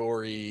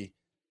mandatory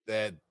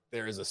that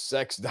there is a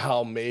sex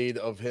doll made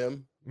of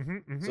him.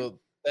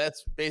 So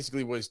that's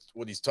basically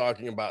what he's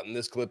talking about in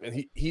this clip.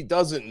 And he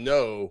doesn't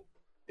know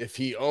if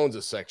he owns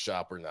a sex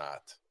shop or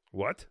not.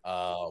 What?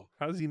 How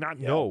does he not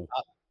know?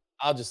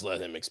 I'll just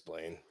let him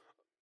explain.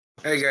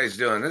 How you guys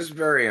doing? This is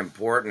very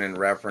important in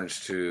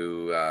reference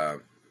to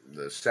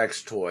the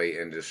sex toy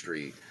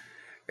industry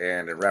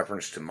and in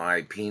reference to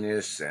my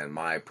penis and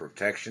my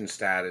protection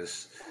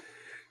status.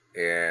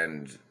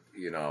 And,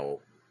 you know,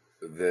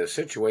 the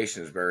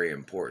situation is very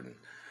important.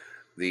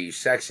 The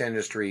sex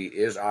industry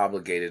is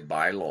obligated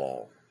by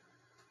law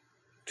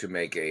to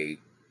make a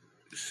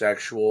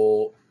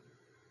sexual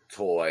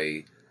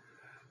toy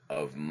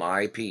of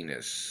my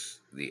penis,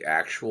 the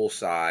actual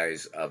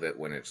size of it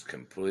when it's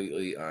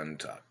completely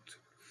untucked.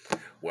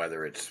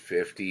 Whether it's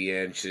 50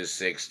 inches,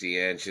 60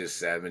 inches,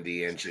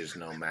 70 inches,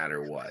 no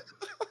matter what.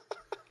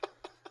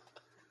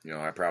 You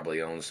know, I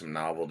probably own some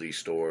novelty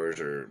stores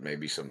or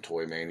maybe some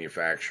toy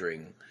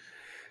manufacturing.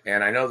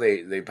 And I know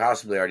they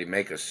possibly already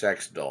make a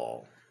sex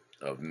doll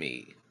of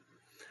me.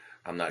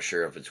 I'm not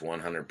sure if it's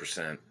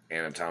 100%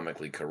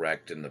 anatomically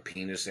correct in the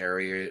penis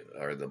area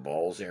or the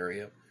balls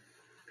area.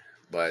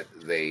 But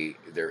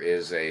there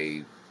is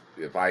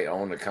if I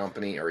own a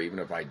company or even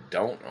if I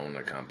don't own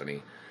a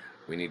company,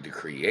 we need to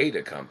create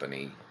a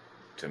company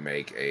to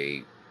make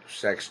a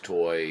sex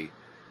toy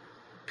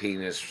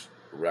penis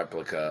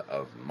replica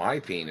of my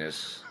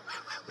penis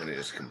when it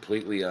is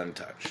completely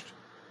untouched.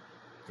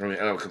 I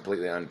mean,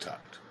 completely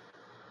untucked.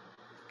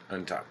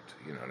 Untucked,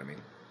 you know what I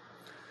mean?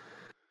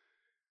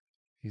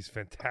 He's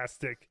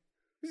fantastic.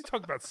 Is he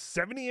talking about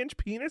 70-inch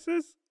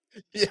penises?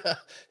 Yeah.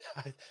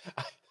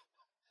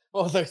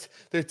 Well, they've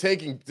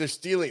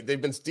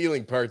been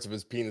stealing parts of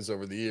his penis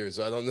over the years.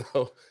 So I don't know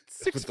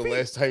what the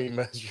last time he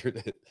measured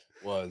it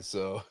was.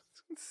 So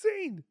it's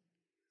insane.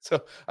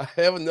 So I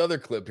have another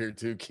clip here,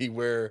 Tookie,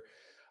 where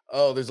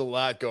there's a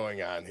lot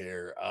going on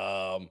here.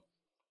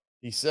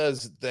 He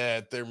says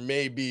that there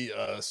may be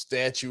a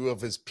statue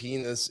of his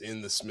penis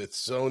in the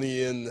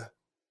Smithsonian.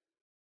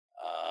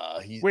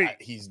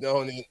 He's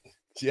known in,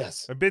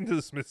 yes. I've been to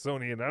the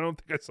Smithsonian. I don't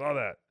think I saw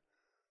that.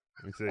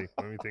 Let me see.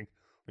 Let me think.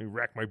 Let me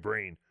rack my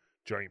brain.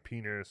 Giant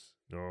penis.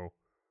 No.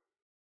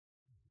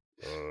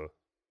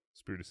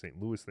 Spirit of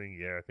St. Louis thing.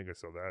 Yeah, I think I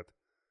saw that.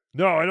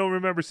 No, I don't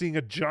remember seeing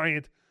a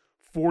giant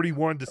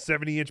 41 to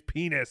 70-inch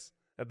penis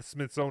at the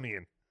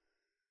Smithsonian.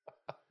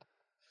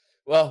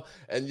 Well,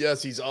 and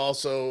yes, he's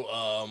also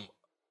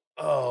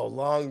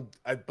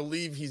I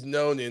believe he's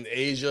known in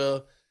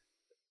Asia,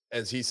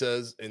 as he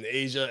says, in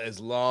Asia as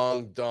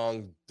Long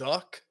Dong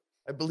Duck,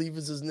 I believe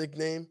is his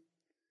nickname.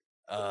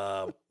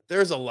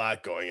 There's a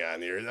lot going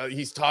on here.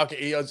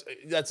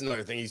 That's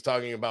another thing. He's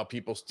talking about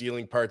people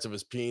stealing parts of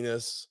his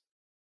penis.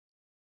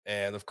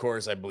 And of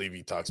course, I believe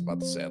he talks about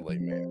the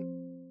satellite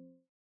man.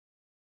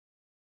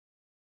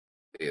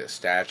 A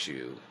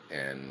statue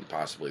and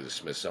possibly the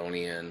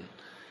Smithsonian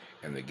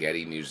and the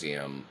Getty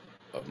Museum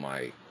of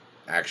my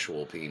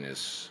actual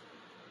penis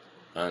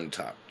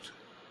untucked.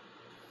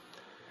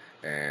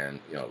 And,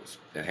 you know,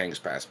 it hangs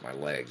past my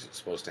legs. It's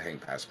supposed to hang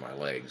past my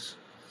legs.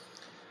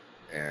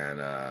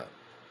 And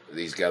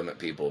these government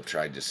people have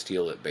tried to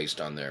steal it based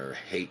on their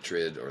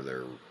hatred or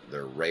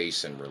their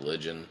race and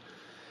religion.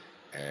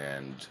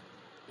 And,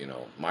 you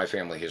know, my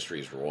family history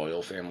is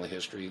royal family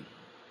history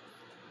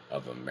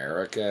of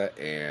America.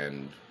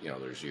 And, you know,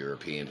 there's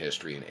European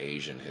history and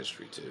Asian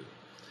history, too.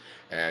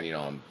 And, you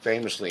know, I'm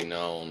famously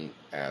known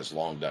as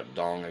Long Duck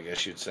Dong, I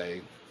guess you'd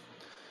say,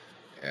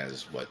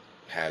 as what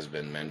has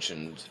been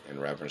mentioned in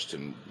reference to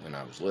when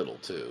I was little,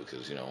 too,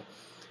 because, you know,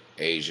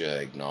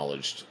 Asia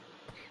acknowledged,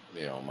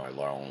 you know, my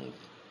long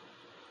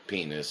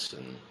penis,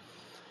 and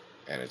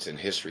it's in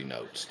history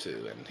notes,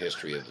 too, and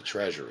history of the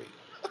Treasury.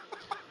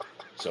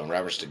 So in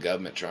reference to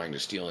government trying to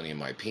steal any of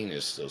my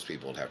penis, those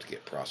people would have to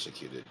get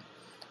prosecuted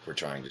for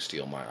trying to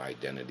steal my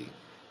identity.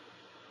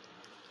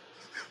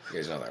 You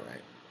guys know that,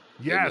 right?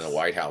 Yes. Even the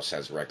White House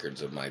has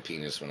records of my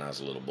penis when I was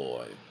a little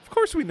boy. Of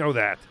course we know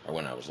that. Or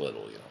when I was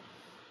little, you know.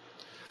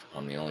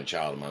 I'm the only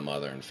child of my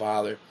mother and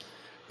father,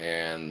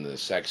 and the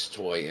sex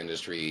toy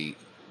industry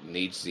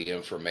needs the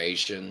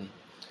information.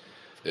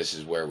 This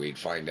is where we'd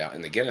find out.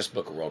 And the Guinness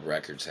Book of World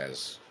Records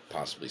has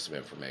possibly some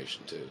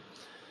information, too.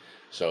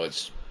 So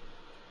it's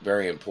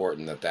very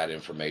important that that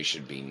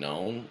information be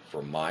known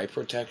for my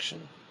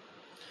protection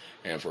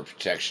and for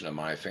protection of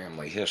my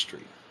family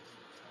history.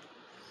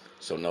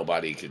 So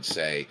nobody could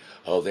say,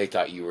 oh, they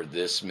thought you were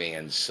this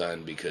man's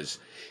son because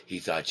he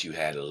thought you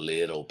had a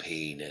little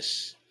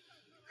penis.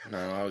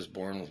 No, I was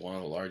born with one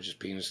of the largest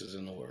penises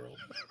in the world.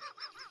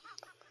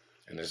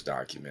 And it's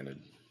documented.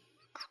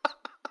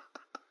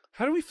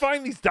 How do we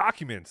find these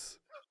documents?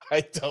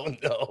 I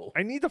don't know.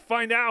 I need to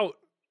find out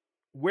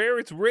where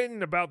it's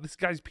written about this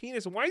guy's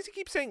penis. And why does he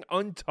keep saying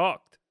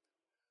untucked?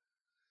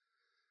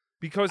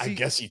 Because he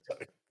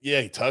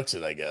tucks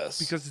it, I guess.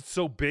 Because it's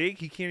so big,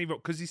 he can't even,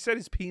 because he said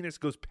his penis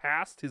goes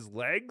past his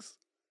legs.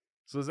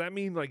 So does that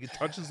mean like it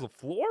touches the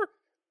floor?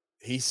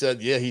 He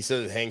said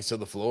it hangs to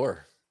the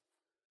floor.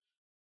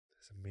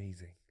 That's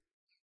amazing.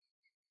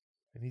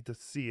 I need to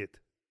see it.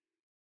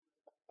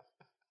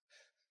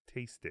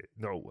 Taste it.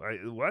 No,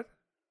 what?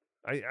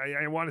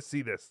 I want to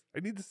see this. I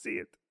need to see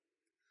it.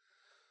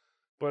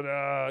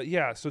 But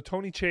yeah, so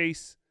Tony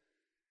Chase,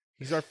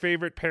 he's our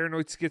favorite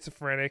paranoid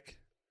schizophrenic.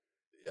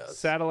 Yes.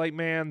 Satellite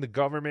Man, the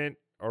government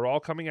are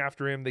all coming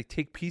after him. They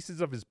take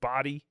pieces of his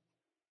body.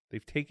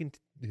 They've taken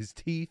his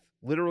teeth,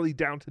 literally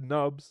down to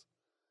nubs.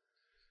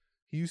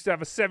 He used to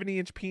have a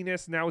 70-inch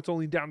penis. Now it's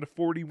only down to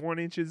 41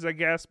 inches, I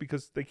guess,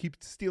 because they keep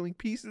stealing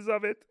pieces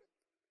of it.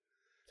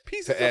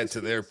 To add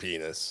to their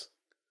penis.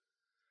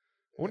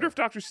 I wonder if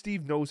Dr.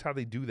 Steve knows how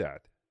they do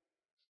that.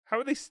 How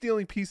are they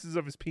stealing pieces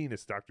of his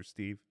penis, Dr.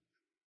 Steve?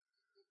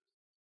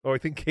 Oh, I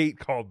think Kate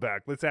called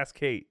back. Let's ask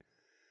Kate.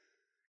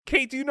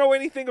 Kate, do you know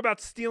anything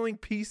about stealing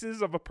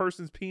pieces of a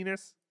person's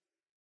penis?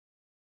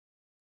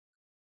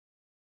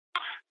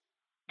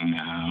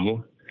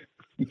 No.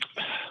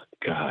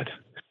 God.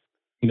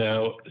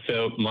 No.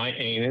 So my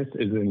anus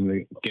is in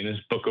the Guinness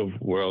Book of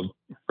World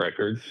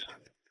Records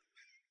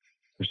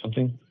or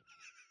something.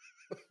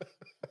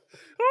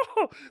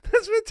 Oh,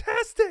 that's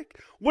fantastic.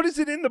 What is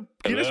it in the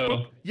Guinness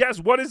Book? Yes,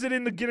 what is it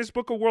in the Guinness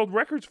Book of World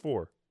Records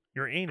for?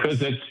 Your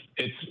anus.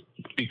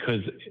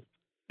 Because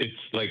it's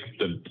like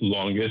the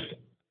longest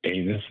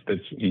anus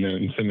that's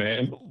known to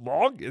man.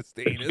 Longest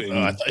anus?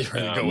 I thought you were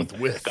going to go with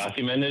width.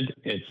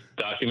 It's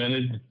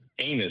documented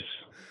anus.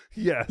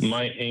 Yes.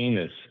 My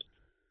anus.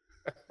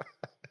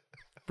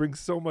 Brings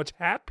so much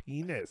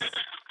happiness.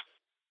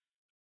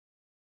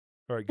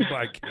 All right,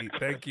 goodbye, Kate.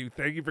 Thank you.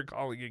 Thank you for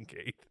calling in,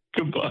 Kate.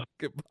 Goodbye.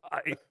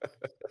 Goodbye.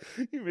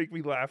 You make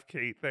me laugh,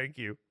 Kate. Thank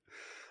you.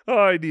 Oh,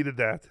 I needed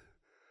that.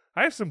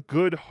 I have some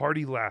good,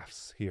 hearty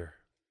laughs here.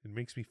 It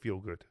makes me feel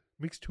good.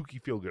 It makes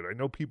Tookie feel good. I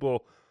know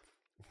people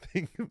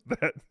think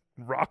that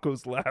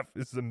Rocco's laugh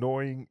is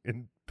annoying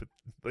and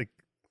like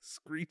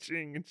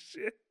screeching and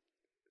shit.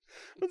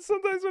 But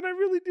sometimes when I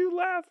really do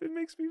laugh, it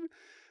makes me,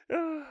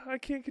 I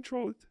can't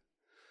control it.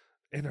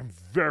 And I'm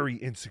very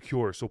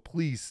insecure, so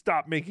please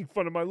stop making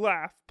fun of my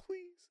laugh,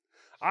 please.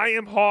 I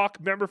am Hawk,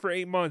 member for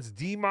 8 months,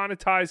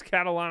 demonetize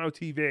Catalano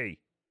TV.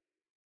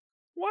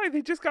 Why?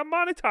 They just got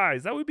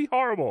monetized. That would be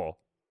horrible.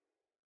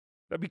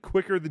 That'd be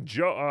quicker than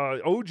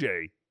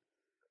OJ.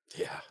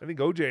 Yeah. I think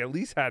OJ at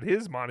least had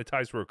his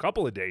monetized for a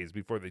couple of days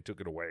before they took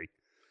it away.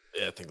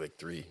 Yeah, I think like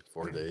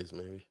 3-4 days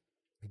maybe.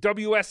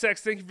 WSX,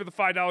 thank you for the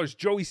 $5.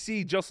 Joey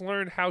C just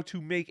learned how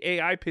to make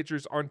AI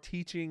pictures on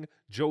Teaching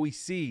Joey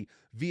C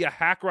via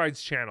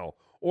Hackride's channel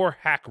or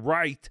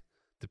Hackrite,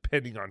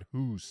 depending on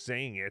who's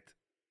saying it.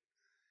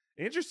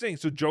 Interesting.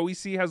 So Joey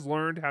C has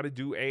learned how to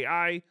do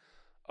AI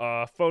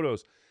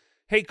photos.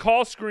 Hey,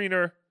 call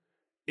screener,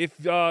 if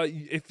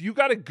you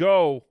got to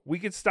go, we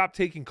can stop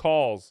taking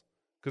calls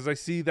because I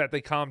see that they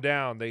calmed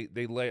down. They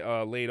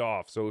laid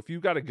off. So if you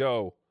got to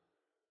go,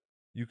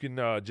 you can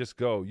just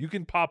go. You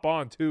can pop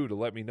on too to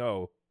let me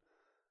know.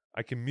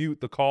 I can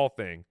mute the call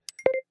thing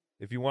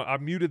if you want. I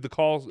muted the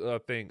call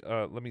thing.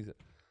 Let me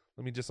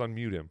just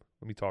unmute him.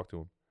 Let me talk to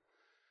him.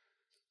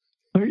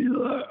 Are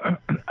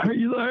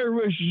you there,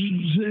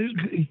 Mr.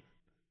 Suzuki?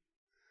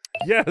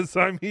 Yes,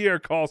 I'm here,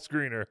 call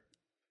screener.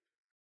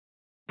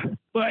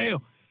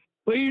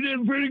 Well, you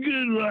did pretty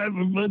good live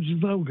a bunch of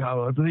phone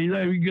calls. I think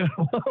you got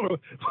a lot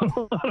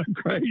of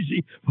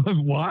crazy,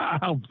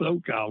 wild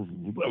phone calls.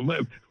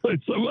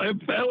 Some of them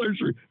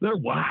fellers they're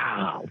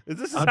wild. Is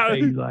this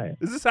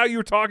how you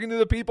were talking to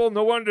the people?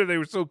 No wonder they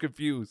were so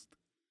confused.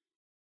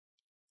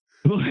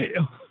 Well,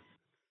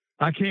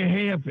 I can't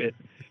help it,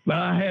 but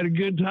I had a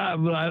good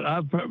time. But I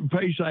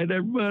appreciate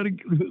everybody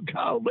who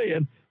called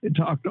in and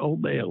talked all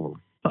day long.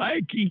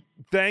 Thank you.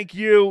 Thank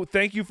you.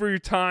 Thank you for your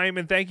time,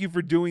 and thank you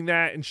for doing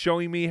that and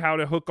showing me how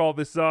to hook all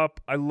this up.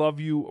 I love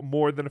you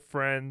more than a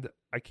friend.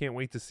 I can't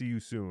wait to see you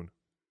soon.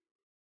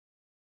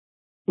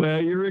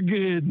 Well, you're a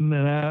good, and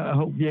I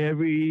hope you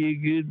have a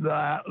good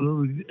night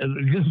and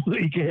a good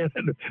weekend.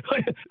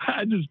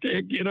 I just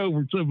can't get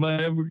over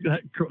somebody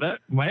that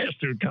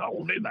master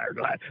called in there.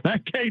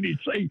 That Katie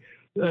C,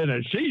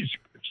 she's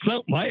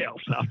something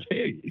else, I'll tell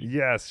you.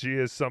 Yes, she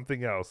is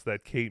something else,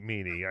 that Kate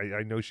Meany.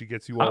 I know she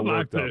gets you all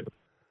worked up.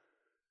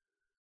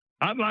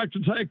 I'd like to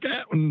take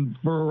that one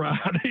for a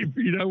ride, if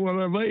you know what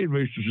I mean,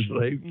 Mr.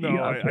 Steve.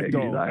 No, I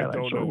don't. I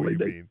don't know what you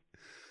mean.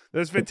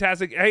 That's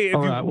fantastic. Hey,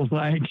 all right, well,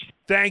 thanks.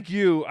 Thank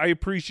you. I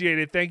appreciate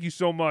it. Thank you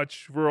so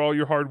much for all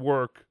your hard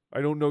work.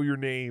 I don't know your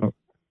name.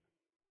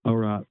 All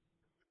right.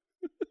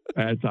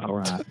 That's all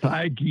right.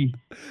 Thank you.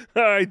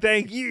 All right,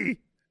 thank you.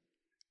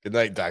 Good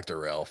night, Dr.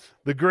 Ralph.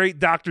 The great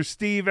Dr.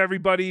 Steve,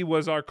 everybody,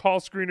 was our call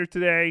screener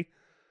today.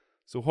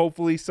 So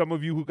hopefully some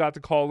of you who got to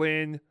call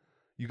in,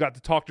 you got to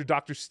talk to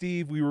Dr.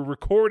 Steve. We were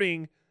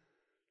recording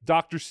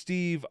Dr.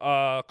 Steve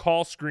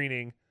call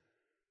screening.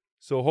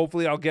 So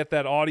hopefully I'll get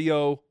that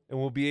audio and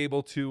we'll be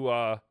able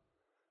to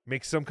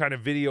make some kind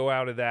of video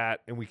out of that,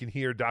 and we can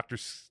hear Dr.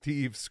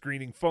 Steve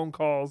screening phone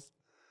calls.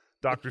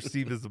 Dr.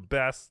 Steve is the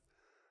best.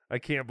 I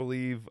can't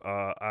believe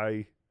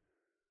I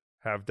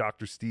have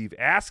Dr. Steve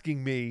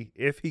asking me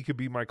if he could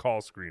be my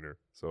call screener.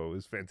 So it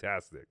was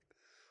fantastic.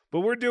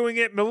 But we're doing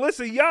it.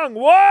 Melissa Young,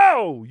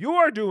 whoa! You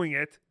are doing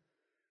it.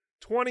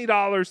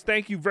 $20.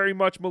 Thank you very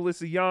much,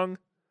 Melissa Young.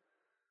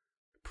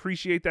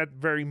 Appreciate that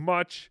very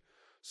much.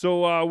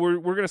 So we're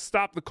going to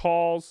stop the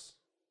calls.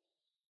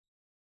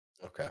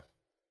 Okay.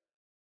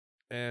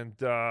 And,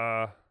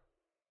 oh,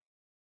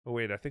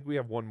 wait, I think we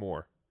have one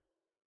more.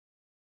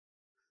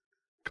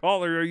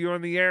 Caller, are you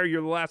on the air?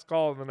 You're the last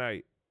call of the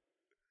night.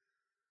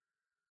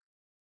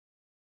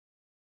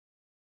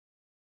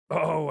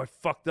 Oh, I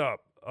fucked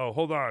up. Oh,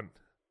 hold on.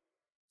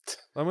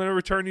 I'm going to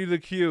return you to the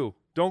queue.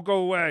 Don't go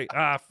away.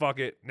 Fuck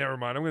it. Never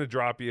mind. I'm going to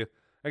drop you.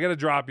 I got to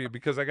drop you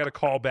because I got to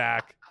call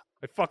back.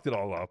 I fucked it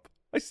all up.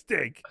 I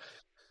stink.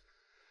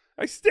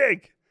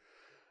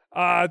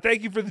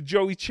 Thank you for the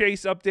Joey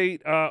Chase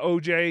update,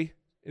 OJ.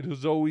 It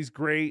was always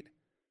great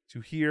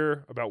to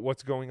hear about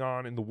what's going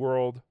on in the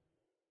world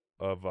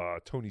of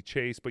Tony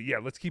Chase. But yeah,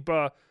 let's keep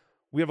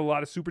we have a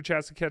lot of super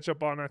chats to catch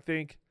up on, I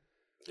think.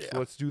 Yeah. So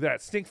let's do that.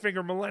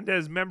 Stinkfinger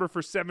Melendez, member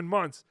for 7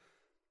 months.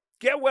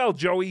 Get well,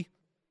 Joey.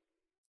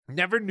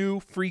 Never knew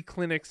free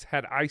clinics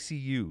had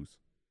ICUs.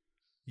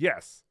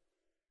 Yes.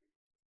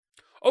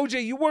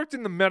 OJ, you worked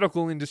in the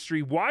medical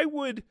industry. Why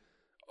would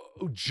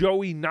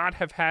Joey not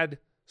have had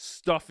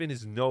stuff in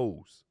his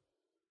nose?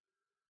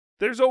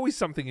 There's always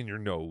something in your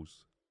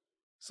nose.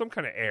 Some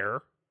kind of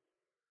air.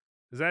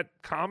 Is that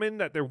common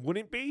that there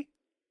wouldn't be?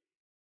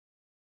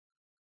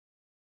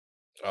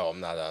 Oh, I'm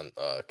not on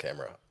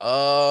camera.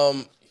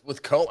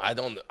 With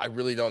coma, I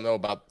really don't know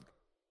about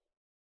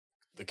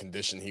the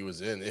condition he was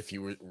in. If he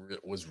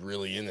was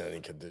really in any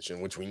condition,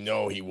 which we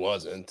know he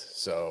wasn't.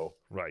 So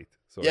right.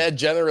 So yeah,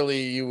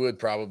 generally he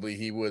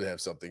would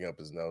have something up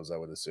his nose, I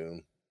would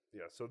assume.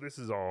 Yeah. So this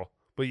is all,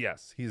 but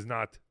yes, he's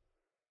not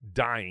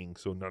dying,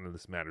 so none of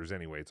this matters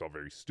anyway. It's all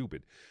very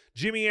stupid.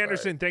 Jimmy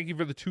Anderson, Thank you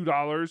for the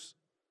 $2.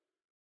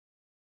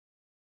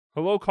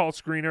 Hello, call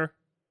screener.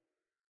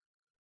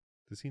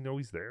 Does he know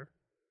he's there?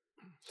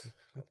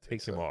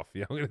 Take him off.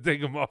 Yeah, I'm going to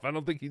take him off. I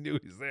don't think he knew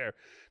he's there.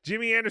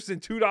 Jimmy Anderson,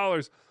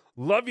 $2.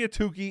 Love you,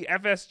 Tookie.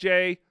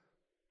 FSJ.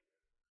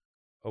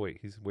 Oh, wait,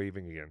 he's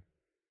waving again.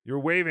 You're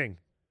waving.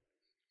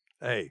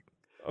 Hey.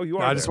 Oh, you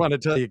are. I just want to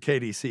tell you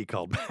KDC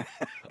called back.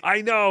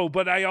 I know,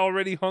 but I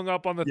already hung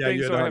up on the thing.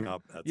 You so hung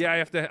up. I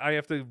have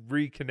to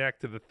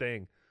reconnect to the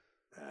thing.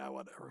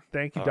 Whatever.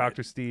 Thank you, All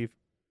Dr. right. Steve.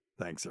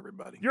 Thanks,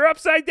 everybody. You're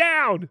upside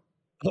down.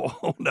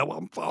 Oh, no,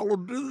 I'm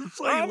falling to the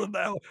ceiling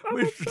now.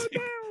 I'm upside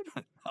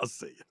down. I'll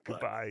see you.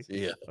 Goodbye.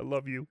 See ya. I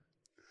love you.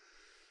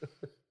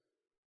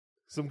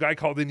 Some guy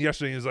called in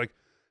yesterday and was like,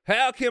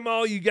 how come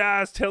all you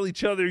guys tell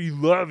each other you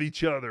love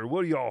each other?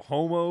 What are y'all,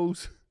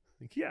 homos?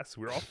 Like, yes,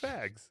 we're all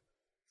fags.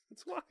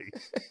 That's why.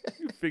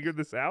 You figured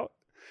this out?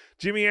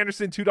 Jimmy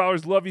Anderson,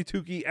 $2. Love you,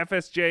 Tookie.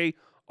 FSJ,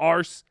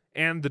 Arse,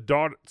 and the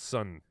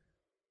Dotson.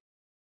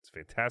 It's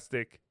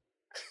fantastic.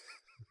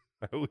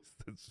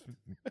 That's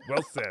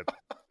well said.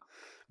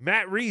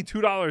 Matt Reed,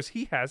 $2.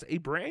 He has a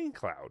brain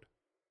cloud.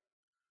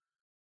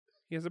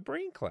 He has a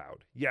brain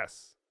cloud.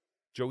 Yes.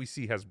 Joey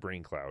C has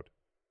brain cloud.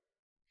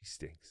 He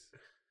stinks.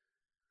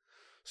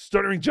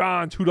 Stuttering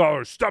John,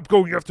 $2. Stop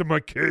going after my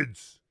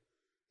kids.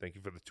 Thank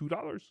you for the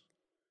 $2.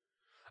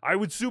 I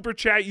would super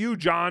chat you,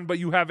 John, but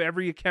you have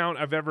every account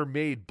I've ever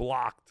made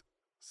blocked.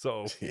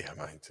 So yeah,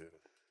 mine too.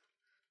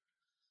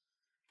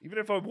 Even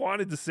if I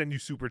wanted to send you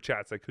super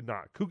chats, I could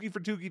not. Kookie for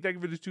Tookie, thank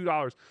you for the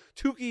 $2.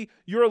 Tookie,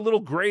 you're a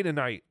little gray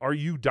tonight. Are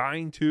you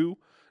dying too?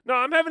 No,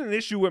 I'm having an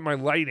issue with my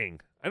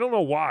lighting. I don't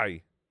know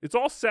why. It's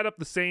all set up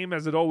the same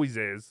as it always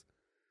is.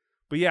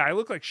 But yeah, I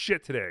look like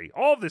shit today.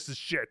 All of this is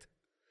shit.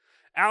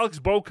 Alex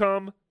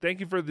Bocum, thank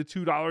you for the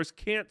 $2.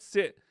 Can't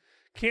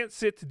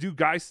sit to do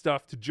guy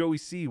stuff to Joey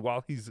C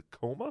while he's in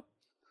coma?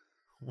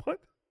 What?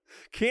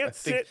 Can't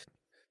sit.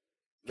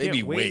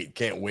 Maybe wait.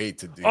 Can't wait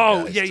to do.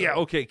 Oh, guy yeah,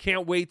 stuff. okay.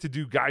 Can't wait to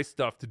do guy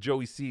stuff to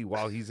Joey C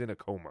while he's in a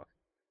coma.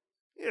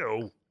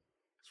 Ew.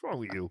 What's wrong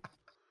with you?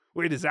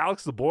 Wait, is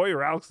Alex the boy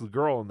or Alex the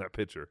girl in that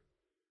picture?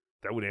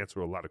 That would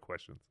answer a lot of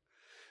questions.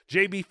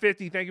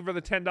 JB50, thank you for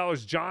the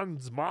 $10.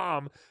 John's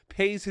mom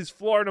pays his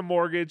Florida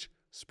mortgage.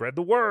 Spread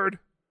the word.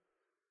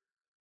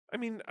 I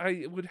mean,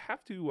 I would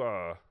have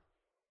to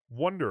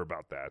wonder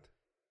about that.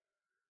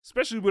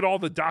 Especially with all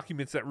the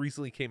documents that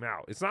recently came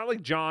out. It's not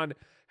like John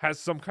has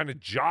some kind of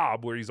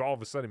job where he's all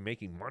of a sudden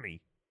making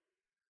money.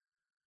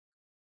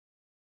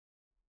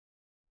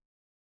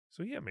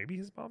 So yeah, maybe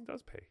his mom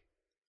does pay.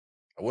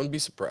 I wouldn't be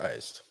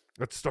surprised.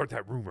 Let's start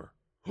that rumor.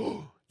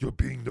 You're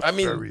being the I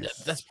mean, nefarious.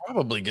 that's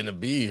probably going to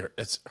be,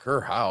 it's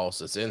her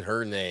house. It's in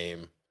her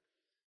name.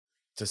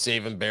 to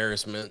save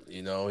embarrassment,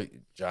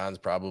 John's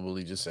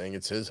probably just saying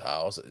it's his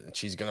house, and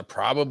she's gonna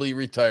probably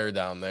retire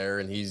down there,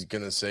 and he's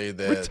gonna say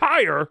that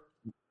Retire?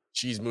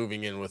 She's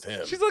moving in with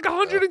him. She's like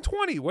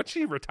 120. What's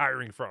she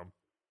retiring from?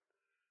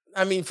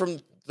 I mean, from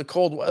the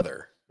cold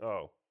weather.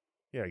 Oh,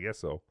 yeah, I guess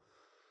so.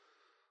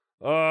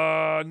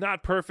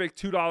 Not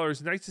perfect.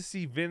 $2. Nice to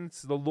see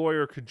Vince, the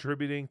lawyer,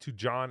 contributing to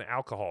John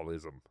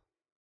alcoholism.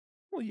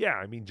 Well, yeah,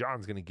 I mean,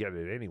 John's going to get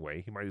it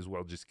anyway. He might as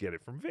well just get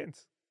it from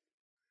Vince.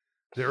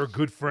 They're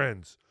good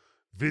friends.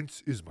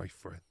 Vince is my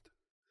friend.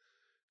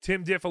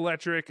 Tim Diff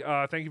Electric,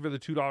 thank you for the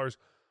 $2.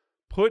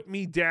 Put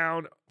me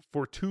down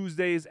for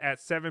Tuesdays at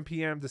 7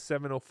 p.m. to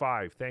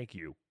 7:05. Thank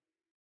you.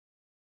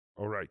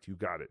 All right, you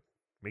got it.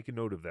 Make a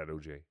note of that,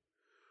 OJ.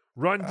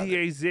 Run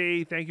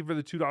DAZ, thank you for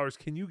the $2.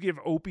 Can you give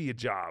Opie a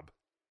job?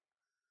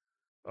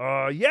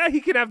 Yeah,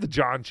 he can have the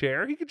John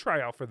chair. He can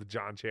try out for the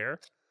John chair.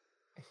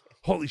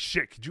 Holy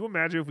shit, could you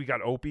imagine if we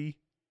got Opie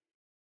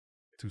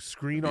to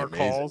screen our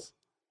calls?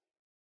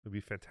 It'd be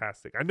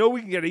fantastic. I know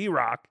we can get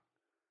E-Rock.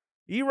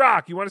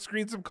 E-Rock, you want to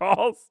screen some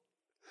calls?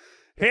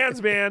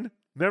 Handsman,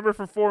 member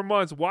for 4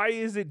 months. Why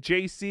is it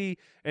JC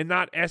and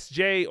not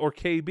SJ or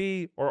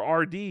KB or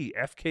RD,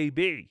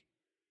 FKB?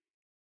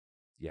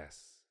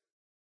 Yes.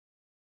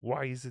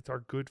 Why is it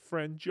our good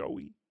friend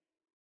Joey?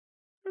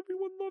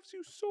 Everyone loves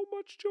you so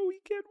much,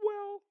 Joey. Get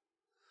well.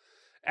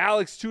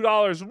 Alex,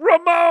 $2.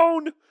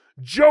 Ramon!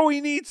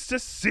 Joey needs to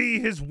see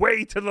his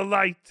way to the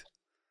light.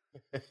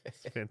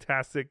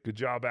 Fantastic. Good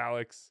job,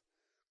 Alex.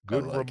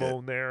 Good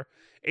Ramon there.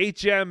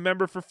 HM,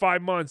 member for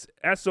 5 months.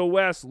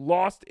 SOS,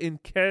 lost in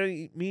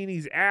Kenny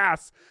Meaney's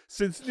ass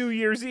since New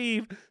Year's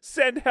Eve.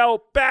 Send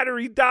help.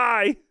 Battery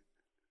die.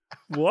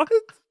 What?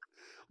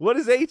 What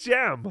is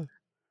HM?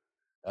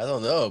 I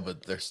don't know,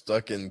 but they're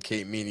stuck in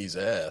Kate Meany's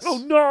ass. Oh,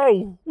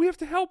 no. We have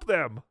to help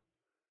them.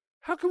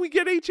 How can we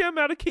get HM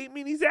out of Kate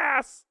Meany's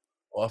ass?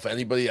 Well, if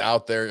anybody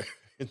out there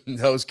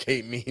knows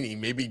Kate Meany,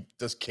 maybe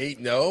does Kate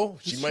know?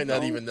 She might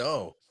not even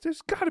know.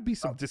 There's got to be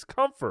some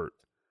discomfort.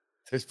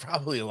 There's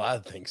probably a lot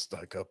of things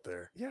stuck up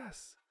there.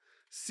 Yes.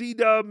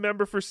 C-Dub,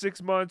 member for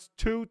 6 months.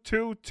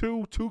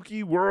 222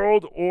 Tookie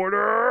World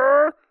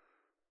Order.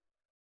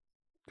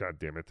 God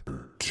damn it.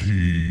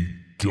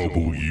 TWO.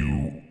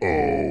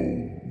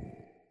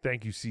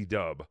 Thank you,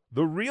 C-Dub.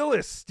 The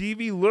Realist,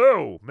 Stevie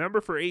Lou,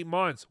 member for 8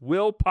 months.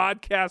 Will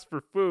podcast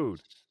for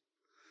food.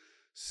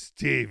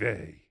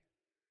 Stevie.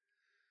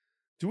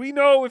 Do we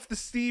know if the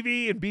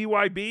Stevie and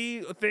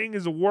BYB thing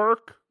is a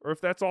work or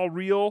if that's all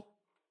real?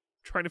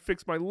 I'm trying to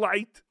fix my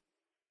light.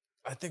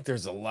 I think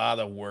there's a lot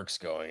of works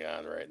going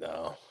on right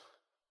now.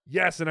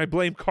 Yes, and I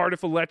blame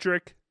Cardiff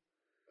Electric.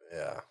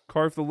 Yeah.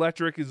 Cardiff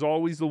Electric is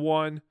always the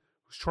one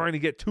who's trying to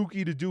get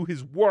Tookie to do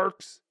his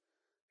works,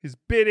 his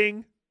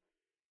bidding.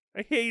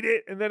 I hate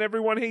it, and then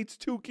everyone hates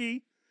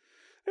Tookie.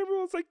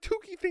 Everyone's like,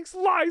 Tookie thinks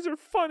lies are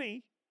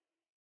funny.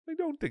 I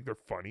don't think they're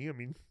funny. I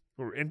mean,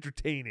 or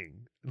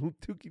entertaining.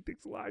 Tookie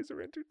thinks lies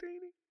are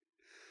entertaining.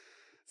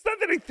 It's not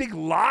that I think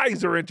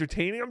lies are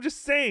entertaining. I'm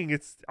just saying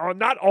it's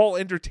not all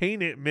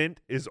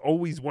entertainment is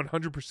always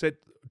 100%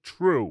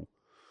 true.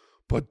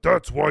 But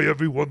that's why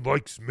everyone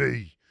likes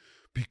me.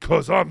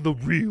 Because I'm the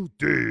real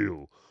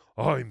deal.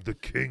 I'm the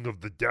king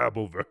of the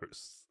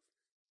Dabbleverse.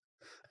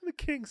 I'm the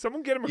king.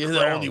 Someone get him a crown. You're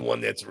the only one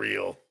that's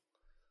real.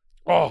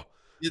 Oh,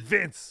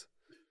 Vince,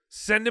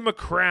 send him a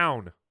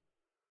crown.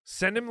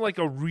 Send him like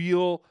a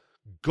real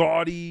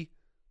gaudy.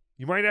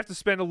 You might have to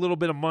spend a little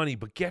bit of money,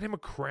 but get him a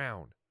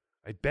crown.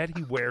 I bet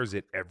he wears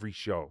it every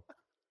show.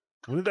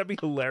 Wouldn't that be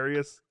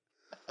hilarious?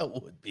 That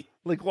would be.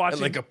 Like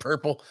watching, and like a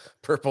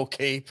purple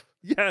cape.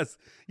 Yes.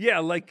 Yeah,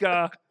 like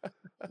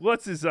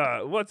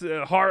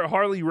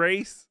Harley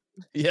Race?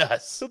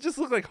 Yes. He'll just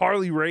look like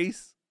Harley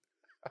Race.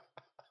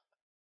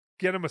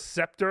 Get him a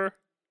scepter.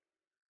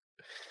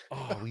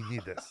 Oh, we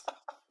need this.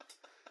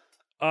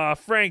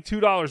 Frank,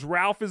 $2.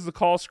 Ralph is the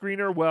call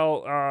screener.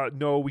 Well,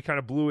 no, we kind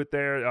of blew it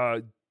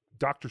there.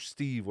 Dr.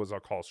 Steve was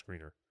our call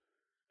screener.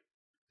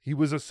 He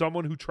was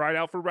someone who tried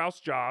out for Ralph's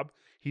job.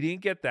 He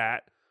didn't get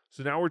that.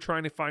 So now we're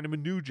trying to find him a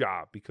new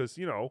job because,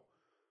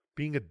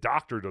 being a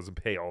doctor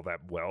doesn't pay all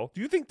that well.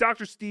 Do you think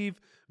Dr. Steve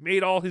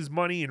made all his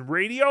money in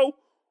radio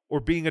or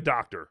being a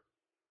doctor?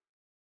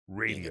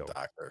 Radio. Being a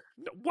doctor.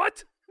 No,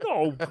 what?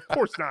 No, of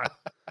course not.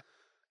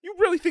 You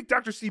really think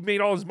Dr. Steve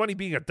made all his money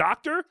being a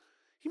doctor?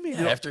 He made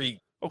it after he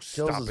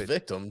kills his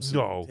victims.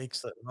 No. And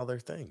takes other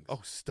things.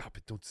 Oh, stop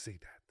it. Don't say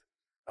that.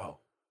 Oh.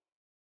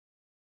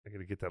 I got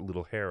to get that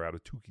little hair out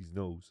of Tookie's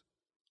nose.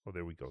 Oh,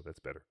 there we go. That's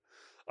better.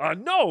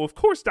 No, of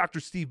course Dr.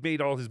 Steve made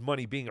all his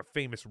money being a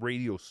famous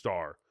radio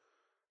star.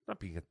 Not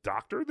being a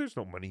doctor. There's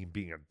no money in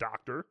being a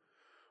doctor.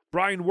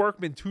 Brian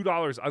Workman,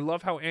 $2. I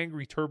love how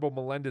angry Turbo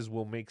Melendez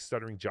will make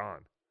Stuttering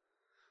John.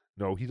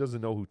 No, he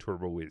doesn't know who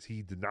Turbo is.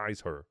 He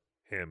denies her,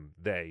 him,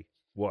 they,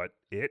 what,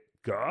 it,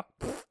 guh.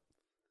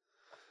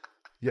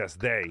 Yes,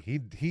 they.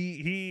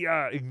 He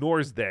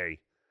ignores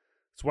they.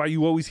 That's why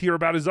you always hear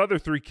about his other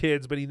 3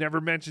 kids, but he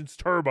never mentions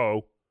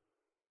Turbo.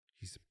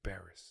 He's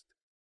embarrassed.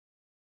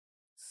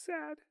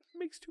 Sad. It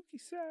makes Tookie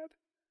sad.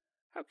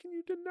 How can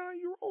you deny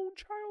your own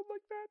child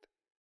like that?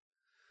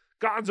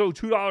 Gonzo,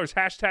 $2.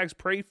 Hashtags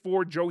pray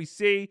for Joey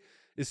C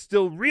is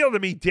still real to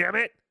me, damn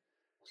it.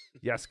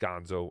 Yes,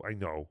 Gonzo, I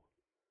know.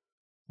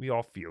 We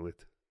all feel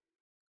it.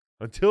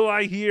 Until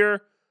I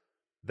hear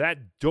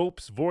that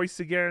dope's voice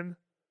again,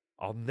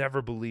 I'll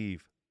never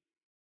believe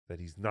that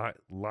he's not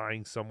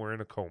lying somewhere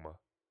in a coma.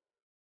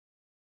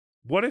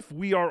 What if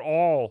we are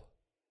all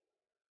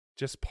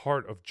just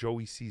part of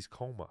Joey C's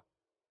coma?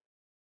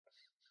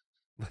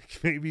 Like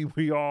maybe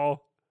we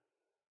all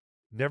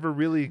never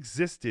really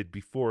existed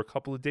before a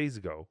couple of days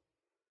ago.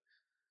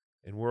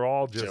 And we're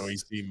all just Joey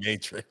C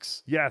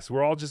Matrix. Yes,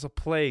 we're all just a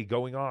play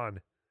going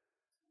on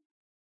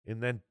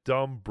in that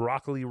dumb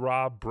broccoli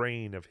Rob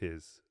brain of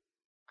his.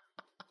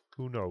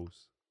 Who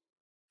knows?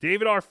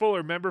 David R.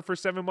 Fuller, member for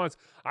 7 months.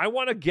 I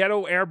want a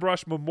ghetto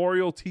airbrush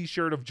memorial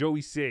t-shirt of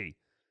Joey C.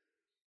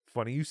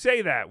 Funny you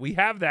say that. We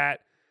have that.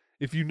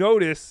 If you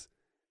notice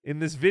in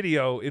this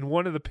video, in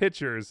one of the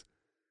pictures,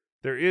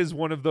 there is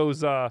one of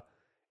those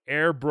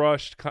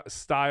airbrushed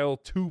style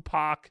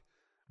Tupac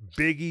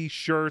Biggie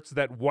shirts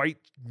that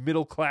white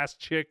middle-class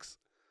chicks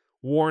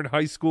wore in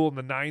high school in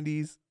the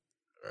 90s.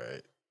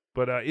 Right.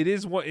 But it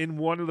is in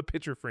one of the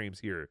picture frames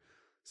here.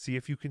 See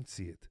if you can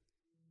see it.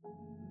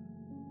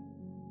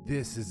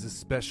 This is a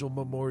special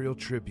memorial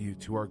tribute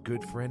to our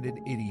good friend and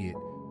idiot,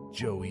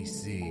 Joey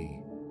C.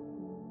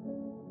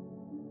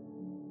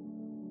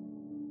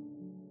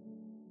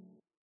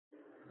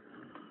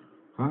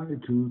 Hi,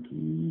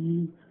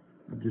 Tookie.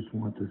 I just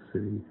want to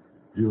say,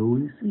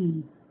 Joey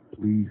C,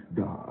 please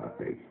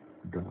die.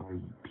 Die,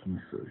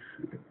 piece of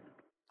shit.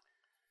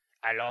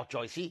 Hello,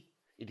 Joycey.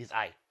 It is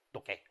I,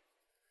 Tookie.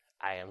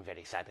 I am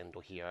very saddened to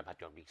hear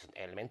about your recent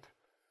ailment.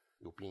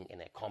 You being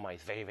in a coma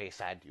is very, very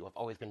sad. You have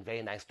always been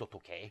very nice to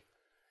Tookie.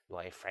 You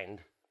are a friend.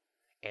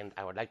 And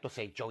I would like to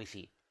say,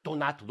 Joycey, do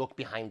not look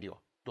behind you.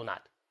 Do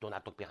not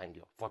look behind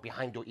you. For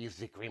behind you is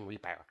the Grim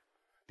Reaper.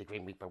 The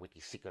Grim Reaper with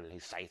his sickle and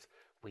his scythe,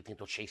 waiting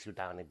to chase you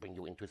down and bring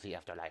you into the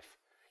afterlife.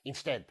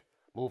 Instead,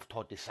 move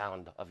toward the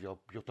sound of your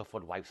beautiful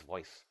wife's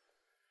voice.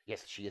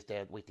 Yes, she is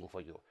there waiting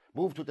for you.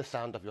 Move to the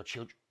sound of your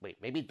children.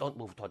 Wait, maybe don't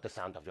move toward the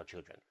sound of your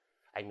children.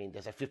 I mean,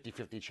 there's a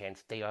 50-50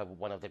 chance they are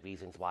one of the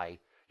reasons why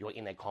you're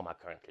in a coma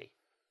currently.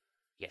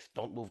 Yes,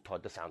 don't move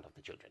toward the sound of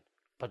the children.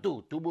 But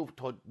do move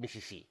toward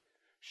Mrs. C.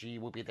 She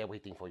will be there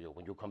waiting for you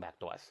when you come back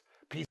to us.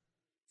 Please.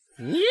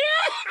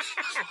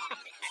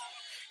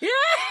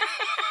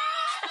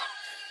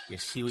 You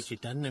see what you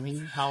done to me,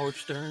 Howard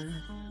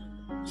Stern?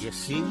 You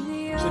see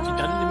what you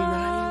done to me,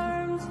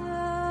 Ryan?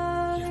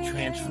 You've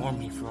transformed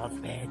me for all the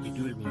bad you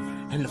do to me.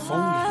 And the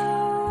phone guy.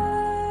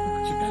 Look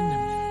what you done to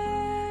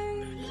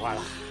me.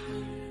 Voila.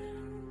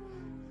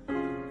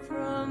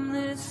 From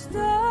this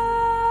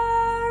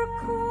dark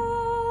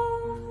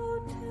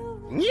cold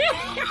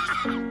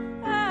hotel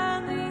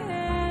and the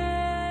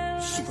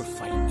end. Super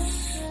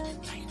fights.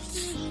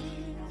 Nights.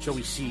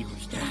 Joey C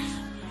was dead.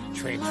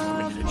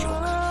 Transformed into the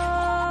Joker.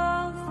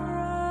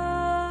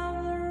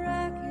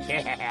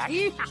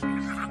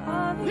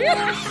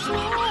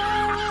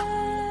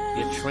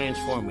 You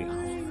transform me,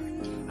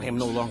 Howard. I am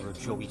no longer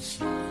Joey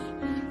C. I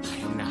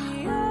am now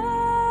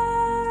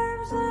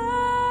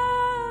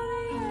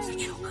the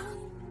Joker.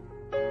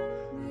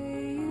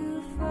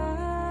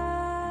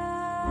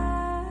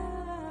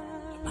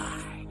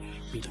 Goodbye,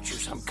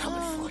 Beetlejuice. I'm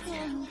coming for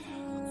you.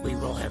 We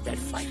will have that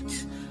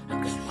fight.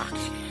 I'm gonna knock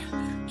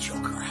you,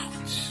 Joker, out.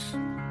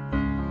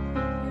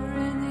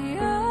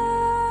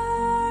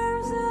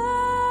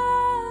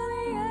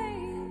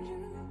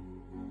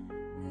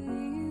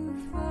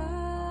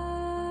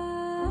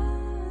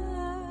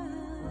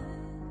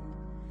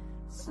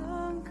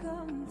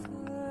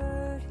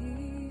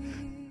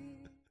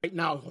 Right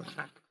now,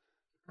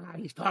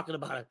 he's talking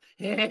about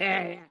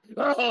it.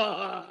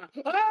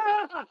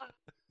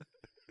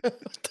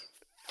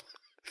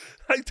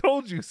 I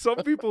told you, some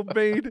people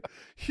made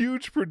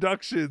huge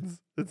productions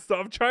and stuff.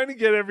 I'm trying to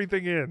get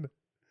everything in.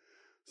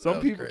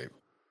 Some people, great.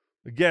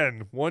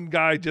 Again, one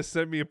guy just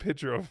sent me a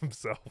picture of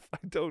himself. I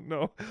don't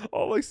know.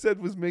 All I said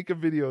was make a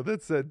video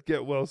that said,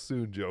 "Get well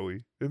soon,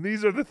 Joey." And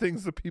these are the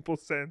things that people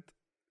sent.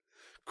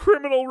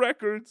 Criminal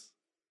records.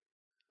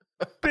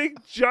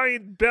 Big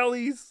giant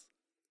bellies.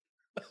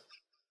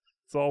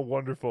 It's all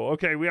wonderful.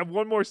 Okay, we have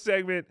one more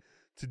segment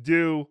to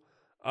do.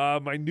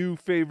 My new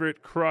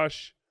favorite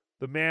crush,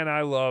 the man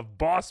I love,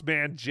 Boss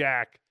Man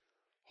Jack.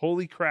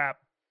 Holy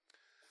crap.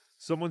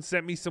 Someone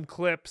sent me some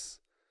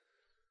clips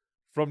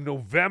from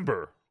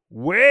November,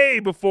 way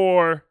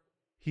before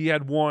he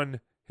had won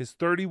his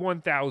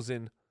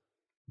 31,000.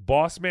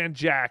 Boss Man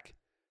Jack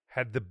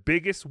had the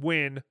biggest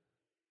win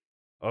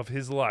of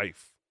his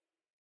life.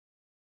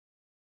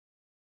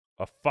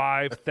 A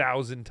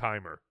 5,000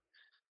 timer.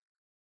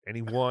 And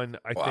he won,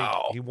 I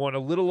think, he won a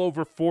little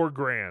over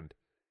 $4,000.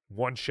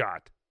 One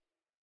shot.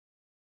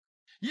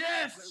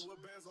 Yes!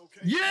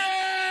 Yeah!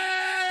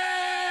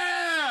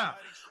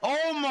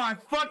 Oh my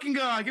fucking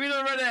God. Give me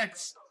the red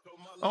X.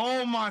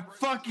 Oh my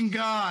fucking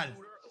God.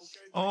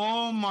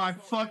 Oh my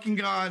fucking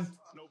God.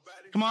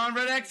 Come on,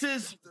 red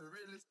X's.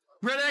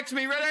 Red X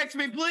me,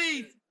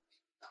 please.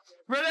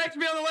 Red X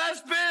me on the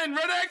last spin.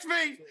 Red X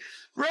me.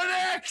 Red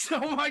X.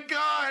 Oh my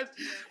God.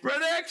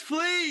 Red X,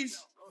 please.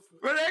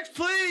 Red X,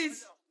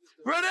 please.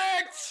 Red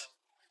X.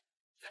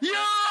 Yo.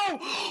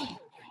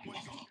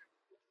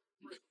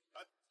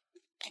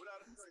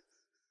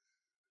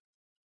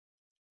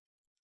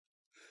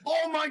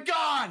 Oh my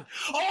God!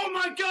 Oh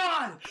my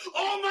God!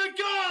 Oh my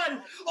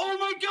God! Oh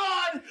my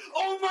God!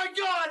 Oh my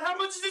God! How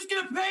much is this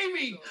gonna pay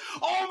me?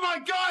 Oh my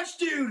gosh,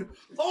 dude!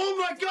 Oh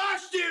my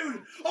gosh,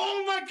 dude!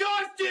 Oh my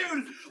gosh,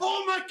 dude!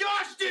 Oh my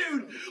gosh,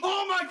 dude!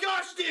 Oh my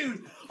gosh,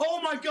 dude! Oh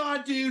my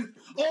God, dude!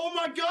 Oh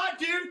my God,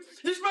 dude!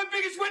 This is my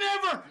biggest win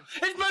ever!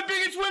 It's my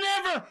biggest win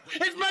ever!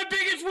 It's my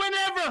biggest win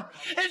ever!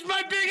 It's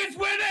my biggest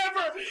win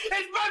ever!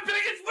 It's my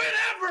biggest win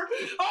ever!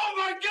 Oh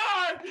my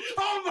God!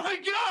 Oh my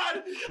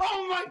God!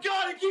 Oh my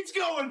God! It keeps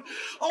going!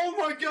 Oh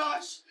my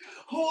gosh!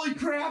 Holy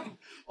crap!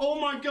 Oh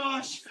my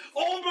gosh!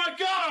 Oh my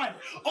God!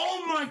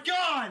 Oh my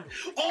God!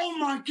 Oh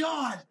my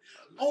God!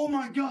 Oh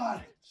my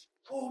God!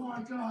 Oh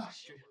my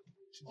gosh!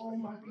 Oh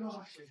my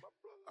gosh!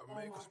 Oh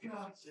my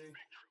gosh!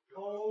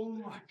 Oh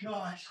my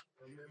gosh!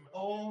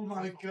 Oh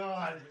my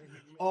God!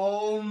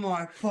 Oh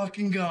my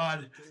fucking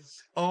God!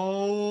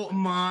 Oh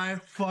my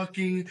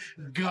fucking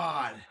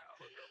God!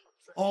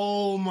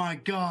 Oh my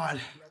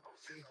God!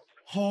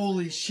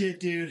 Holy shit,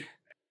 dude!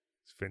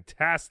 It's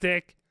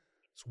fantastic.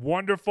 It's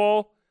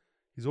wonderful.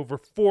 He's over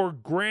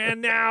 $4,000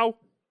 now.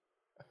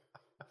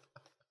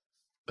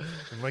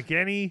 And like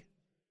any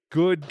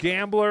good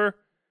gambler,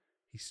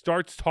 he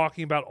starts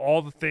talking about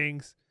all the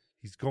things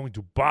he's going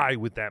to buy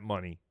with that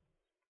money.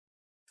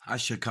 I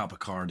should cop a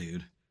car,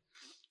 dude.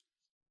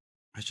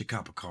 I should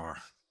cop a car.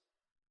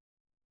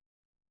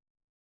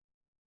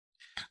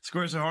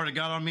 Squares so hard it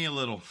got on me a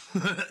little.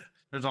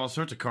 There's all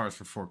sorts of cars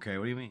for 4K.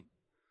 What do you mean?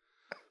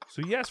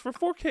 So yes, for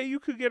 4K you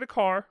could get a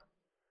car.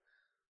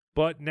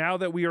 But now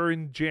that we are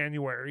in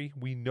January,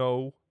 we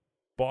know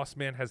Boss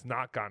Man has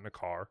not gotten a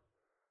car.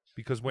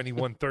 Because when he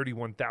won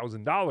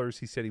 $31,000,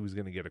 he said he was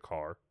going to get a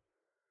car.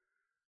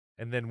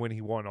 And then when he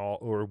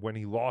when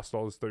he lost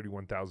all his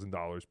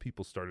 $31,000,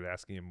 people started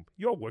asking him,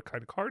 "Yo, what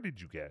kind of car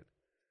did you get?"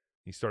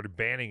 He started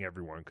banning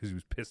everyone because he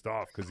was pissed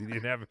off because he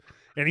didn't have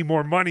any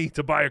more money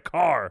to buy a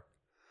car.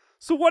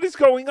 So what is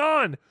going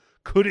on?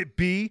 Could it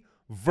be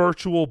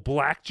virtual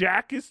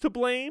blackjack is to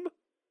blame?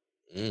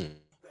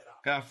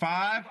 Got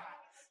 5,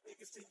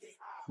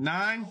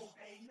 9,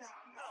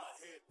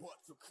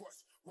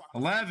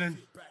 11.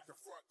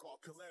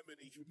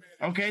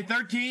 Okay,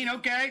 13.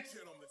 Okay.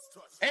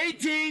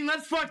 18.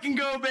 Let's fucking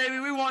go, baby.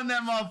 We won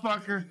that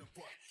motherfucker.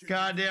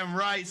 Goddamn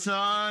right,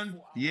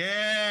 son.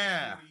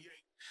 Yeah.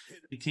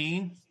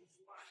 18.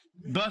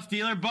 Bus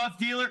dealer. Bus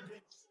dealer.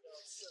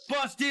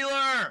 Bus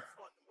dealer.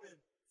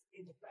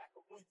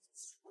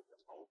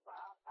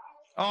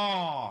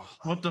 Oh,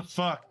 what the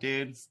fuck,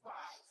 dude?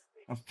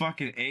 A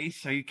fucking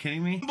ace? Are you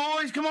kidding me?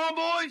 Boys, come on,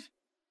 boys.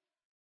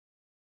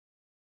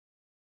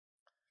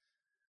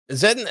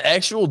 Is that an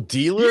actual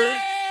dealer?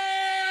 Yeah,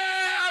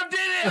 I did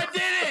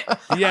it.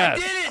 Yes.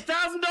 I did it.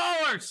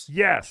 $1,000.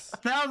 Yes.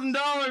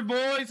 $1,000,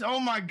 boys. Oh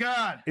my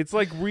God. It's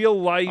like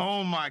real life.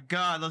 Oh my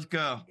God. Let's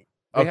go.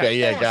 Okay,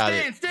 yeah, got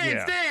it.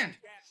 Stand.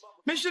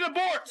 Mission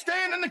abort.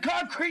 Stand in the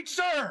concrete,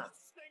 sir.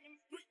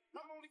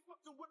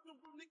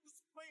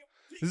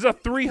 This is a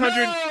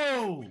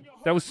No!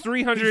 That was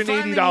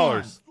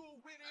 $380.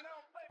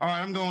 All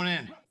right, I'm going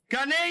in.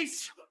 Got an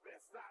ace.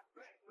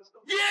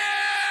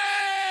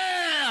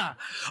 Yeah!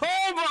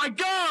 Oh my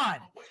God!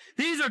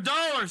 These are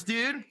dollars,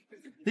 dude.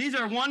 These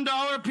are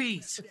 $1 a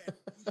piece.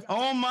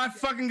 Oh my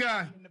fucking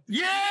God.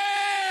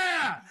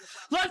 Yeah!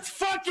 Let's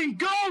fucking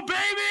go,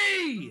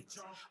 baby!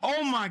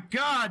 Oh my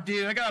God,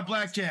 dude. I got a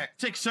blackjack.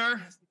 6,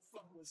 sir.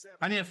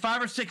 I need a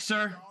 5 or 6,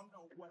 sir.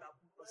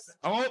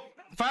 Oh,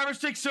 5 or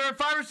 6, sir.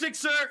 5 or 6,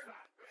 sir.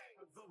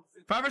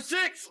 5 or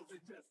 6.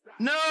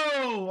 No!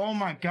 Oh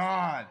my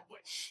God.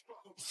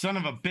 Son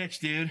of a bitch,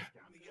 dude.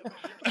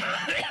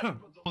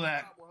 Double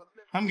that.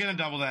 I'm gonna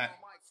double that.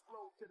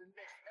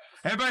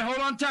 Everybody hold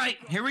on tight.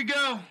 Here we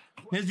go.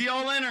 Here's the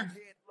all-inner.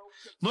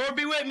 Lord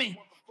be with me.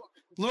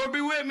 Lord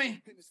be with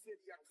me.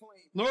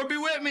 Lord be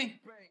with me.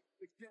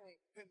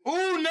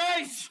 Ooh,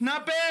 nice.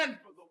 Not bad.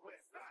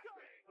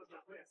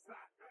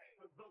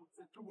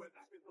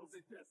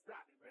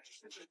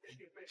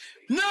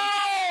 No!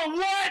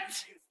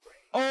 What?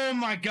 Oh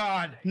my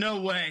God. No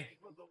way.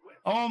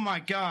 Oh my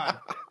God.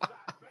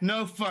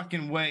 No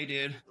fucking way,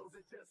 dude.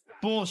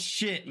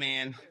 Bullshit,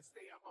 man.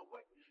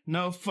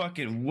 No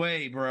fucking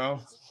way,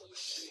 bro.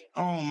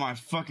 Oh my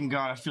fucking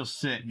God. I feel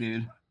sick,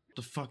 dude. What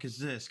the fuck is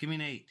this? Give me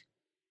an 8.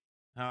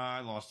 I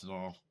lost it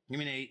all. Give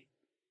me an 8.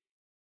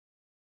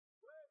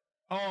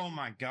 Oh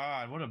my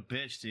God. What a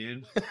bitch,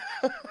 dude.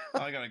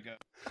 I gotta go.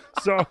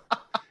 So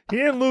he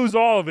didn't lose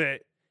all of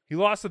it. He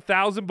lost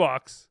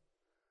 $1,000.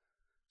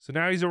 So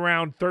now he's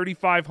around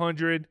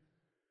 3,500,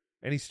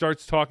 and he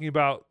starts talking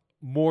about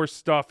more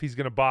stuff he's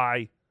going to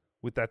buy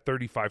with that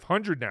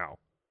 3,500 now.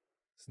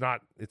 It's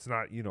not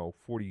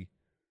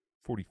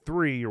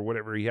 43 or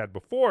whatever he had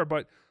before,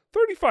 but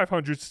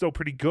 3,500 is still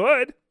pretty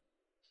good.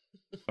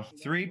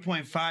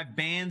 3.5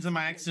 bands in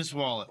my Exodus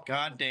wallet.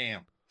 God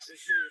damn.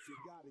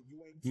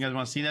 You guys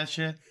want to see that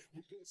shit?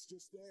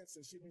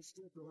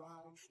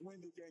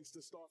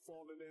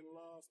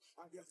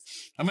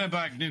 I'm going to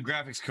buy a new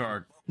graphics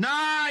card.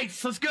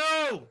 Nice! Let's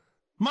go!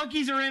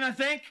 Monkeys are in, I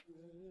think.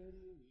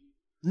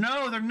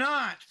 No, they're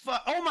not.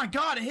 Oh my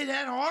God, it hit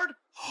that hard?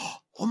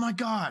 Oh my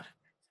God.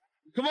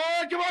 Come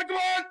on, come on, come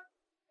on!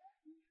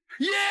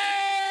 Yeah!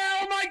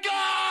 Oh my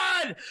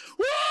God!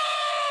 Woo!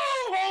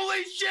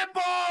 Holy shit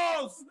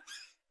balls!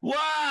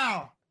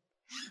 Wow!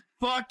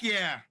 Fuck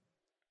yeah.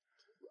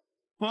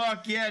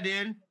 Fuck yeah,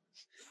 dude.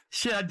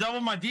 Shit, I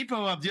doubled my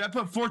depot up, dude. I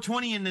put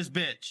 420 in this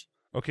bitch.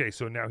 Okay,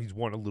 so now he's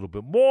won a little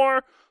bit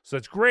more. So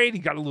that's great. He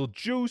got a little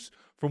juice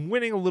from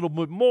winning a little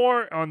bit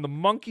more on the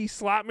monkey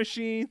slot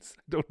machines.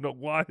 I don't know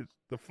what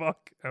the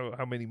fuck,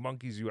 how many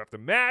monkeys you have to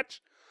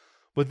match.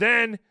 But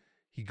then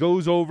he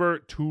goes over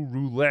to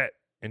roulette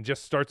and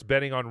just starts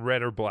betting on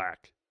red or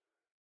black.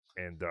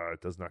 And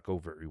it does not go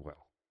very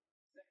well.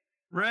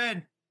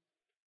 Red.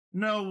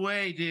 No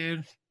way,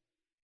 dude.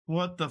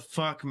 What the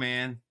fuck,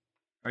 man?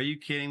 Are you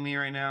kidding me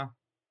right now?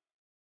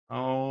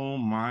 Oh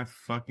my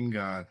fucking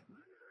God.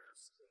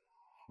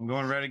 I'm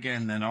going red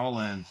again, then all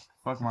in.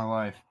 Fuck my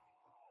life.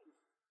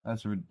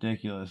 That's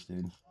ridiculous,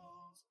 dude.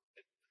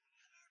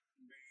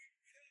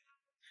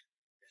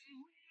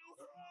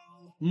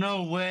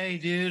 No way,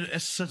 dude.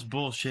 It's such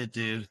bullshit,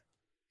 dude.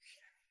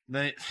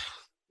 There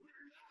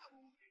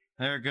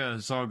it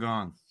goes. It's all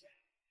gone.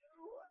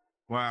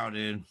 Wow,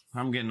 dude.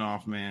 I'm getting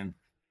off, man.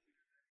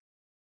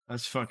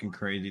 That's fucking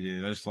crazy,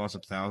 dude. I just lost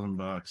 $1,000.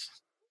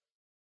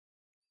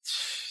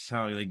 That's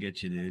how they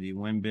get you, dude. You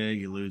win big,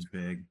 you lose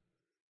big.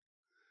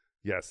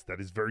 Yes, that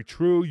is very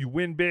true. You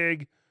win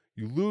big,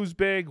 you lose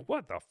big.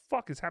 What the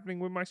fuck is happening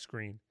with my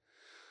screen?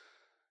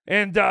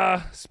 And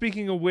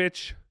speaking of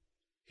which,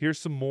 here's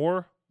some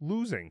more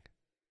losing.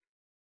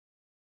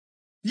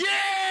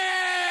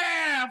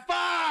 Yeah!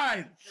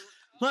 5!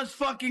 Let's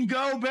fucking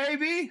go,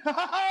 baby!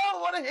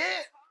 What a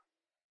hit!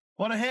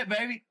 What a hit,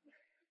 baby!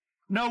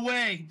 No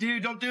way,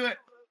 dude, don't do it.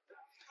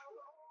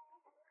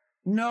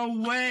 No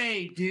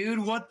way, dude.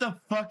 What the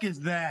fuck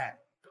is that?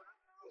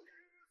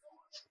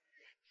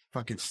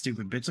 Fucking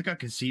stupid bitch. Look how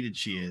conceited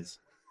she is.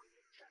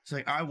 It's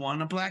like, I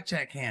won a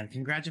blackjack hand.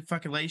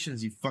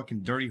 Congratulations, you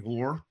fucking dirty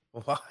whore.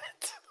 What?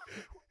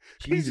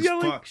 Jesus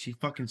fuck. She's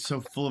fucking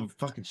so full of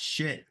fucking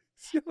shit.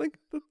 He's yelling at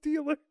the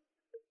dealer.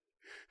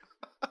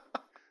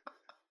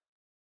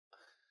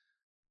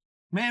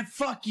 Man,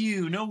 fuck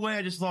you. No way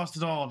I just lost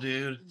it all,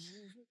 dude.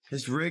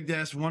 This rigged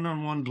ass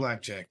one-on-one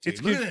blackjack,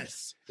 dude. Look at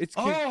this.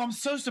 I'm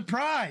so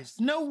surprised.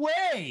 No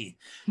way.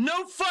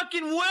 No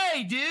fucking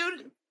way,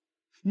 dude.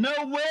 No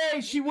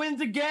way. She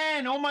wins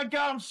again. Oh my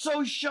God, I'm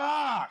so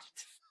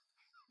shocked.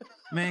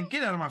 Man,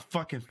 get out of my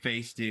fucking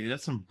face, dude.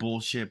 That's some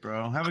bullshit,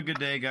 bro. Have a good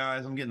day,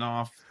 guys. I'm getting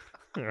off.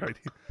 All right.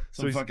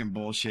 Some fucking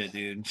bullshit,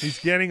 dude. He's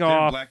getting Their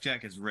off.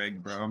 Blackjack is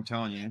rigged, bro. I'm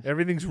telling you.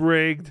 Everything's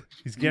rigged.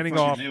 He's getting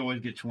off. They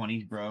always get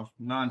 20s, bro.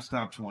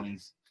 Non-stop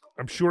 20s.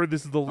 I'm sure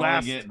this is the That's last.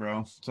 all they get, bro.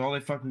 That's all they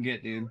fucking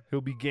get, dude.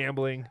 He'll be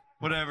gambling.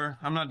 Whatever.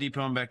 I'm not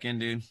depoting back in,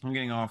 dude. I'm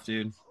getting off,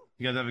 dude.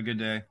 You guys have a good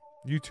day.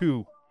 You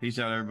too. Peace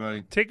out,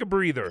 everybody. Take a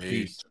breather.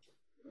 Peace.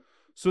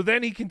 So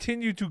then he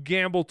continued to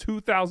gamble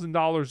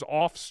 $2,000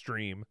 off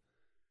stream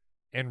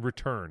and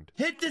returned.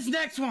 Hit this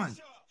next one.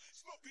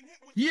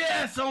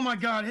 Yes. Oh my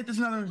God. Hit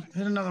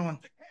another one.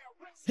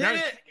 Hit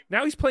it.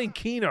 Now he's playing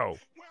Keno.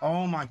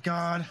 Oh my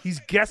God.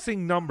 He's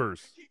guessing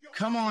numbers.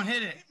 Come on,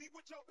 hit it.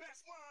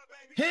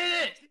 Hit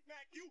it.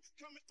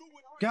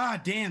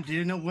 God damn,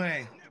 dude. No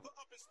way.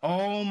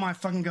 Oh my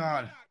fucking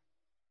God.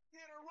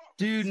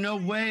 Dude, no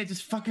way. It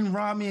just fucking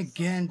robbed me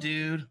again,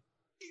 dude.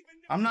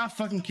 I'm not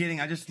fucking kidding.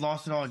 I just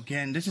lost it all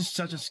again. This is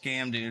such a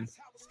scam, dude.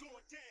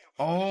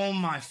 Oh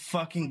my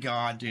fucking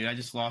God, dude. I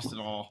just lost it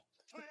all.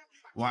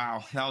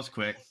 Wow, that was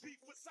quick.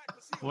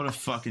 What a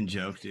fucking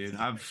joke, dude.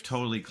 I've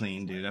totally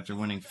cleaned, dude, after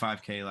winning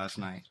 5K last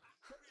night.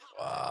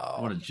 Wow.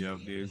 What a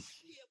joke, dude.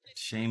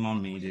 Shame on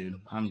me, dude.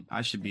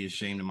 I should be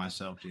ashamed of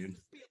myself, dude.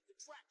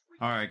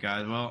 All right,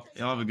 guys. Well,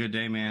 y'all have a good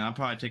day, man. I'll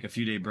probably take a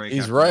few day break.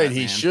 He's after right. that, He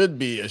man. should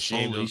be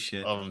ashamed Holy of,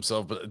 shit. of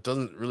himself, but it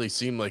doesn't really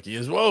seem like he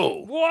is.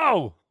 Whoa.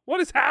 Whoa. What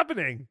is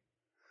happening?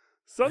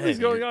 Something's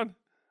Man, going on.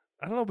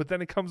 I don't know, but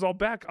then it comes all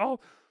back. Oh,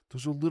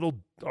 those are little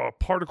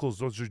particles.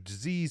 Those are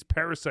disease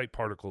parasite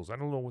particles. I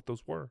don't know what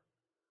those were.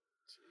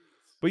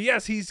 But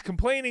yes, he's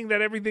complaining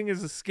that everything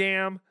is a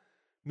scam.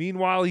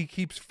 Meanwhile, he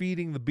keeps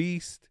feeding the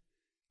beast.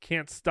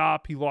 Can't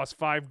stop. He lost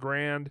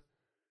 $5,000.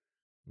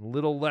 A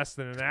little less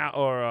than an hour,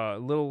 or a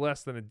little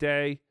less than a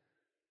day.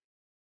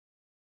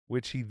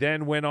 Which he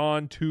then went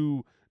on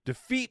to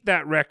defeat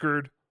that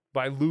record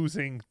by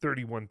losing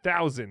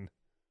 31,000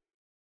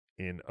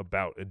 in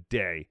about a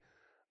day.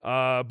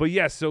 But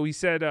yes, so he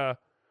said,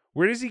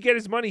 where does he get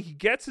his money? He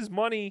gets his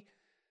money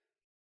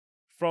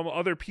from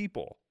other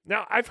people.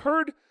 Now, I've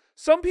heard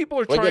some people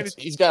are trying to...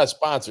 He's got a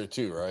sponsor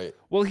too, right?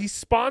 Well, he's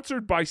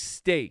sponsored by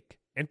Stake.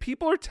 And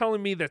people are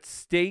telling me that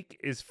Stake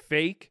is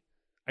fake.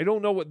 I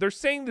don't know what... They're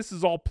saying this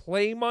is all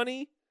play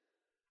money.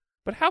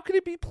 But how can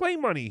it be play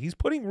money? He's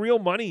putting real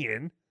money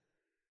in.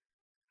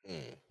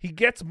 He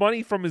gets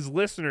money from his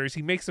listeners.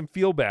 He makes them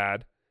feel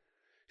bad.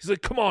 He's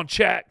like, come on,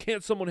 chat.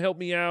 Can't someone help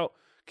me out?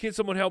 Can't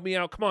someone help me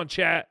out? Come on,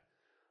 chat.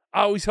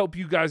 I always help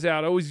you guys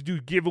out. I always do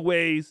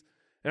giveaways.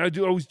 And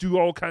I always do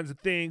all kinds of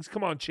things.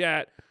 Come on,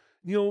 chat.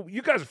 You know,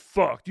 you guys are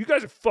fucked. You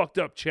guys are fucked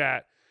up,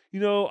 chat. You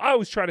know, I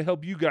always try to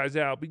help you guys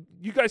out, but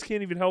you guys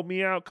can't even help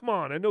me out. Come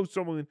on. I know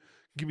someone can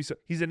give me some.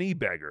 He's an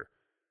e-beggar.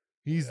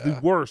 He's the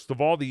worst of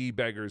all the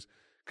e-beggars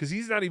because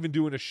he's not even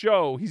doing a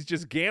show. He's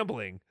just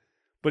gambling,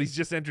 but he's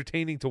just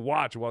entertaining to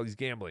watch while he's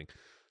gambling.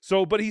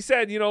 So, but he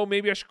said, you know,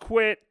 maybe I should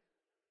quit.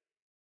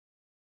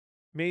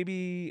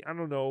 Maybe, I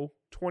don't know,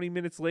 20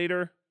 minutes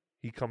later,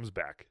 he comes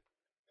back.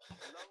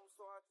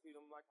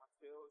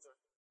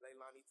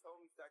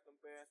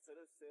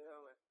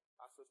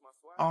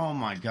 Oh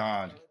my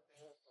God.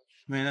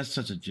 Man, that's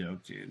such a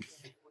joke, dude.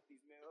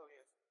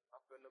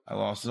 I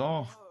lost it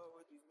all.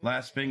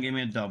 Last spin gave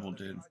me a double,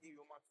 dude.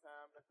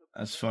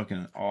 That's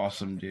fucking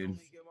awesome, dude.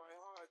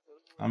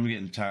 I'm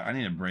getting tired. I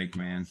need a break,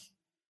 man.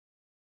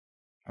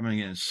 I've been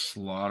getting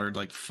slaughtered,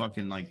 like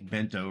fucking like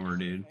bent over,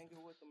 dude.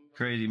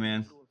 Crazy,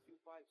 man.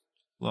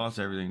 Lost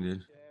everything,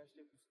 dude.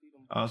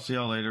 I'll see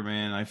y'all later,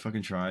 man. I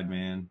fucking tried,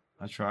 man.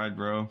 I tried,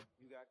 bro.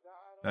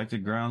 Back to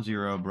ground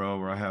zero, bro,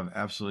 where I have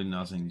absolutely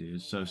nothing, dude.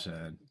 It's so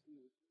sad.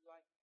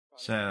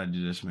 Sad I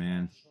do this,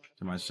 man.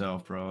 To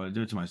myself, bro. I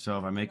do it to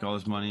myself. I make all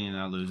this money and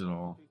I lose it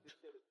all.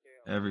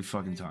 Every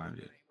fucking time,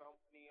 dude.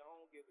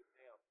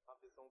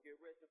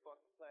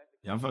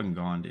 Yeah, I'm fucking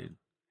gone, dude.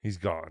 He's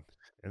gone.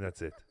 And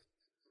that's it.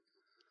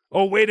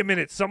 Oh, wait a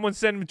minute. Someone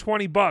sent him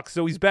 $20,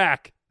 so he's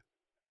back.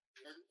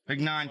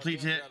 Big 9,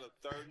 please hit.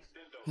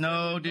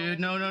 No, dude.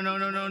 No.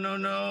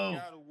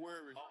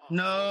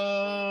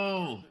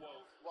 No.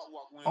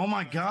 Oh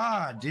my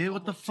God, dude.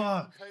 What the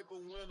fuck?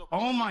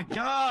 Oh my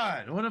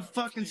God. What a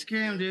fucking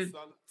scam, dude.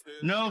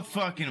 No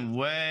fucking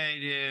way,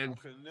 dude.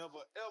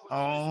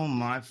 Oh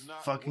my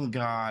fucking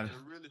God.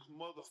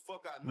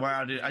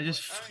 Wow, dude. I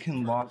just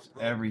fucking lost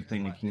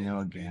everything to Keno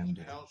again,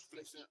 dude.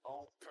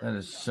 That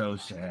is so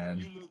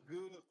sad.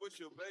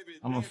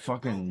 I'm a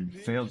fucking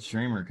failed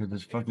streamer because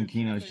this fucking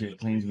Keno shit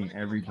cleans me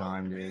every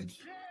time, dude.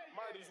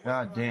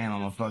 God damn,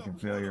 I'm a fucking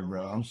failure,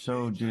 bro. I'm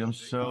so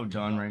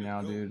done right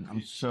now, dude.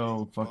 I'm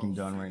so fucking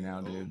done right now,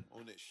 dude.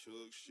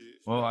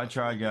 Well, I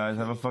tried, guys.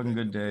 Have a fucking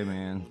good day,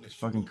 man. It's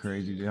fucking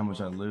crazy, dude, how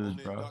much I lose,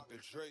 bro.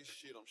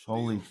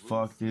 Holy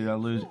fuck, dude. I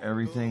lose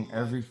everything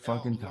every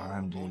fucking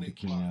time, dude, to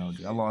Keno,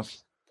 dude. I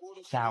lost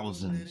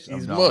thousands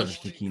of dollars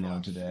to Keno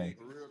today.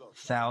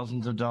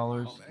 Thousands of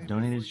dollars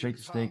donated straight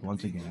to Steak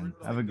once again.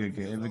 Have a good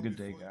day. Have a good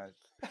day, guys.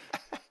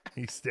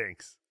 He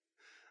stinks.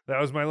 That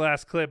was my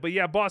last clip. But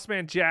yeah,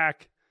 Bossman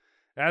Jack,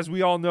 as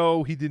we all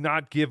know, he did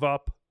not give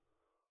up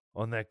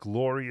on that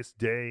glorious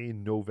day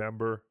in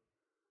November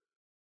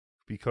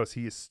because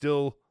he is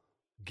still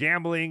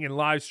gambling and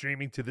live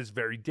streaming to this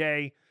very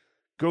day.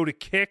 Go to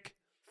Kick,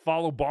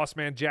 follow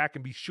Bossman Jack,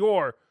 and be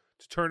sure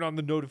to turn on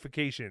the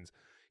notifications.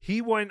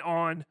 He went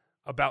on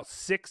about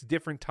 6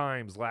 different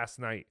times last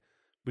night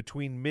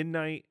between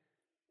midnight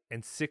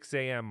and 6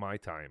 a.m. my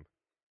time.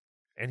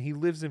 And he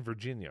lives in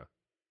Virginia.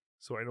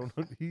 So I don't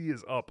know. He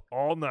is up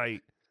all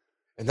night.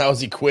 And now is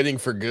he quitting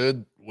for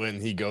good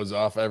when he goes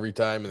off every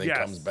time and then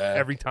comes back?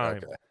 Every time.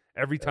 Okay.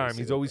 Every time.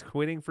 He's always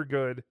quitting for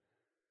good.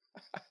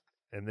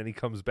 And then he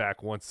comes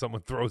back once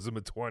someone throws him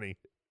a 20.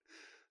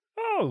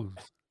 Oh,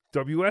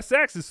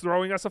 WSX is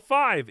throwing us a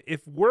 5.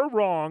 If we're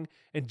wrong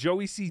and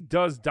Joey C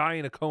does die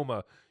in a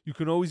coma, you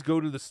can always go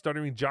to the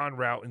Stuttering John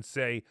route and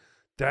say,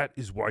 that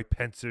is why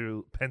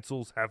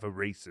pencils have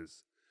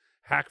erasers.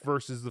 Hack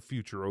versus the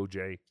future,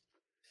 OJ.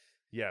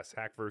 Yes,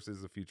 hack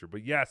versus the future.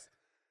 But yes,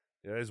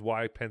 that is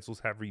why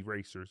pencils have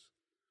erasers.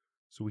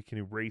 So we can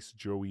erase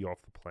Joey off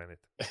the planet.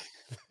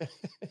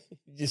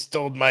 You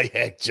stole my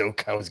hack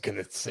joke I was going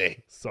to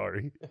say.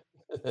 Sorry.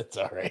 That's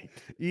all right.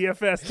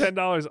 EFS,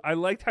 $10. I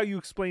liked how you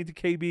explained to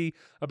KB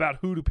about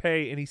who to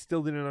pay, and he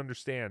still didn't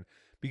understand.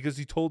 Because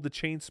he told the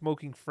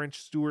chain-smoking French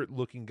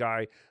Stewart-looking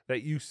guy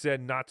that you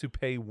said not to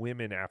pay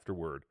women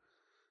afterward.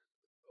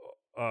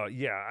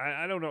 Yeah,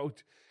 I don't know.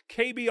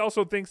 KB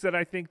also thinks that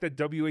I think that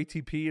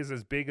WATP is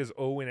as big as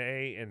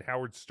O&A and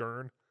Howard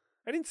Stern.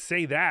 I didn't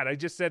say that. I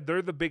just said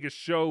they're the biggest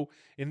show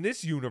in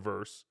this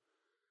universe.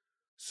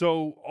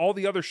 So all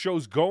the other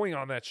shows going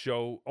on that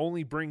show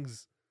only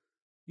brings,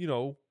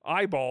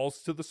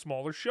 eyeballs to the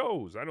smaller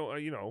shows. I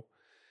don't,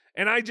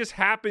 And I just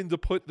happened to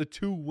put the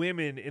 2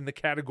 women in the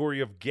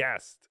category of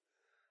guest.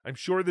 I'm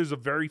sure there's a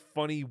very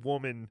funny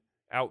woman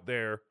out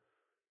there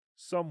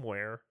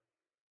somewhere.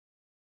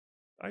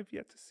 I've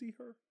yet to see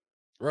her.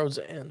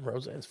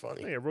 Roseanne's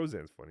funny. Oh, yeah,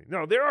 Roseanne's funny.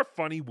 No, there are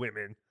funny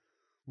women.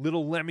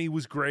 Little Lemmy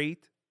was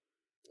great.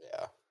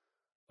 Yeah.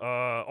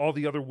 All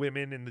the other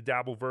women in the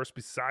Dabbleverse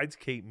besides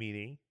Kate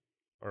Meany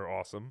are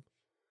awesome.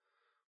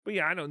 But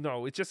yeah, I don't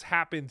know. It just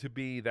happened to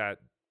be that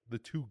the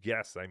 2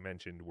 guests I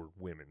mentioned were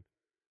women.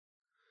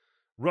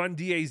 Run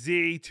DAZ,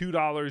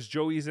 $2.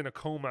 Joey's in a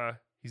coma.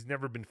 He's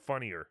never been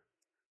funnier.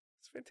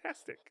 It's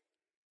fantastic.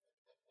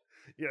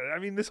 Yeah, I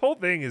mean, this whole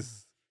thing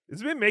is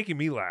It's been making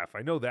me laugh.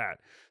 I know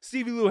that.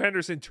 Stevie Lou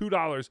Henderson,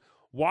 $2.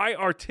 Why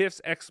are Tiff's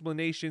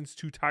explanations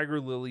to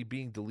Tiger Lily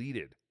being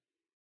deleted?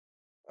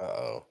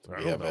 Uh-oh. I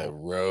We don't have a know.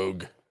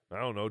 rogue. I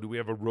don't know. Do we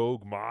have a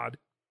rogue mod?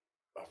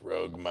 A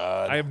rogue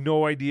mod. I have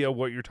no idea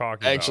what you're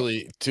talking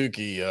Actually,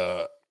 Tookie,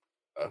 a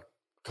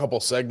couple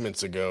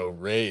segments ago,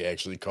 Ray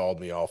actually called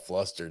me all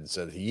flustered and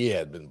said he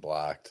had been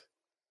blocked.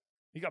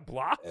 He got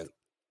blocked? And,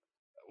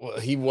 well,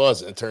 he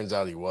wasn't. It turns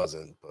out he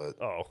wasn't,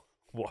 but oh,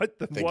 what?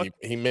 I think What?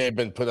 he may have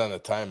been put on a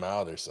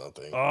timeout or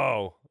something.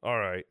 Oh, all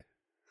right.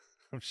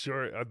 I'm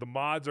sure the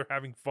mods are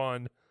having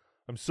fun.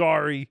 I'm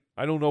sorry.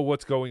 I don't know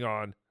what's going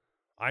on.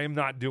 I am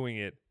not doing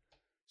it.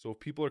 So if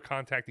people are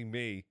contacting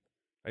me,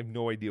 I have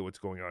no idea what's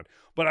going on.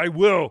 But I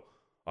will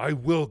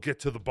get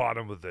to the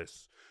bottom of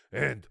this.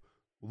 And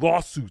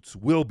lawsuits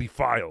will be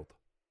filed.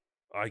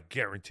 I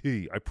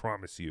guarantee. I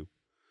promise you.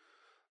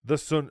 The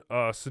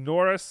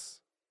Sonoras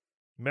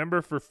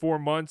member for 4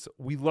 months.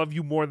 We love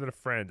you more than a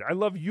friend. I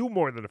love you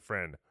more than a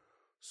friend.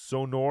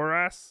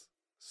 Sonoras?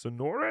 Is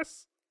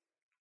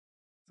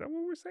that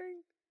what we're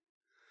saying?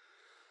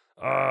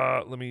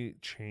 Let me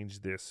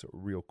change this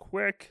real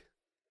quick.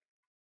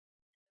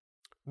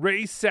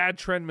 Ray's sad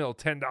treadmill,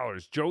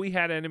 $10. Joey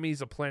had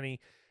enemies aplenty,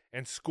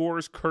 and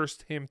scores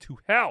cursed him to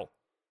hell.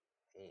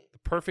 The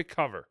perfect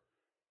cover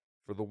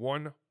for the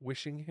one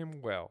wishing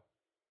him well.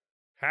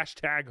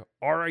 Hashtag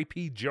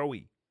RIP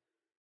Joey.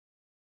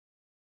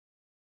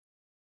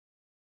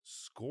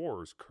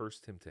 Scores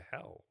cursed him to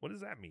hell. What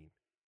does that mean?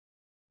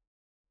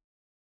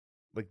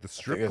 Like the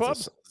strip club?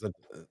 I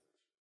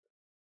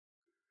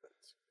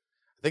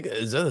think,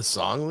 is that a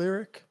song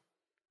lyric?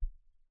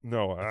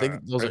 No, I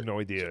think those I are have no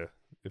idea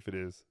if it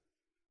is.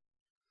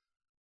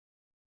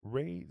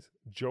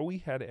 Joey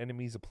had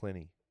enemies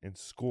aplenty, and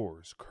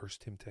scores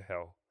cursed him to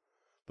hell.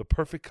 The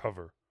perfect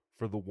cover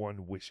for the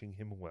one wishing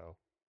him well.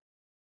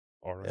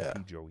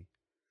 R.I.P. Joey.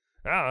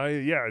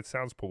 Yeah, it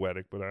sounds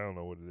poetic, but I don't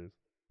know what it is.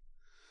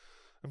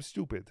 I'm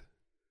stupid.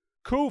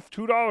 Koof,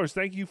 $2.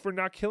 Thank you for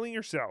not killing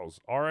yourselves.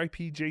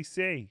 R.I.P.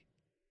 JC.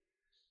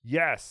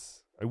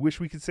 Yes, I wish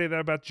we could say that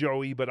about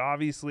Joey, but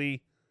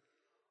obviously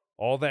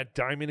all that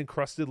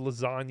diamond-encrusted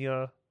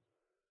lasagna,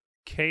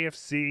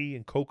 KFC,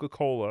 and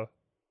Coca-Cola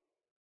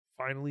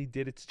finally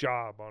did its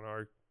job on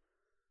our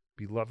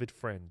beloved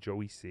friend,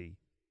 Joey C.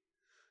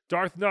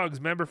 Darth Nugs,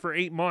 member for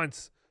 8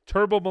 months.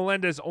 Turbo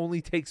Melendez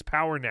only takes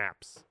power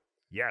naps.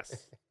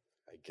 Yes.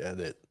 I get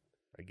it.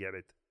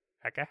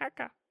 Hecka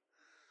hecka.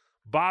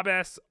 Bob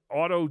S.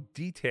 Auto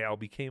Detail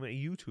became a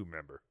YouTube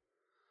member.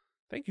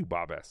 Thank you,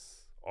 Bob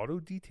S. Auto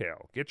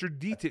Detail. Get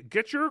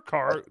your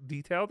car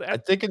detailed I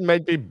at think it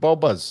might be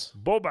Boba's.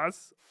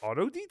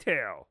 Auto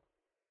Detail.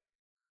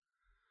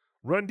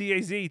 Run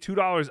DAZ,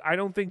 $2. I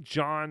don't think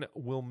John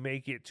will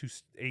make it to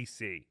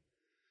AC.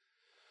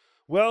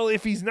 Well,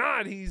 if he's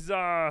not, he's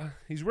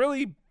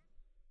really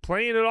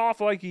playing it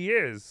off like he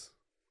is.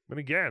 But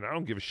again, I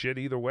don't give a shit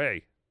either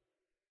way.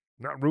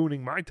 Not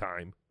ruining my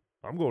time.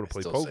 I'm going to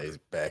play Still poker. say he's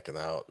backing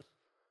out.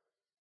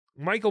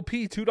 Michael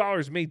P.,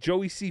 $2, made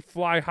Joey C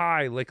fly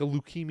high like a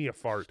leukemia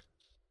fart.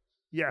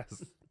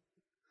 Yes.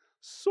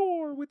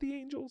 Soar with the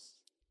angels.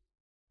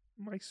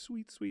 My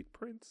sweet, sweet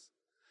prince.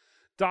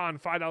 Don,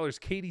 $5.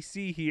 Katie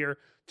C here.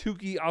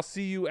 Tookie, I'll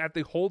see you at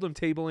the Hold'em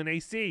table in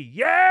AC.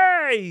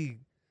 Yay!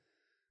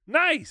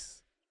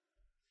 Nice.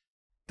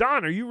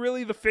 Don, are you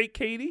really the fake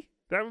Katie?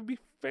 That would be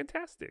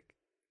fantastic.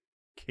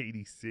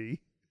 Katie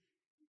C.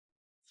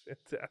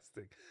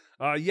 Fantastic.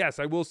 Yes,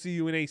 I will see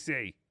you in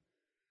AC.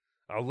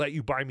 I'll let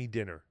you buy me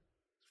dinner.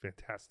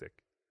 Fantastic.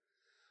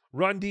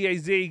 Run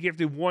DAZ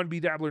gifted 1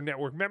 BDabbler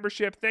Network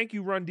membership. Thank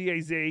you, Run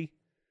DAZ.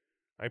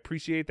 I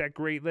appreciate that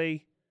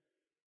greatly.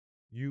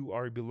 You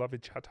are a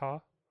beloved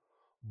chata.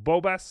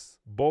 Bobas.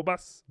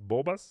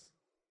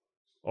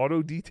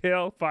 Auto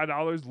Detail,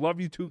 $5.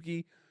 Love you,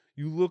 Tookie.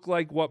 You look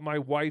like what my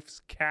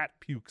wife's cat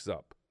pukes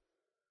up.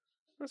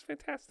 That's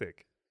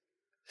fantastic.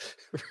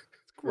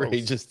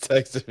 Ray just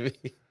texted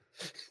me.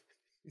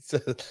 He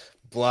said,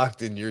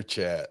 blocked in your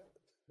chat.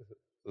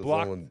 So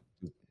Blocked?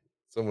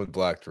 Someone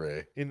blocked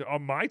Ray.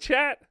 On my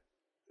chat?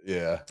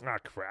 Yeah. Ah,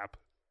 crap.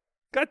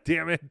 God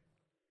damn it.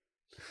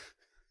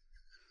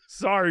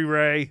 Sorry,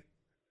 Ray.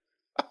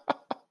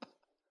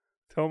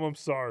 Tell him I'm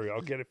sorry.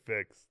 I'll get it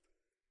fixed.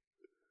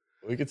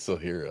 We can still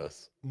hear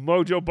us.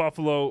 Mojo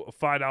Buffalo,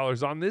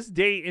 $5. On this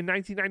date in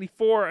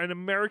 1994, an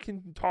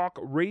American talk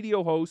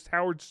radio host,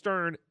 Howard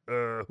Stern,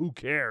 who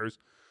cares?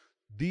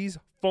 These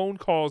phone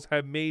calls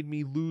have made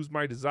me lose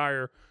my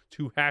desire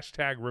to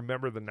hashtag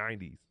remember the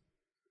 90s.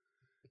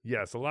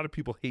 Yes, a lot of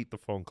people hate the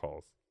phone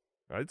calls.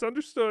 It's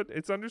understood.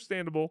 It's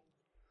understandable.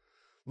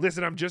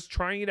 Listen, I'm just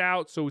trying it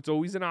out, so it's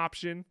always an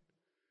option.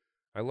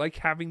 I like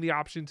having the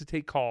option to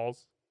take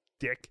calls.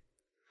 Dick.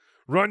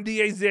 Run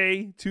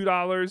DAZ,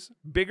 $2.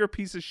 Bigger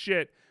piece of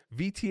shit.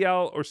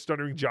 VTL or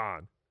Stuttering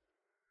John?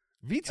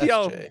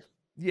 VTL. SJ.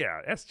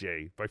 Yeah,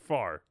 SJ, by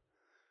far.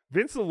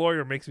 Vince the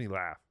lawyer makes me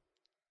laugh.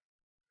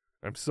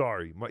 I'm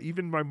sorry.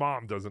 Even my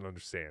mom doesn't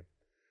understand.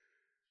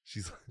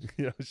 She's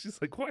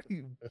like, why do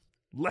you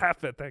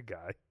laugh at that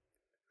guy?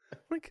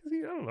 Like,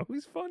 I don't know.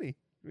 He's funny.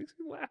 Makes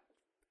me laugh.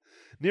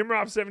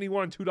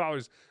 Nimrod71,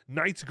 $2.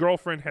 Knight's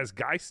girlfriend has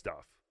guy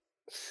stuff.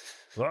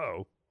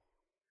 Uh-oh.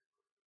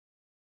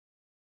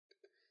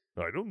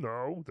 I don't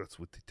know. That's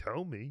what they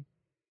tell me.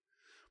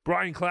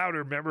 Brian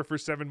Clowder, member for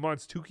 7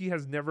 months. Tookie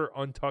has never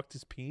untucked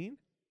his peen?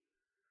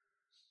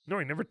 No,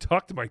 I never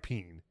tucked my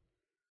peen.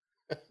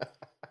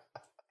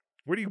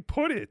 Where do you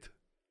put it?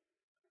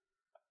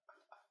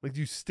 Like, do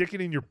you stick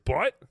it in your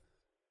butt?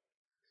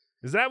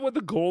 Is that what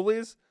the goal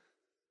is?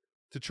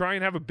 To try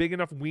and have a big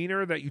enough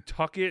wiener that you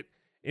tuck it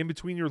in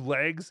between your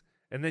legs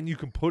and then you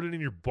can put it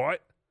in your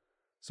butt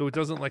so it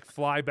doesn't, like,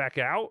 fly back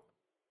out?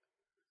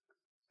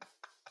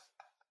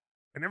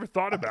 I never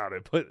thought about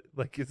it, but,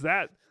 like, is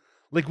that...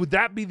 Like, would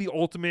that be the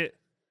ultimate...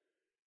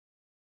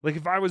 Like,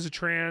 if I was a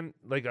trans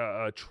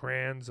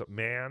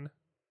man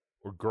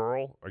or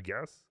girl, I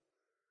guess,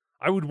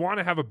 I would want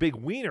to have a big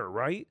wiener,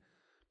 right?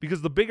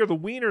 Because the bigger the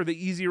wiener, the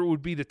easier it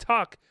would be to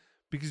tuck,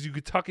 because you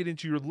could tuck it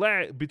into your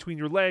leg, between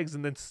your legs,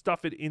 and then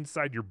stuff it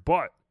inside your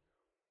butt.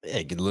 Yeah,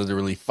 you could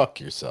literally fuck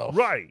yourself.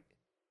 Right.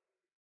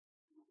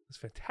 It's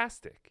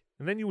fantastic.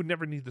 And then you would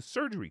never need the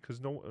surgery, because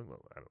I don't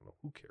know.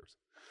 Who cares?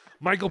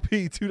 Michael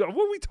P. $2.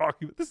 What are we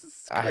talking about? This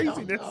is craziness.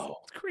 I don't know.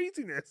 It's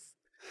craziness.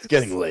 It's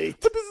getting late.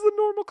 But this is a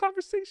normal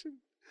conversation.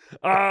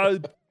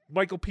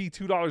 Michael P.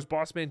 $2.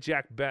 Bossman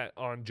Jack bet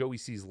on Joey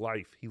C's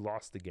life. He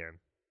lost again.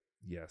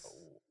 Yes.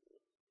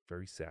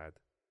 Very sad.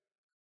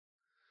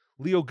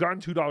 Leo Gunn,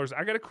 $2.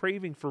 I got a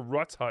craving for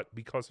Ruts Hut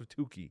because of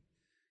Tookie.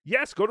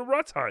 Yes, go to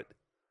Ruts Hut.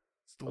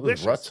 It's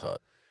delicious. Ruts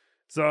Hut.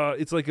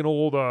 It's like an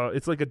old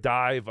it's like a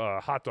dive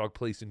hot dog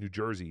place in New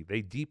Jersey.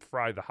 They deep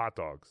fry the hot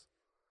dogs.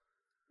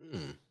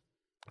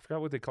 I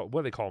forgot what they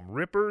call them,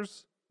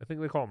 rippers. I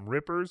think they call them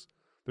rippers.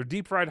 They're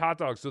deep fried hot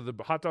dogs, so the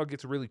hot dog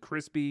gets really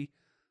crispy.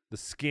 The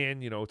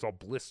skin, it's all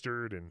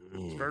blistered, and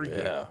it's very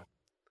good. Yeah,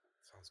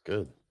 sounds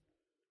good.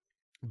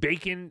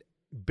 Bacon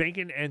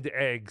and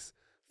eggs,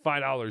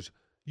 $5.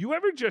 You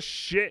ever just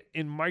shit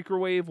in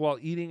microwave while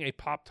eating a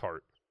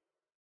Pop-Tart?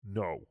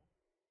 No.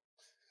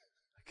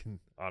 I can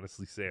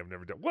honestly say I've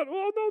never done. What?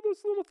 Oh no,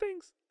 those little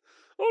things.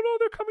 Oh no,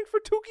 they're coming for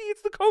Tookie.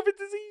 It's the COVID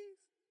disease.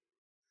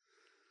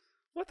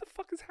 What the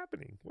fuck is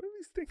happening? What are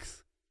these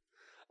things?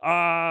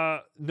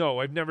 No,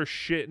 I've never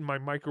shit in my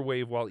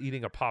microwave while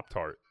eating a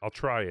Pop-Tart. I'll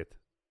try it.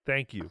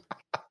 Thank you.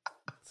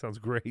 Sounds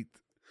great.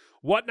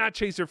 Whatnot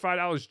Chaser,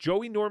 $5.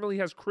 Joey normally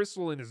has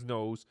crystal in his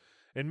nose,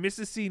 and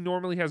Mrs. C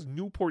normally has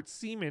Newport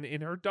semen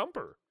in her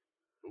dumper.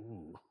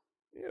 Ooh.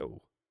 Ew.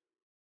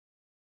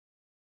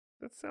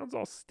 That sounds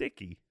all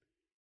sticky.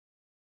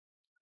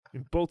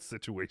 In both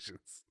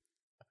situations.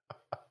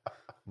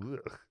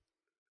 Ugh.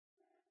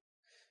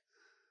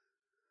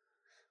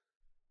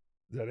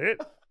 Is that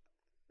it?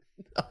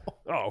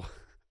 No.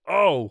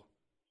 Oh.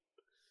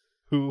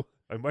 Who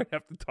I might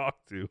have to talk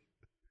to.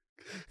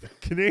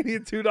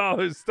 Canadian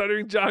 $2.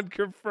 Stuttering John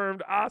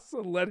confirmed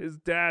Asa let his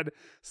dad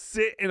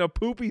sit in a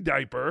poopy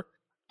diaper.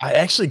 I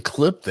actually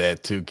clipped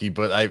that, Tookie,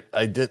 but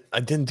I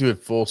didn't do it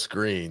full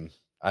screen.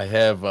 I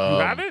have you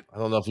have it? I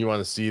don't know if you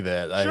want to see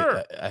that.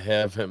 Sure. I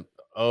have him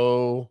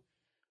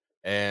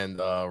and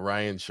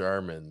Ryan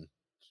Sharman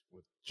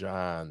with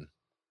John.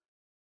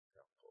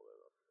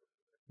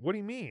 What do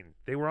you mean?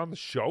 They were on the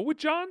show with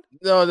John?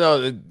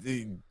 No.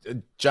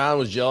 John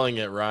was yelling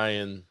at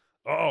Ryan.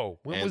 Oh,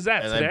 when was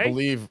that? And Today?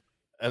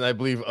 I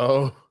believe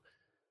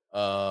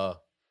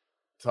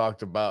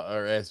talked about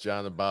or asked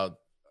John about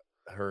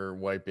her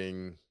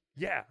wiping.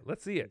 Yeah,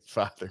 let's see it.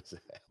 Father's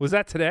ass. Was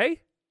that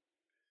today?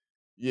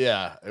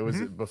 Yeah, it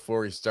was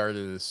before he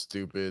started his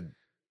stupid.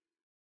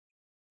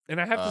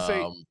 And I have to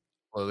say,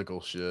 political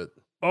shit.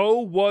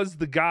 Was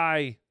the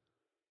guy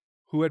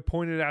who had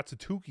pointed out to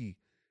Tookie.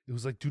 It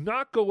was like, do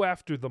not go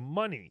after the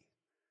money.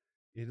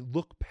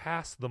 Look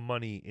past the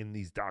money in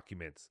these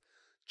documents.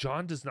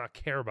 John does not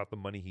care about the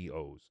money he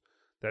owes.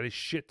 That is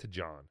shit to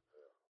John.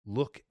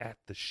 Look at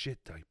the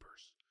shit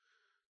diapers.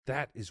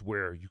 That is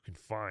where you can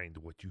find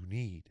what you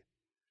need.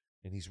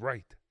 And he's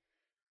right.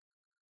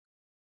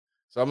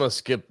 So I'm going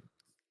to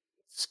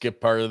skip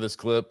part of this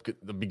clip.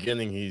 The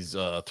beginning, he's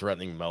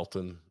threatening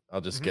Melton.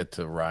 I'll just get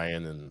to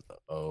Ryan and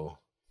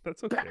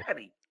That's okay.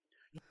 Patty,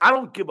 I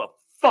don't give a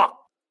fuck.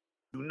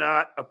 Do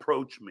not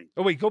approach me.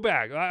 Oh, wait, go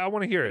back. I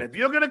want to hear it. And if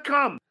you're going to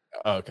come.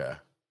 Okay.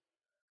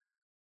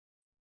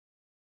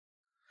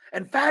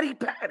 And Fatty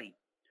Patty,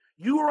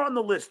 you were on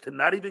the list to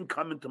not even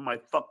come into my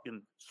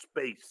fucking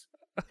space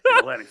in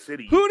Atlantic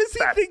City. Who does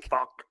he think?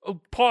 Fuck. Oh,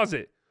 pause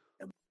it.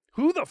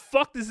 Who the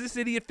fuck does this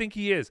idiot think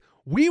he is?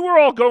 We were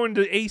all going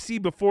to AC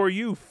before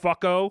you,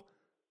 fucko.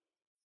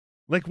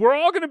 Like, we're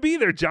all going to be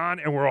there, John,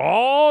 and we're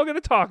all going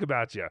to talk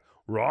about you.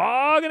 We're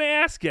all going to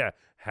ask you,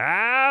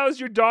 how's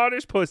your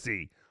daughter's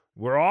pussy?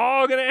 We're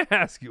all going to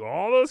ask you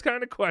all those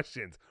kind of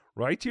questions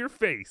right to your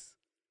face.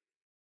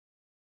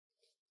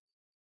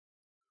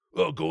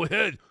 Oh, go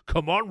ahead.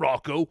 Come on,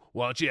 Rocco.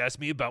 Why don't you ask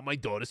me about my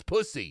daughter's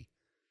pussy?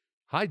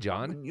 Hi,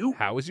 John.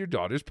 How is your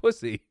daughter's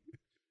pussy?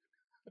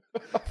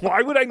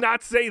 Why would I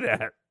not say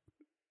that?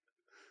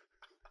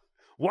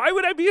 Why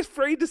would I be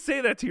afraid to say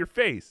that to your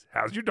face?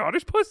 How's your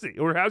daughter's pussy?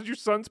 Or how's your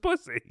son's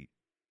pussy?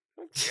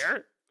 I don't don't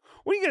care.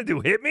 What are you gonna do?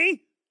 Hit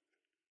me?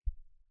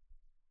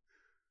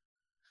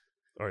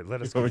 All right,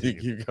 let us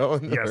continue. Keep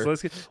going. Yes, or-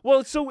 let's get. Well,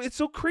 it's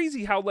so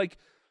crazy how like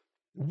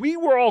we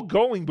were all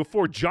going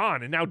before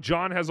John, and now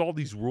John has all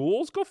these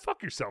rules. Go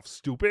fuck yourself,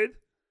 stupid.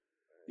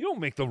 You don't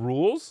make the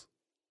rules.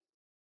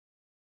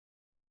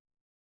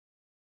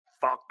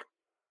 Fuck.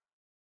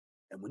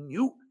 And when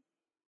you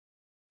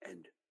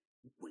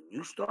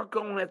start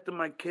going after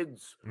my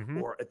kids,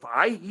 or if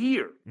I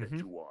hear that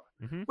you are,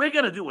 we're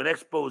gonna do an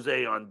expose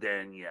on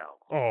Danielle.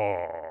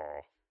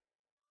 Oh.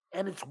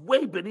 And it's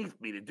way beneath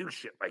me to do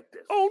shit like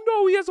this. Oh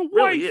no, he has a wife.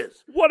 Really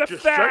is. What a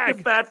Just shut your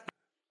fag. fat.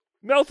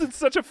 Melton's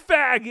such a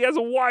fag. He has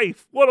a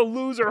wife. What a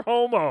loser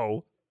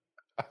homo.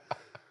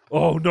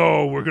 Oh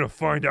no, we're gonna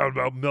find out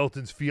about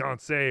Melton's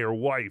fiance or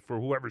wife or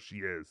whoever she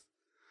is.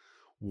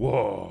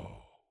 Whoa.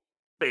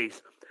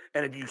 Face.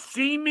 And if you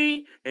see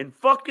me in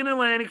fucking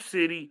Atlantic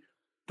City,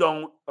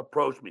 don't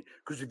approach me.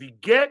 Because if you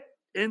get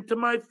into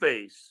my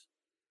face,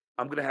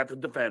 I'm gonna have to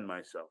defend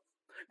myself.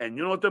 And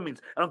you know what that means?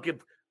 I don't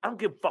give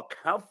a fuck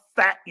how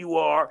fat you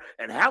are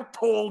and how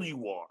tall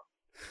you are.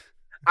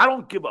 I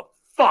don't give a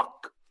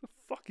fuck.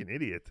 Fucking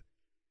idiot.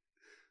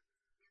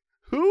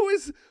 Who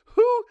is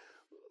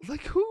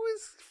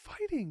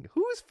fighting?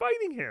 Who is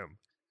fighting him?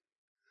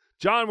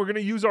 John, we're gonna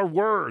use our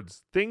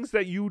words. Things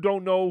that you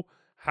don't know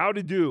how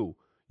to do.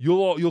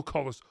 You'll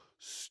call us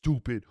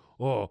stupid.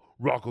 Oh,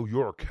 Rocco,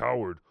 you're a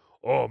coward.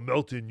 Oh,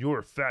 Melton, you're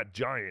a fat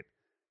giant.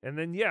 And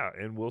then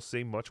and we'll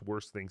say much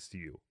worse things to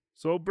you.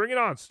 So bring it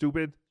on,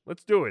 stupid.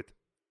 Let's do it.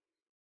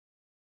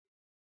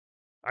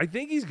 I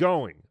think he's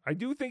going. I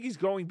do think he's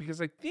going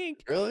because I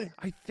think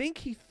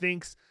he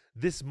thinks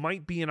this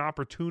might be an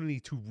opportunity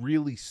to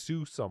really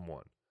sue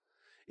someone.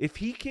 If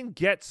he can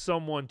get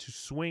someone to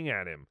swing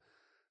at him,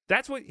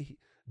 that's what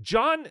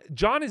John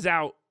is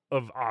out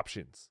of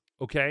options,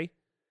 okay?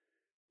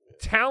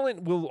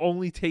 Talent will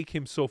only take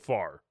him so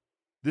far.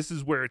 This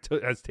is where it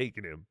has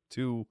taken him,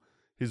 to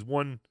his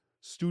one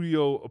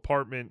studio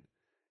apartment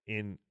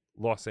in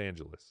Los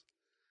Angeles.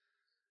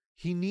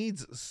 He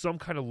needs some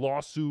kind of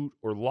lawsuit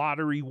or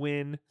lottery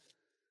win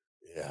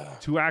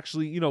to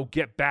actually,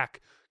 get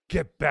back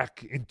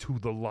into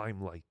the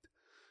limelight.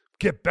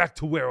 Get back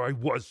to where I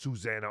was,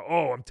 Susanna.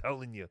 Oh, I'm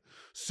telling you,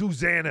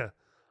 Susanna,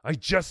 I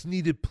just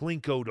needed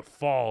Plinko to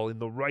fall in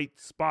the right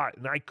spot,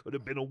 and I could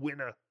have been a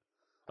winner.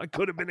 I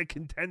could have been a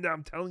contender.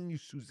 I'm telling you,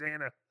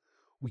 Susanna,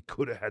 we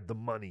could have had the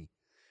money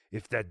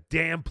if that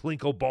damn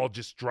Plinko ball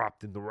just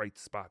dropped in the right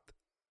spot.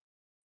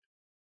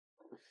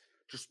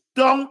 Just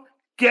don't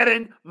get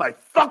in my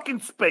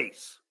fucking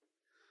space.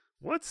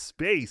 What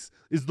space?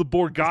 Is the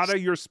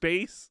Borgata your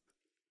space?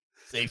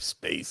 Safe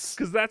space.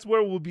 Because that's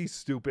where we'll be,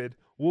 stupid.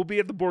 We'll be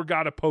at the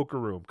Borgata poker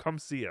room. Come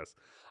see us.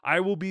 I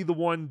will be the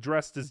one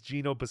dressed as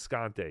Gino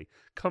Bisconte.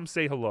 Come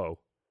say hello.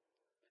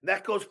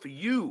 That goes for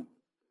you,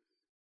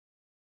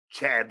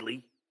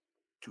 Chadley.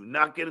 Do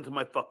not get into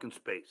my fucking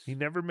space. He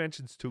never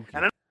mentions Tookie.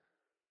 And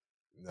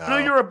I know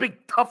you're a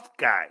big tough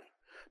guy,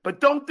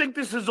 but don't think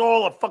this is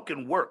all a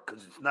fucking work,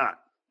 because it's not.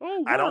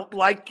 Oh, I don't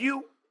like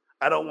you.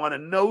 I don't want to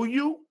know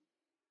you.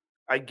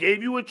 I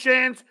gave you a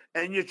chance,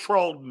 and you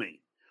trolled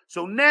me.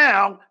 So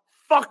now,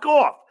 fuck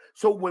off.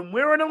 So when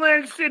we're in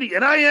Atlantic City,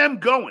 and I am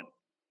going,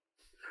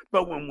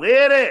 but when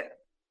we're there,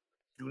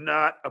 do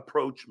not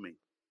approach me.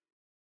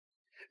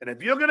 And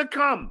if you're going to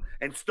come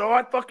and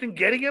start fucking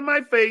getting in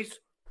my face.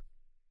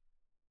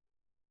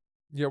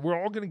 Yeah, we're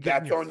all going to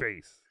get in your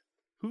face.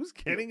 Who's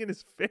getting in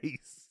his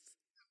face?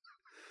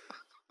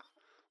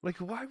 Like,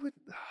 why would...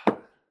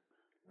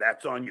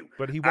 That's on you.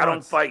 But I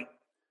don't fight.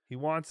 He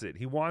wants it.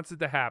 He wants it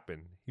to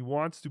happen. He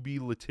wants to be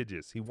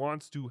litigious. He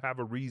wants to have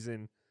a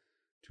reason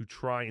to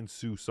try and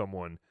sue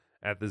someone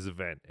at this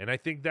event. And I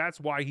think that's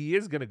why he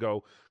is going to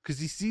go, because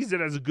he sees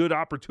it as a good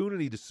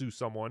opportunity to sue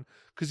someone,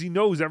 because he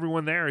knows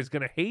everyone there is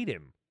going to hate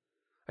him.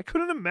 I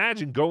couldn't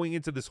imagine going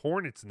into this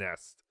hornet's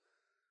nest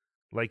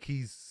like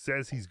he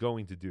says he's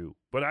going to do.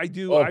 But I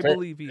do. Well, I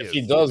believe he is. If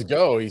he does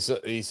go, he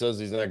says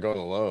he's not going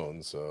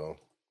alone. So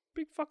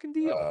big fucking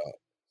deal.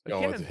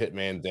 Going with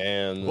Hitman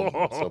Dan, so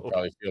he'll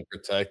probably feel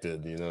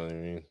protected. You know what I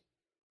mean?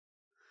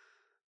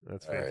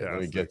 That's all fantastic. Right,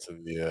 let me get to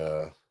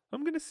the.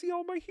 I'm gonna see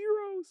all my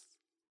heroes.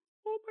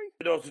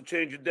 You'd also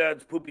change your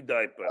dad's poopy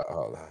diaper.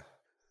 Hold on.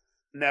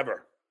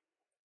 Never.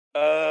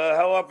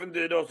 How often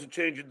did it also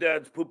change your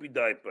dad's poopy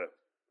diaper?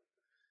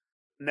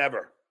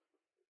 Never.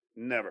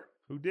 Never.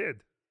 Who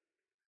did?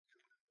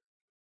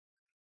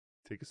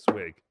 Take a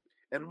swig.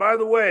 And by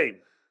the way,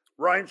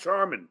 Ryan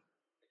Sharman,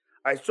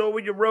 I saw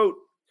what you wrote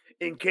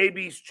in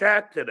KB's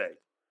chat today.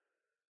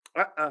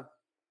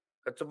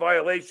 That's a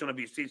violation of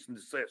your cease and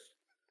desist.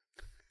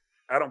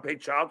 I don't pay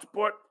child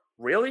support?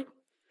 Really?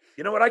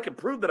 You know what? I can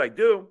prove that I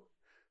do.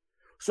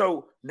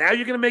 So now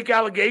you're going to make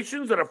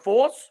allegations that are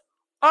false?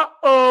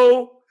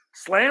 Uh-oh.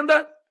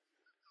 Slander?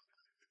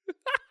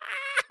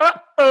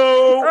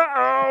 Uh-oh.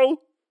 Uh-oh.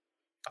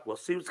 We'll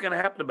see what's going to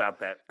happen about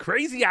that.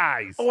 Crazy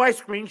eyes. Oh, I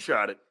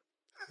screenshot it.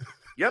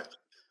 Yep.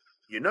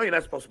 You know you're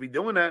not supposed to be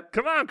doing that.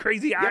 Come on,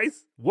 crazy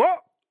eyes. What?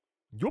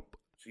 Yup.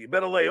 So you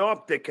better lay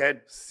off,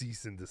 dickhead.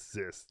 Cease and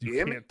desist. You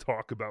hear me? can't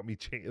talk about me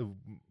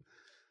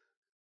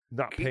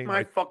not Keep paying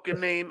my fucking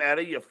name out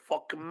of your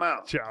fucking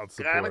mouth. child Got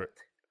support. it?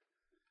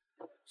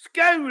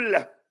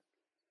 School.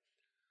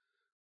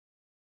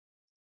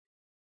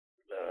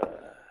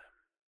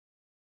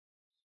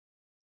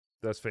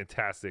 That's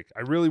fantastic.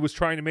 I really was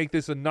trying to make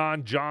this a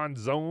non-John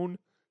zone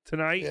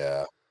tonight.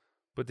 Yeah.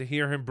 But to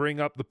hear him bring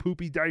up the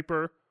poopy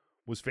diaper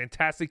was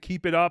fantastic.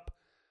 Keep it up.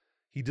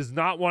 He does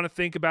not want to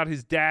think about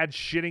his dad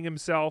shitting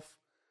himself.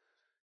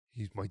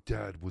 My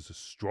dad was a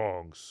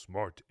strong,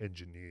 smart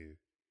engineer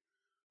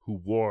who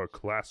wore a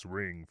class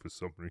ring for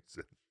some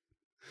reason.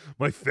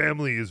 My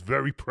family is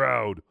very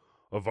proud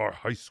of our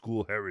high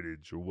school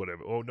heritage or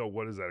whatever. Oh, no,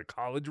 what is that, a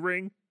college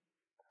ring?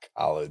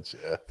 College,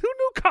 yeah. Who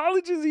knew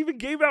colleges even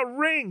gave out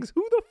rings?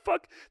 Who the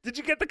fuck? Did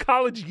you get the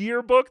college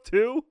yearbook,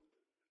 too?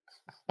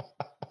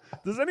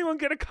 Does anyone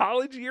get a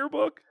college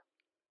yearbook?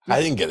 I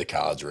didn't get a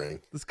college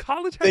ring. Does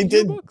college have They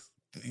did. yearbooks?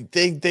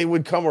 They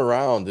would come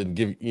around and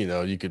give,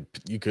 you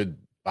could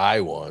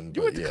buy one.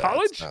 You went to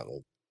college?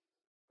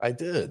 I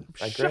did.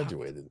 I shocked.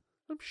 graduated.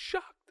 I'm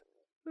shocked.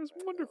 That's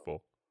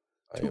wonderful.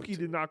 I am Tookie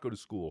did not go to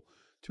school.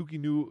 Tookie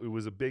knew it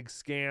was a big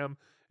scam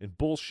and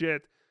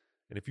bullshit.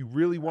 And if you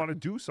really want to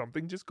do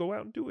something, just go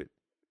out and do it.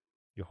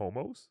 You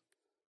homos.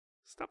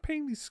 Stop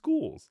paying these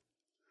schools.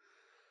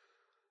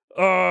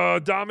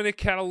 Dominic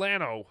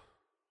Catalano,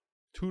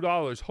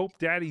 $2. Hope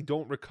daddy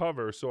don't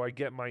recover so I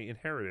get my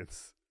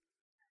inheritance.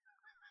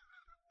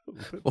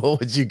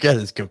 What would you get?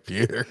 His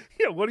computer?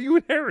 Yeah, what are you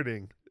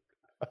inheriting?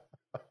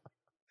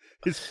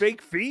 His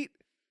fake feet?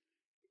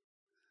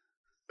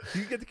 Do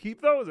you get to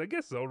keep those? I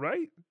guess so,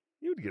 right?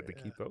 You would get to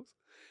keep those.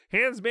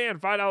 Hands Man,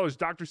 $5.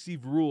 Dr.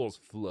 Steve Rules.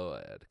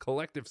 Flood.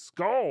 Collective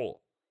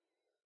Skull.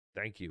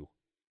 Thank you.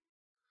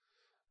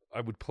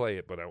 I would play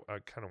it, but I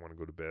kind of want to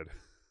go to bed.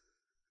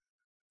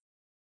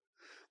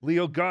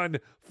 Leo Gunn,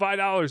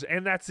 $5.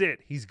 And that's it.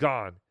 He's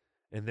gone.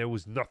 And there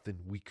was nothing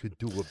we could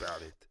do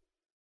about it.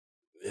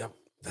 Yep.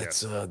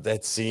 That's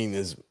that scene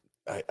is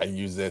I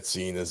use that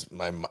scene as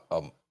my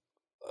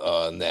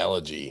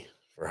analogy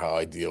for how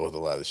I deal with a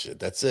lot of shit.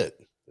 That's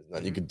it. There's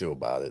nothing you can do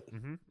about it.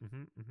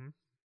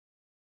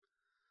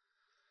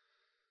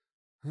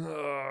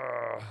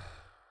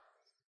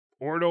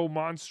 Ordo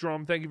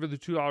Monstrum, thank you for the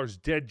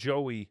 $2. Dead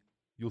Joey,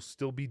 you'll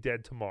still be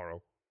dead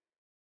tomorrow.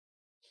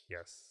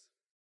 Yes.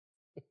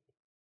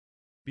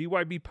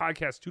 BYB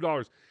Podcast,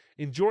 $2.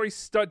 Enjoy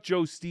Stut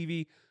Joe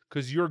Stevie,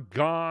 because you're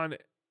gone.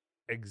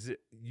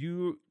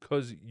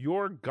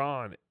 You're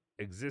gone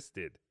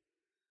existed.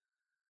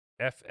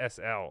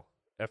 FSL.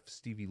 F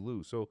Stevie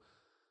Lou. So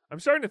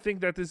I'm starting to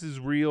think that this is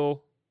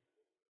real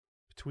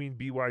between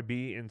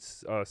BYB and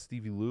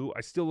Stevie Lou. I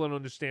still don't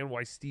understand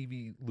why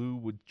Stevie Lou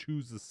would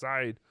choose the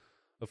side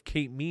of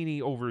Kate Meany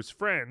over his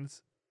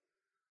friends.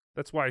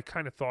 That's why I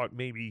kind of thought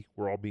maybe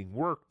we're all being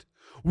worked.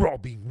 We're all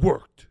being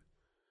worked.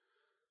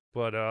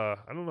 But I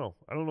don't know.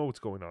 I don't know what's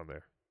going on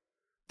there.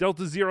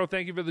 Delta Zero,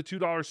 thank you for the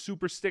 $2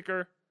 super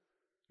sticker.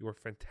 You are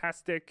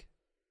fantastic.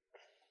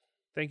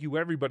 Thank you,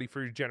 everybody,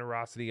 for your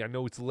generosity. I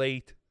know it's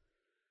late.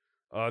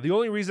 The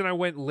only reason I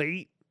went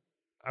late,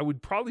 I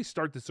would probably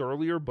start this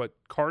earlier, but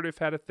Cardiff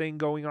had a thing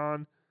going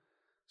on,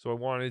 so I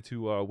wanted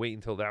to wait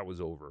until that was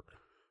over.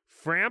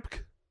 Framp,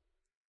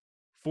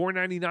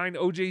 $4.99.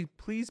 OJ,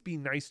 please be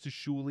nice to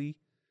Shuli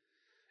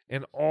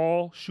and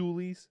all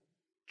Shulies.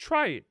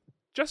 Try it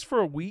just for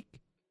a week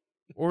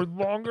or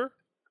longer.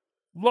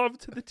 Love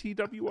to the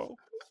TWO.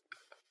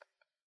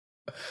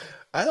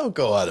 I don't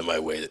go out of my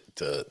way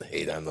to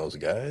hate on those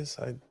guys.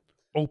 I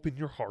open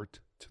your heart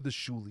to the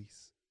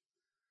Shulies.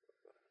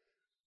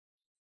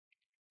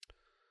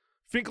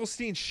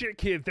 Finkelstein Shit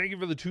Kid, thank you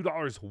for the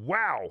 $2.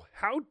 Wow,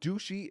 how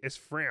douchey is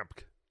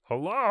Framp?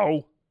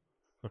 Hello?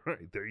 All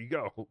right, there you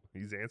go.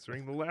 He's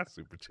answering the last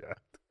super chat.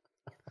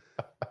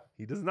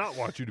 He does not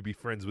want you to be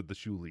friends with the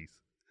Shulies.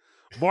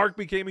 Mark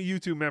became a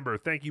YouTube member.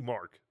 Thank you,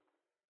 Mark.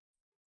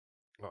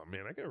 Oh,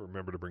 man, I got to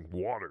remember to bring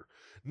water.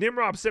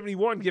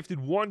 Nimrob71 gifted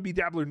 1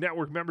 Bedabbler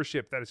Network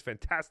membership. That is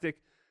fantastic.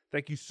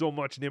 Thank you so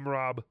much,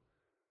 Nimrob.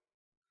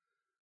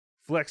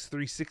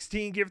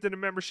 Flex316 gifted a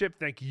membership.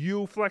 Thank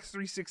you,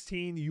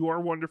 Flex316. You are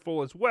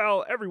wonderful as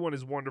well. Everyone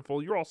is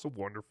wonderful. You're also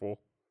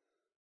wonderful.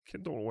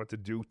 Don't know what to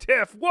do.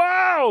 Tiff,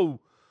 whoa!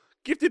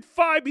 Gifted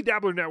 5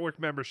 Bedabbler Network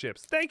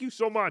memberships. Thank you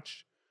so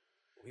much.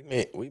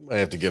 We might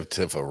have to give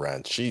Tiff a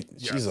wrench.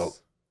 She's a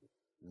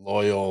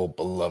loyal,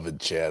 beloved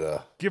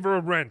chatter. Give her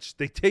a wrench.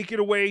 They take it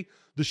away.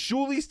 The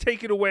Shulies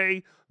take it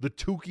away. The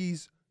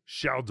Tookies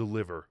shall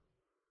deliver.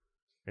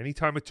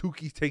 Anytime a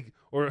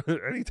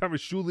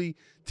Shuli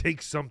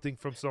takes something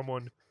from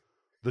someone,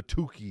 the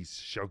Tookies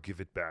shall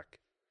give it back.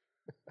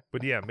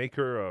 But yeah, make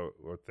her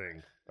a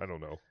thing. I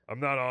don't know. I'm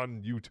not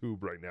on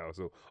YouTube right now.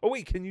 So,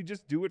 wait, can you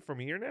just do it from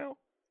here now?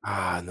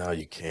 No,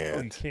 you can't.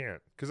 Oh, you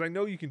can't. Because I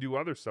know you can do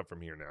other stuff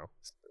from here now.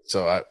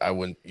 So I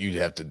wouldn't. You'd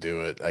have to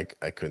do it.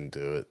 I couldn't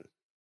do it.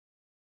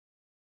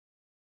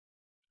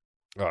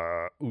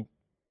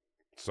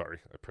 Sorry,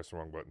 I pressed the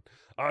wrong button.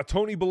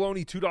 Tony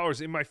Baloney,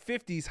 $2. In my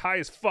 50s, high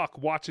as fuck,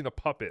 watching a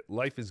puppet.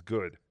 Life is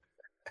good.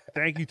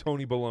 Thank you,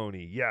 Tony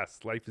Baloney. Yes,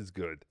 life is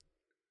good.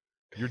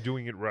 You're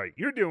doing it right.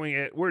 You're doing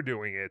it. We're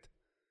doing it.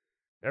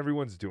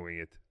 Everyone's doing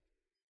it.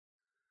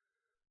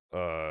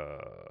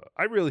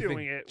 I really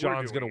think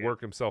John's going to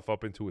work himself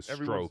up into a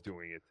stroke. Everyone's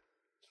doing it.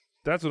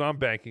 That's what I'm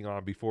banking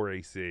on before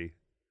AC.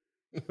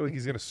 I feel like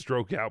he's going to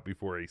stroke out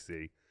before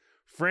AC.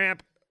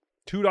 Framp,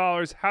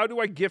 $2. How do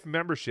I gift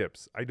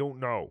memberships? I don't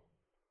know.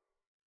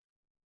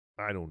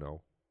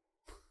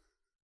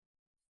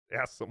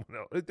 Ask someone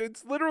else.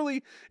 It's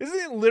literally, isn't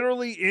it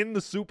literally in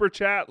the super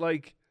chat?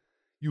 Like,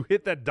 you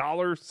hit that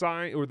dollar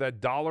sign or that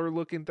dollar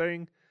looking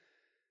thing,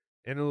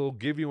 and it'll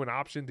give you an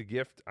option to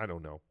gift. I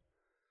don't know.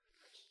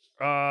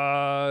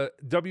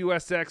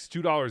 WSX,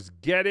 $2.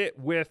 Get it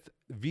with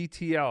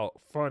VTL.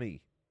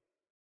 Funny.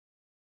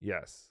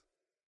 Yes.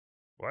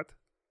 What?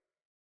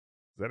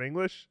 Is that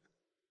English?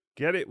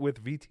 Get it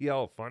with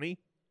VTL. Funny?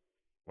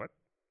 What?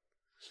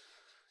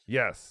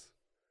 Yes.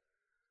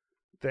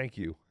 Thank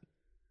you.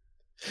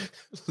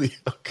 Leo,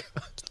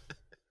 God.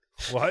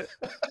 What?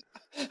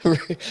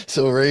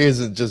 So Ray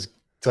isn't just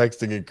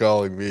texting and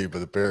calling me,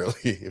 but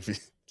apparently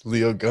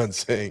Leo Gunn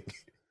saying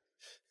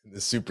in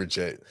the super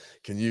chat,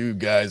 can you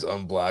guys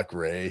unblock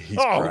Ray? He's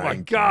oh crying my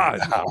to God.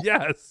 me now."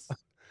 Yes.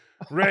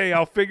 Ray,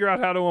 I'll figure out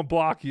how to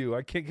unblock you.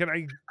 Can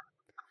I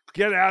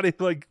get out of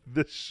like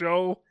the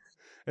show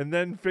and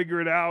then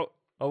figure it out?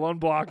 I'll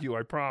unblock you,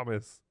 I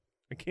promise.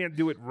 I can't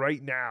do it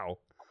right now.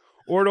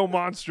 Ordo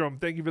Monstrum,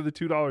 thank you for the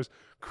 $2.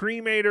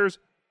 Cremators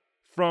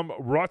from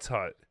Ruts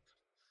Hut.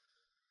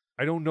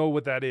 I don't know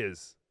what that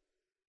is.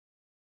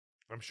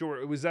 I'm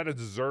sure. Was that a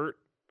dessert?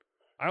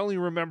 I only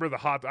remember the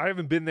hot. I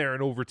haven't been there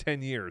in over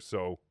 10 years,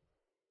 so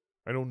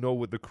I don't know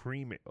what the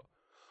cream.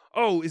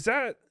 Oh, is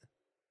that?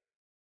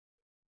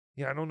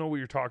 Yeah, I don't know what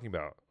you're talking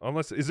about.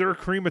 Unless, is there a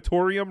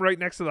crematorium right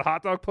next to the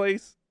hot dog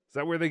place? Is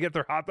that where they get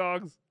their hot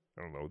dogs?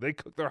 I don't know. They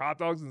cook their hot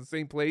dogs in the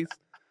same place.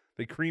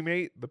 They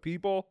cremate the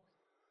people.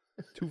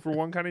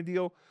 2-for-1 kind of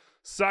deal.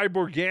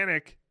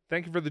 Cyborganic,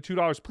 thank you for the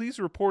 $2. Please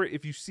report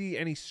if you see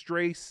any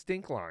stray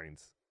stink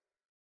lines.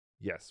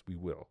 Yes, we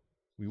will.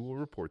 We will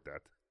report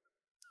that.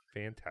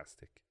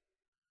 Fantastic.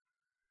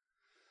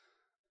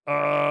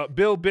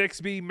 Bill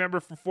Bixby, member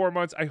for 4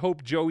 months. I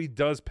hope Joey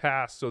does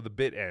pass so the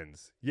bit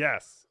ends.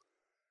 Yes.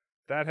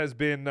 That has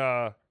been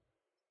the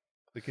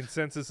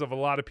consensus of a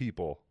lot of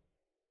people.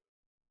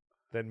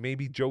 That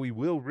maybe Joey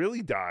will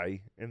really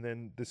die and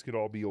then this could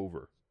all be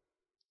over.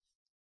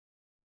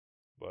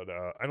 But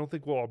I don't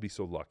think we'll all be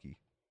so lucky.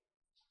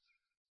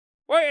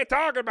 What are you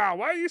talking about?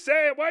 Why'd you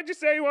say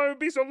you want to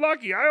be so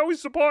lucky? I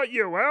always support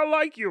you. I don't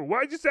like you.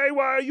 Why'd you say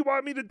you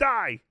want me to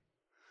die?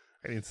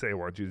 I didn't say I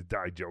want you to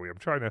die, Joey. I'm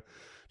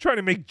trying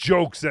to make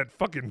jokes at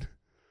fucking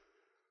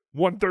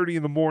 1:30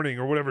 in the morning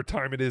or whatever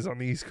time it is on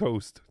the East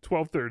Coast.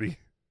 12:30.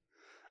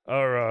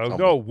 Or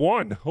no,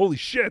 1. Holy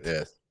shit.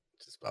 Yeah,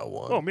 just about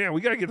 1. Oh man,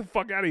 we gotta get the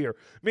fuck out of here.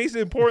 Mason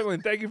in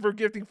Portland, thank you for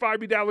gifting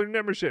 $5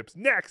 memberships.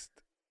 Next.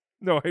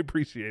 No, I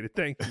appreciate it.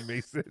 Thank you,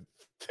 Mason.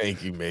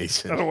 Thank you,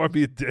 Mason. I don't want to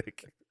be a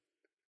dick.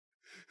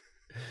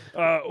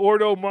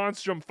 Ordo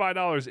Monstrum,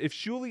 $5. If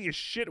Shuli is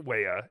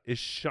shitweya, is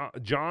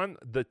John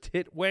the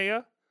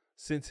titweya?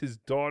 Since his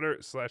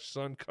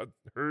daughter/son cut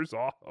hers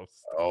off.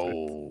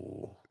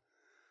 Oh.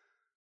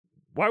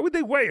 Why would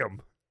they weigh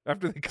him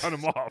after they cut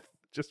him off?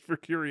 Just for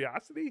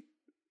curiosity?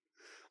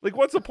 Like,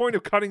 what's the point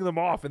of cutting them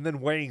off and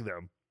then weighing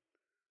them?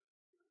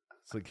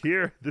 It's like,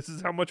 here, this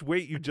is how much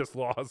weight you just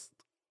lost.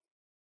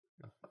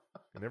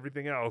 And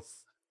everything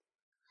else.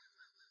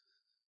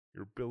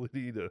 Your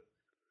ability to...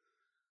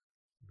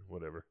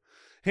 Whatever.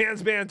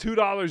 Handsband,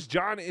 $2.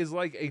 John is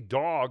like a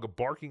dog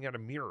barking at a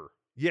mirror.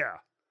 Yeah.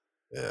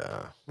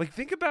 Yeah. Like,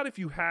 think about if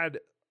you had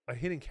a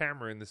hidden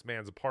camera in this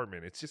man's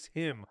apartment. It's just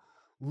him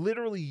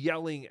literally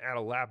yelling at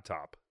a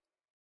laptop.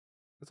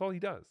 That's all he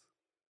does.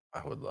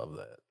 I would love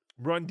that.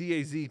 Run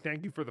DAZ,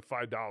 thank you for the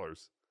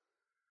 $5.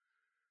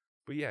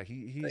 But yeah,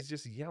 he's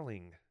just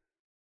yelling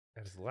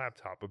at his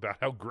laptop about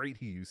how great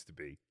he used to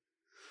be.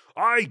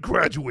 I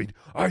graduated.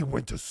 I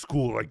went to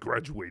school. I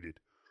graduated.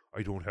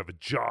 I don't have a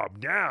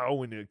job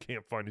now and I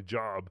can't find a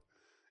job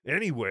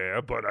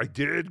anywhere, but I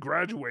did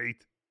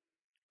graduate.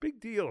 Big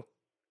deal.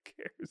 Who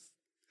cares?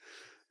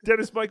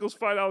 Dennis Michaels,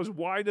 $5.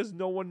 Why does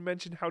no one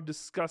mention how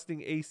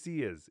disgusting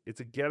AC is? It's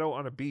a ghetto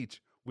on a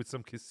beach with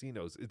some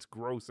casinos. It's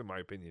gross, in my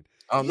opinion.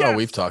 Oh, no,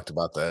 we've talked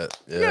about that.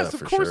 Yeah, yes, of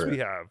for course sure. we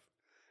have.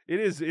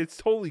 It's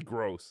totally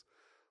gross.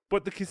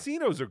 But the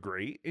casinos are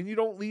great, and you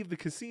don't leave the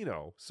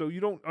casino. So you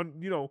don't,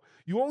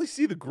 you only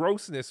see the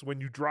grossness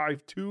when you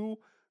drive to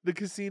the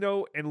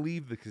casino and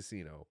leave the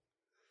casino.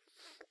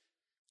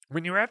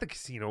 When you're at the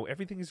casino,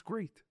 everything is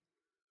great.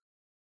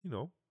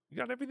 You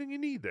got everything you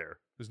need there.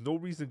 There's no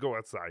reason to go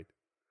outside.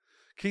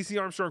 Casey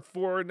Armstrong,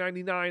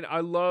 $4.99.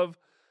 I love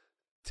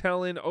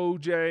telling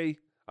OJ.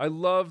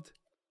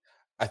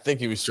 I think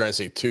he was trying to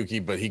say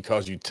Tookie, but he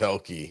calls you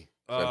Telky.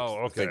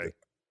 Oh, okay.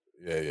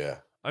 Yeah.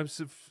 I'm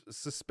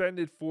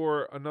suspended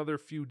for another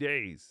few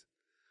days.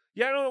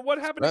 Yeah, I don't know. What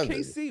happened to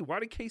KC? Why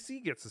did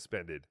KC get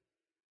suspended?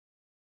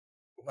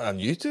 On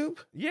YouTube?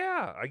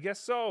 Yeah, I guess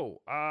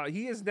so.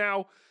 He is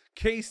now,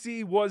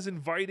 Casey was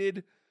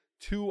invited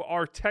to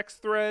our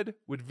text thread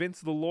with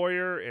Vince the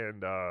lawyer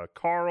and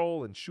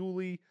Carl and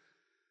Shuli.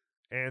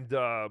 And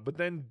but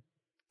then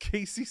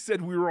Casey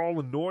said we were all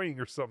annoying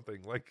or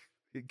something. Like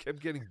he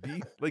kept getting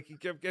beat, like he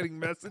kept getting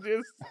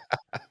messages.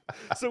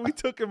 So we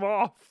took him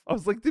off. I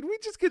was like, did we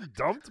just get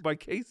dumped by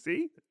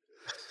Casey?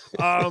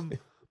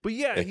 But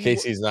yeah,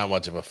 Casey's not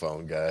much of a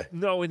phone guy.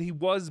 No, and he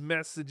was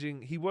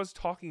messaging. He was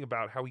talking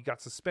about how he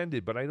got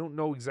suspended, but I don't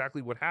know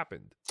exactly what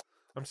happened.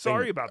 I'm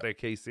sorry about that,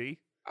 Casey.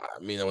 I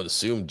mean, I would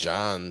assume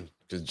John,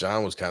 because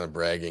John was kind of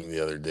bragging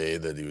the other day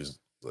that he was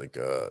like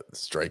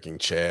striking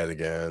Chad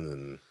again.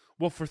 And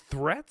well, for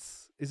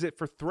threats, is it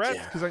for threats?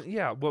 Because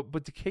well,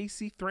 but did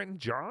Casey threaten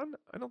John?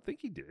 I don't think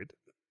he did.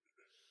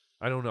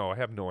 I don't know. I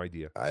have no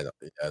idea. I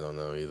don't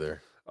know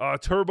either.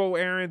 Turbo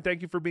Aaron,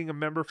 thank you for being a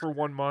member for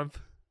 1 month.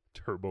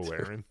 Turbo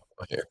Aaron.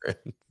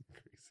 Crazy.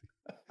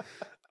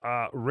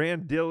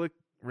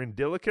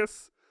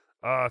 Randilicus,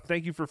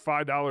 thank you for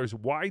 $5.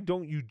 Why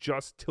don't you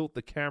just tilt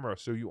the camera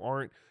so you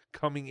aren't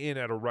coming in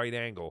at a right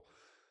angle?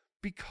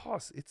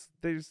 Because it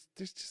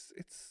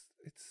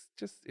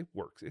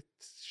works.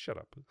 Shut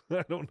up.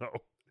 I don't know.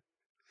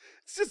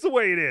 It's just the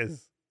way it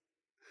is.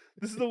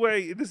 This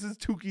is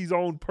Tookie's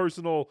own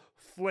personal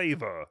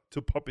flavor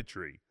to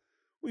puppetry.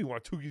 We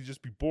want Tookie to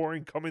just be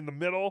boring, come in the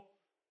middle.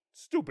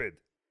 Stupid.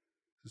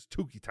 This is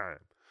Tookie time.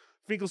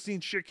 Finkelstein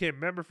Shitkin,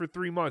 member for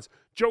 3 months.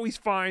 Joey's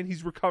fine.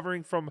 He's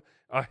recovering from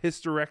a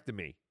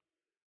hysterectomy.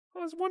 Oh,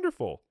 that's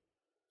wonderful.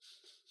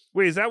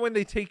 Wait, is that when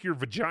they take your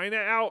vagina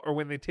out or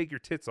when they take your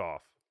tits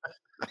off?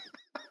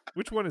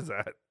 Which one is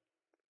that?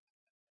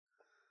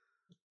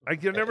 I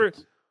can never...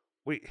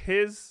 Wait,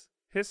 his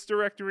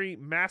hysterectomy,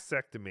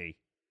 mastectomy.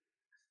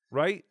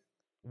 Right?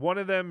 One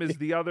of them is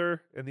the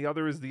other, and the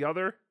other is the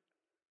other?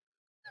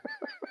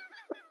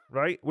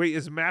 Right? Wait,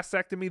 is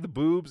mastectomy the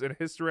boobs and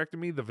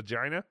hysterectomy the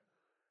vagina?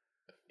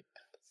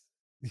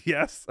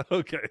 Yes?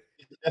 Okay.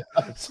 Yeah,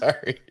 I'm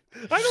sorry.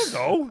 I don't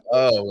know.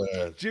 Oh,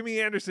 man.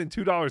 Jimmy Anderson,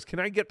 $2. Can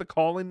I get the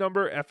call-in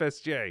number?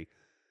 FSJ.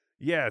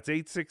 Yeah, it's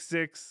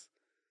 866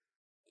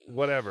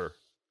 whatever.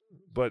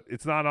 But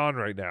it's not on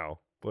right now.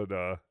 But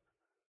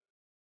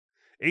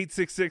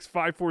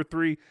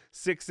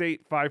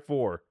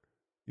 866-543-6854.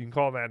 You can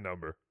call that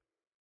number.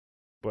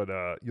 But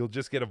you'll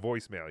just get a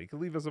voicemail. You can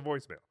leave us a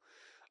voicemail.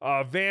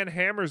 Van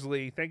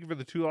Hammersley, thank you for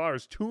the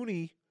 $2.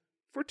 Toonie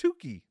for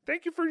Tookie.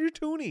 Thank you for your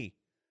Toonie.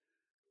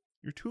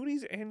 Your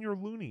Toonies and your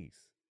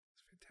Loonies.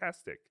 It's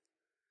fantastic.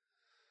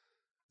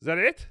 Is that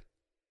it?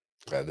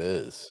 That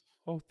is.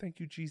 Oh, thank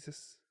you,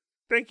 Jesus.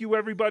 Thank you,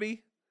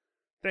 everybody.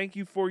 Thank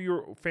you for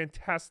your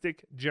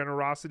fantastic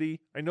generosity.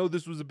 I know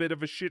this was a bit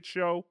of a shit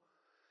show.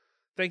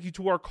 Thank you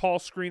to our call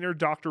screener,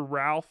 Dr.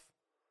 Ralph,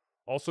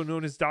 also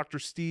known as Dr.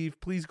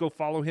 Steve. Please go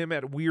follow him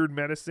at Weird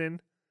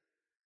Medicine.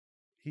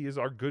 He is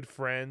our good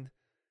friend,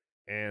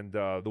 and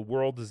the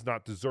world does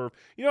not deserve...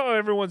 You know,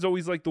 everyone's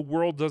always like, the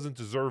world doesn't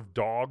deserve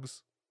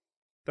dogs.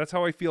 That's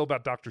how I feel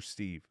about Dr.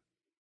 Steve.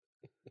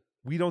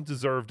 We don't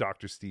deserve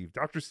Dr. Steve.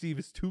 Dr. Steve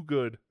is too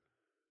good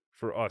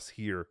for us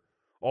here.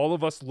 All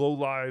of us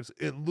lowlives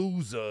and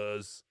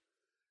losers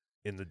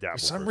in the Dabbleverse.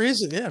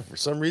 For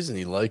some reason,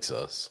 he likes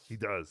us. He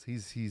does.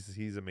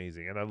 He's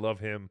amazing, and I love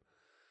him.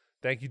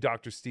 Thank you,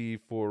 Dr.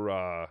 Steve,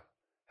 for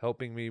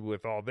helping me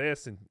with all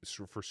this and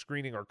for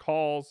screening our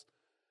calls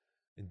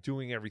and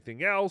doing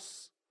everything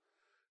else.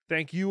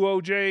 Thank you,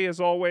 OJ,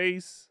 as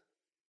always.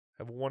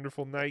 Have a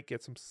wonderful night.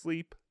 Get some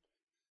sleep.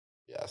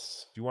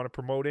 Yes. Do you want to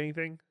promote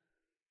anything?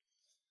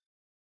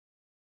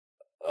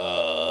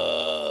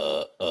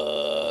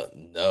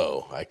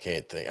 No, I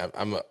can't think.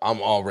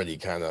 I'm already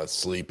kind of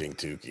sleeping,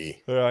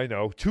 Tookie. I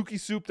know.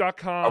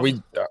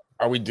 TookieSoup.com.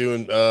 Are we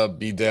doing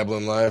Be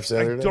Dabbling Live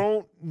Saturday? I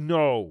don't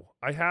know.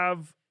 I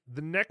have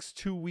the next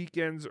 2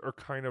 weekends are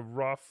kind of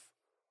rough.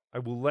 I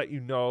will let you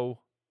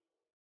know.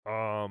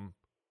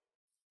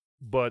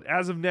 But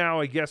as of now,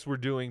 I guess we're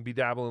doing Be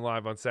Dabbling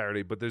Live on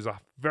Saturday, but there's a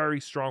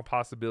very strong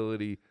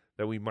possibility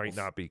that we might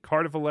not be.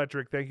 Cardiff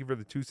Electric, thank you for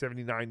the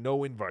 $2.79.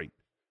 No invite.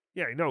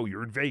 Yeah, I know.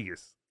 You're in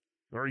Vegas.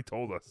 You already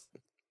told us.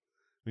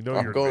 We know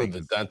I'm going to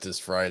the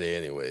dentist Friday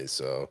anyway,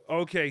 so.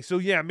 Okay, so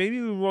yeah, maybe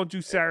we won't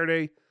do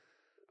Saturday.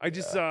 I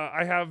just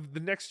I have the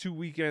next 2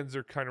 weekends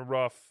are kind of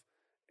rough,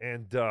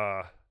 and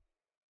then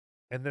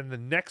the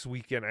next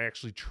weekend I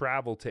actually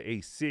travel to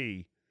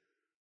AC.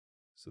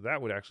 So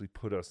that would actually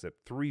put us at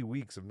 3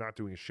 weeks of not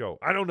doing a show.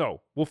 I don't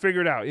know. We'll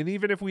figure it out. And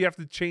even if we have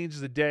to change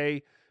the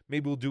day,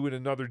 maybe we'll do it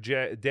another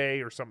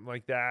day or something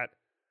like that.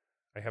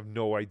 I have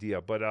no idea.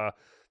 But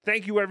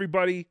thank you,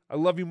 everybody. I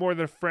love you more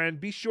than a friend.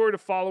 Be sure to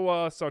follow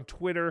us on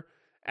Twitter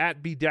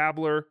at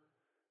BDabbler.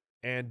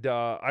 And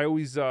I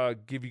always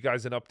give you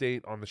guys an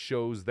update on the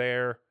shows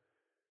there.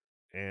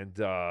 And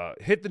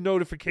hit the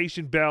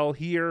notification bell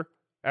here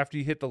after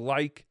you hit the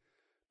like,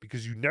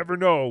 because you never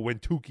know when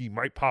Tookie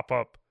might pop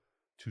up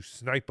to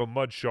snipe a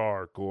mud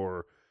shark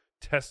or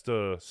test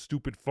a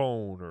stupid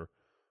phone or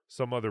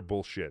some other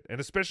bullshit. And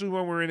especially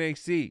when we're in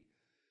AC.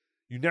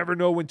 You never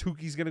know when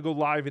Tookie's going to go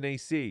live in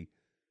AC.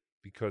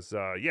 because,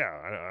 I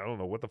don't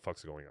know what the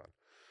fuck's going on.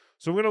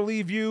 So I'm going to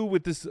leave you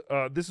with this.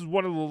 This is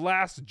one of the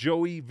last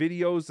Joey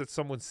videos that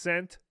someone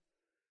sent.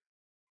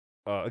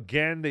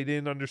 Again, they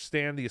didn't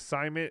understand the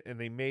assignment, and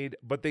they made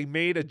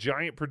a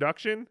giant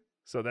production,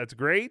 so that's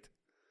great.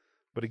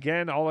 But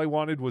again, all I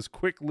wanted was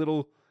quick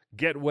little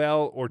get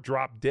well or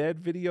drop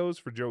dead videos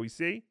for Joey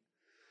C.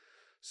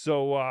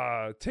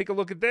 So take a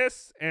look at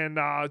this, and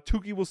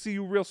Tookie will see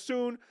you real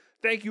soon.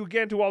 Thank you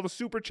again to all the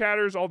super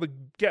chatters, all the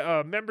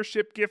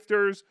membership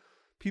gifters,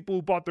 people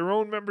who bought their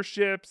own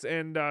memberships,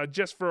 and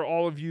just for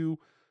all of you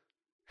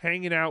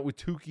hanging out with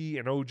Tookie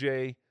and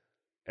OJ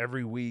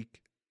every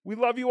week. We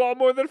love you all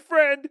more than a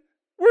friend.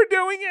 We're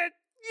doing it.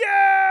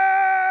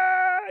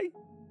 Yay!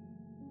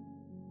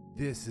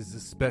 This is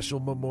a special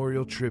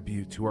memorial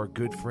tribute to our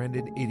good friend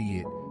and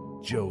idiot,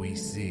 Joey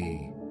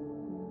C.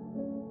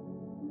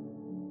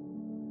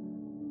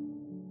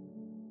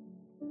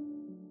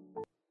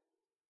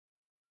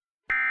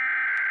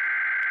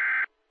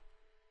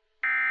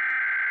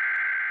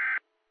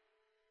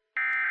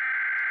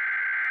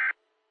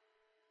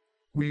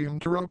 We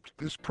interrupt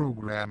this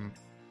program.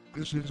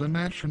 This is a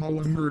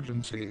national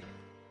emergency.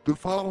 The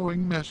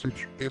following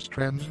message is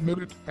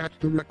transmitted at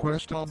the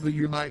request of the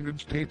United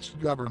States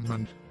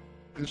government.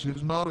 This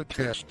is not a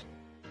test.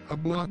 A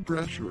blood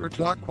pressure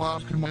attack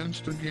was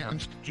commenced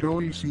against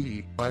Joey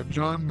C. by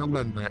John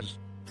Melendez.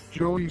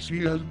 Joey C.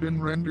 has been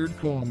rendered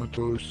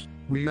comatose.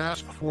 We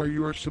ask for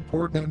your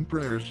support and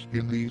prayers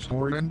in these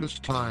horrendous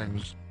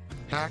times.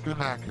 Hacka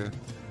hacka.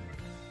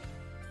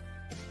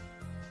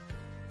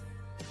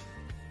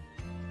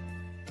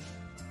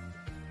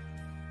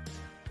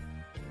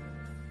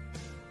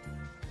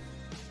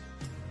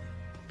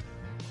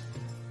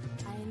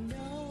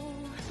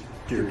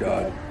 Dear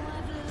God,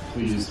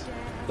 please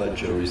let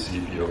Joey C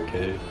be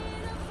okay.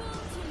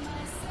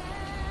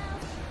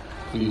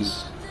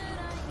 Please,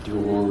 dear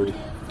Lord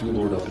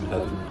up in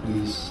heaven,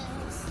 please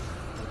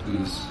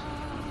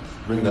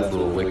ring that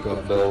little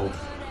wake-up bell.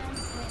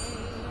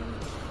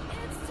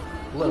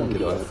 Let him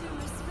get up.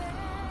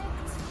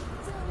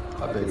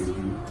 I beg of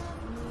you.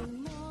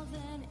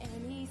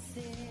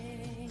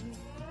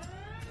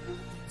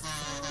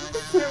 I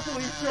can't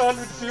believe John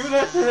would do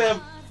that to him.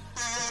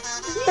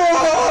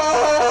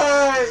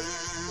 Why?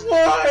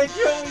 Why,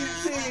 Joey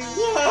C?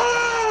 Why?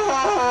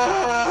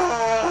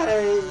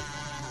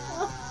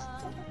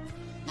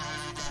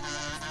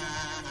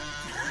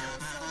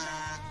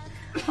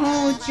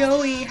 Oh,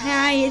 Joey,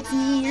 hi, it's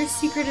me, your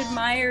secret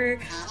admirer.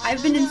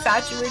 I've been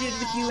infatuated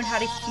with you and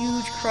had a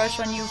huge crush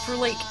on you for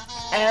like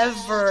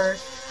ever.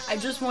 I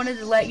just wanted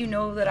to let you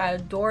know that I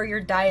adore your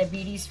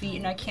diabetes feet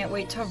and I can't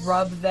wait to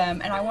rub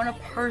them. And I want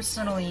to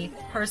personally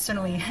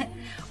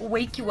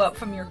wake you up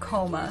from your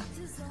coma.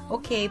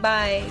 Okay,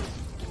 bye.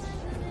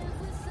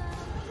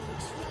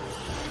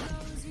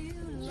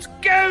 School!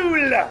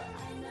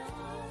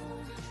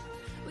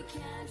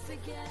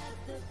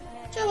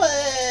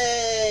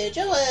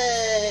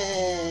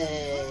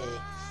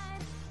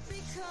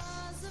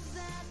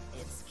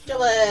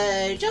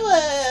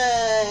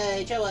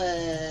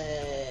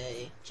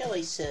 Joey!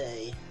 Joey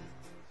C.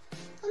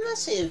 I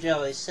miss you,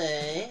 Joey C.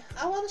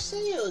 I want to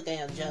see you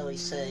again, Joey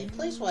C.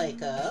 Please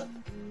wake up.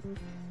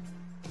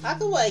 I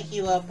can wake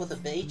you up with a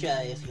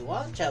BJ if you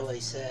want, Joey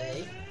C.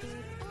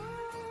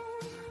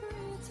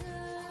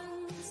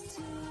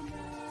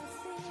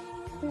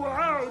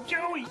 Whoa,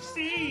 Joey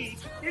C!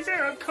 Is in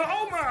a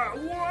coma!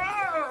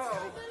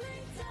 Whoa!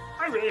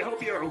 I really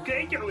hope you're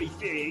okay, Joey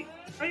C.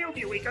 I hope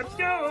you wake up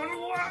soon!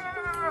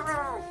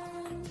 Whoa!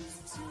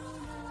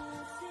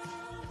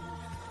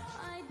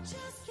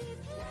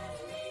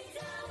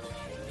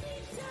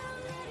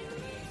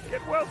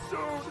 Get well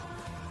soon!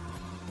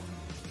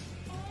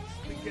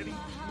 Spaghetti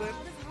lip.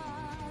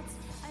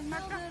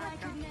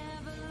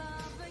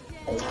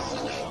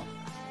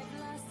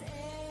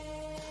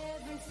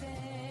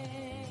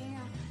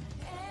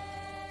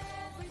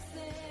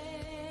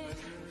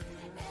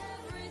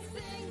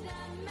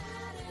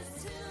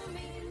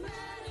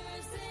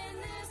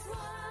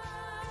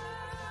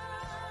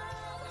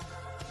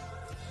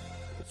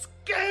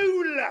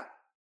 School!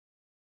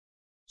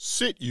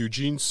 Sit,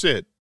 Eugene,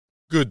 sit.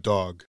 Good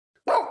dog.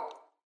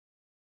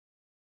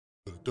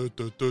 That's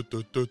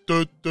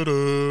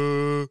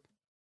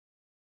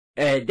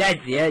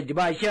the end of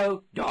my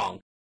show. Dong.